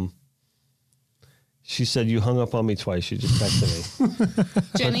 She said you hung up on me twice. She just texted me.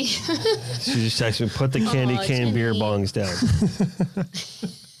 Jenny. She just texted me, put the candy cane beer Jenny. bongs down.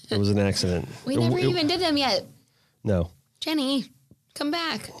 It was an accident. We never even did them yet. No. Jenny, come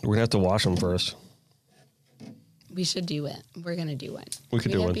back. We're going to have to wash them first. We should do it. We're going to do one. We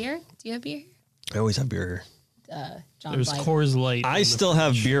could do you have one. Beer? Do you have beer? I always have beer here. John There's Light. Coors Light. I still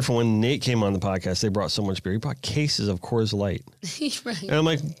have beer from when Nate came on the podcast. They brought so much beer. He brought cases of Coors Light. Right. And I'm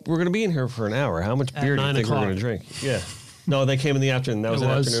like, we're going to be in here for an hour. How much beer do you 9 think we're o'clock. going to drink? Yeah. No, they came in the afternoon. That was It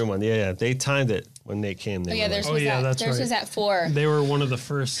an was? afternoon one. Yeah. They timed it when Nate came. They Oh, yeah, were theirs like, was yeah, at, that's theirs right. was at 4. They were one of the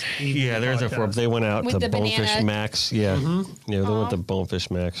first. yeah, there's a four. They went out With to the Bonefish banana. Max. Yeah. Yeah, they went to Bonefish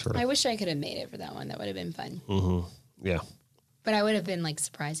Max. For, I wish I could have made it for that one. That would have been fun. yeah. But I would have been like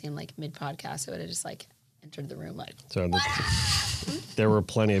surprising, like mid-podcast. I would have just like entered the room like, So there were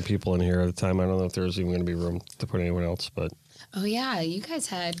plenty of people in here at the time. I don't know if there was even going to be room to put anyone else, but oh yeah, you guys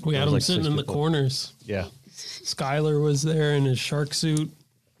had. We had was them like sitting 6 in the people. corners. yeah. Skylar was there in his shark suit.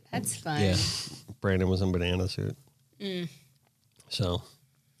 That's fun. Yeah. Brandon was in banana suit. So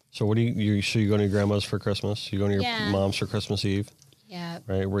what do you so you go to your grandma's for Christmas? You go to your Yeah. mom's for Christmas Eve, Yeah.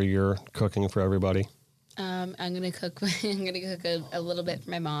 right? Where you're cooking for everybody. I'm gonna cook. I'm gonna cook a little bit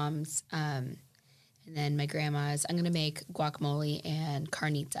for my mom's, and then my grandma's. I'm gonna make guacamole and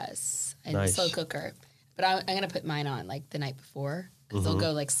carnitas in Nice. the slow cooker. But I'm gonna put mine on like the night before because they'll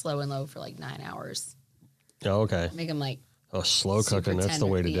go like slow and low for like 9 hours. Oh, okay. Make them like Oh, slow super cooking. That's the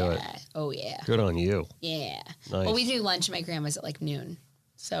tender. way to do it. Yeah. Oh yeah. Good on you. Yeah. Nice. Well, we do lunch at my grandma's at like noon.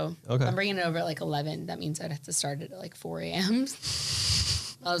 So Okay. I'm bringing it over at like 11. That means I'd have to start it at like 4 a.m.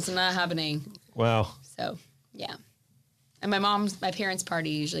 Well, it's not happening. Wow. So, yeah. And my parents' party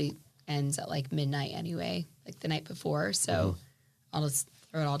usually ends at like midnight anyway, like the night before. So I'll just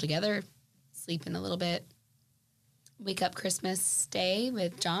throw it all together, sleep in a little bit, wake up Christmas Day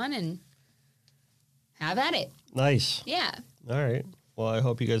with John and have at it. Nice. Yeah. All right. Well, I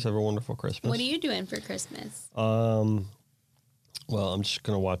hope you guys have a wonderful Christmas. What are you doing for Christmas? Well, I'm just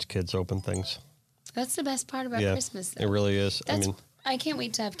gonna watch kids open things. That's the best part about Yeah, Christmas, though. it really is. That's, I mean, I can't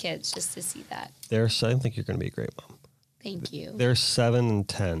wait to have kids just to see that. I think you're gonna be a great mom. Thank you. They're 7 and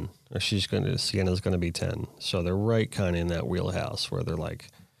 10, or Sienna's gonna be 10. So they're right kind of in that wheelhouse where they're like,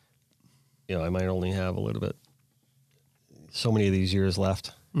 I might only have a little bit, so many of these years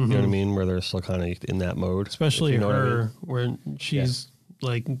left. You know what I mean? Where they're still kind of in that mode. Especially if you know what I mean. her, where she's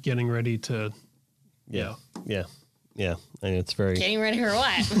like getting ready to. Yeah. And it's very Getting ready for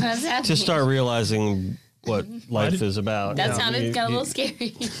what? What's happening? to start realizing what life is about. That Yeah. sounded kind of a little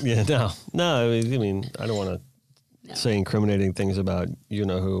scary. Yeah, no. I mean, I don't want to say incriminating things about you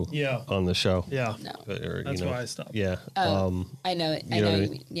know who Yeah. on the show. Yeah. No. Or, That's why I stopped. Yeah. Oh, I know it. I know what what I you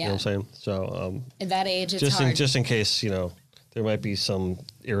mean? mean. You Yeah. know what I'm saying? So At that age, it's just hard. in case there might be some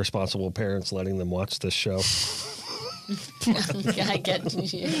irresponsible parents letting them watch this show. I get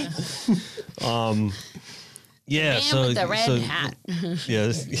you. Yeah. Man so with the red hat.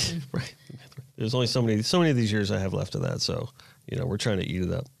 Yeah. Right. There's only so many of these years I have left of that. So we're trying to eat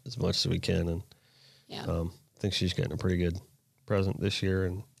it up as much as we can, and Yeah. I think she's getting a pretty good present this year,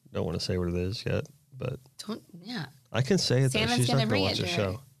 and don't want to say what it is yet, but Yeah. I can say it. Santa's though. She's gonna not bring going to it watch to the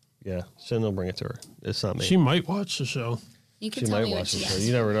her. show. Yeah, Santa will bring it to her. It's not me. She might watch the show. You can She tell might me what watch the she show. has.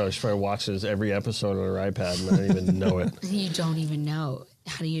 You never know. She probably watches every episode on her iPad and I don't even know it. You don't even know.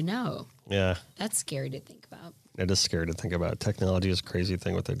 How do you know? Yeah, That's scary to think about. it is scary to think about. Technology is a crazy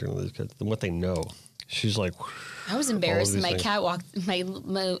thing what they're doing to these kids and what they know. She's like, I was embarrassed. these My things. cat walked. My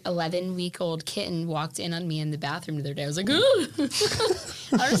 11-week-old kitten walked in on me in the bathroom the other day. I was like, "Ooh."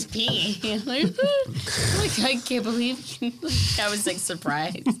 I was peeing. Like, I can't believe. I was like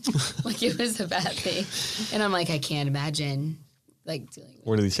surprised. Like it was a bad thing, and I'm like, I can't imagine like dealing with.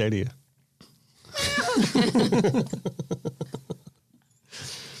 what did he say to you?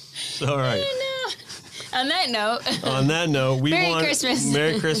 All right. On that note, On that note, we Merry want Christmas.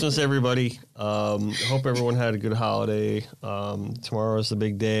 Merry Christmas, everybody. Hope everyone had a good holiday. Tomorrow is the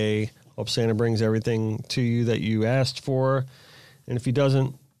big day. Hope Santa brings everything to you that you asked for, and if he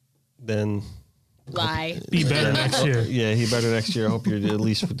doesn't, then lie. Be better next year. yeah, he better next year. I hope you at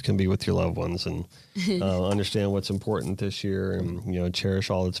least can be with your loved ones and understand what's important this year, and cherish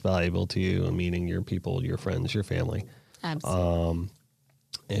all that's valuable to you, and meaning your people, your friends, your family. Absolutely.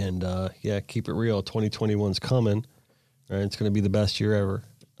 And keep it real. 2021's coming. Right? It's going to be the best year ever.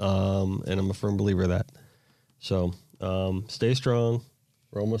 And I'm a firm believer of that. So stay strong.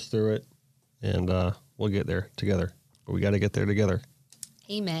 We're almost through it. And we'll get there together. But we got to get there together.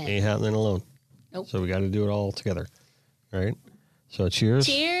 Amen. Ain't happening alone. Nope. So we got to do it all together. All right? So cheers.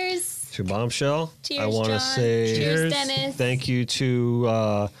 Cheers. To Bombshell. Cheers, I want to John. say Cheers, Dennis. thank you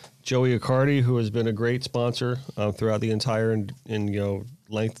to Joey Accardi, who has been a great sponsor throughout the entire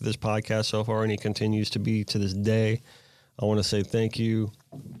length of this podcast so far, and he continues to be to this day. I want to say thank you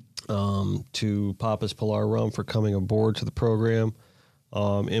to Papa's Pilar Rum for coming aboard to the program.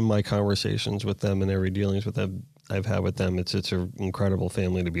 In my conversations with them and every dealings with them I've had with them, it's an incredible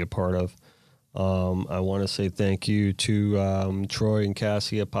family to be a part of. I want to say thank you to Troy and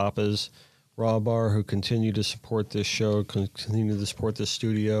Cassie at Papa's Raw Bar, who continue to support this show, continue to support this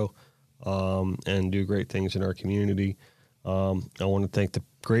studio, and do great things in our community. I want to thank the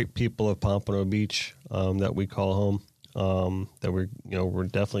great people of Pompano Beach that we call home. That we're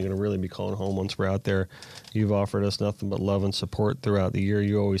definitely going to really be calling home once we're out there. You've offered us nothing but love and support throughout the year.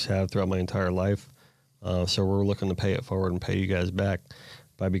 You always have throughout my entire life. So we're looking to pay it forward and pay you guys back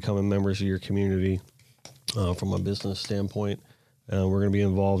by becoming members of your community from a business standpoint. We're going to be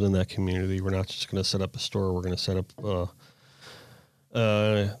involved in that community. We're not just going to set up a store. We're going to set up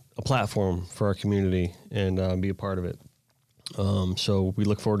a platform for our community and be a part of it. So we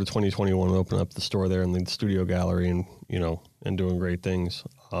look forward to 2021 to open up the store there in the studio gallery and doing great things.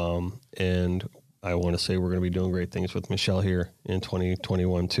 And I want to say we're going to be doing great things with Michelle here in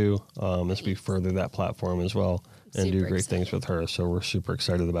 2021 too, as we further that platform as well and do great things with her. So we're super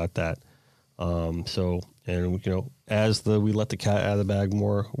excited about that. As we let the cat out of the bag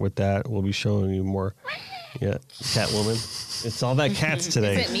more with that, we'll be showing you more. Yeah, Catwoman. It's all about cats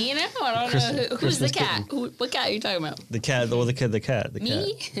today. Is it me now? I don't know. Who's the cat? What cat are you talking about? The cat. Well, the cat.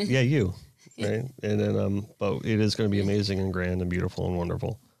 Me? Cat. Yeah, you. Right. And then, but it is going to be amazing and grand and beautiful and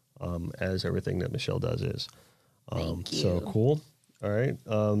wonderful, as everything that Michelle does is. Thank you. So cool. All right.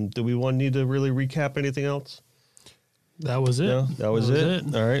 Do we need to really recap anything else? That was it. No, that was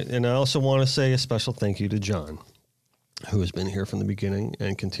it. All right. And I also want to say a special thank you to John, who has been here from the beginning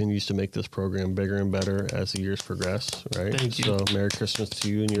and continues to make this program bigger and better as the years progress, right? Thank you. So Merry Christmas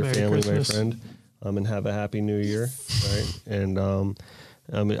to you and your Merry family, Christmas. my friend, and have a Happy New Year, right? And I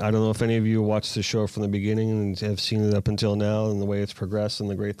don't know if any of you watched the show from the beginning and have seen it up until now and the way it's progressed and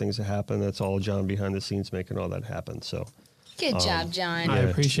the great things that happen. That's all John behind the scenes making all that happen. So Good job, John. I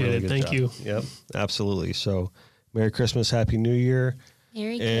appreciate really it. good Thank job. you. Yep, absolutely. So Merry Christmas, Happy New Year.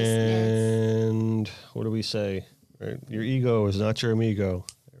 Merry Christmas. And what do we say? Right? Your ego is not your amigo.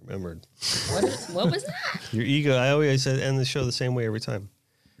 I remembered. What was that? Your ego. I always end the show the same way every time.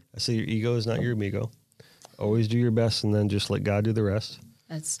 I say your ego is not your amigo. Always do your best and then just let God do the rest.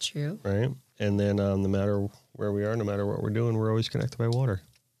 That's true. Right? And then no matter where we are, no matter what we're doing, we're always connected by water.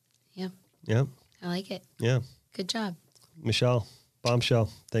 Yeah. Yeah. I like it. Yeah. Good job. Michelle, Bombshell,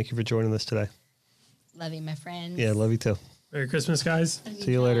 thank you for joining us today. Love you, my friends. Yeah, love you too. Merry Christmas, guys.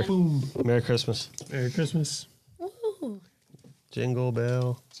 See you later. Boom. Merry Christmas. Merry Christmas. Woo. Jingle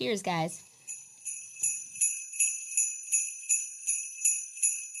bell. Cheers, guys.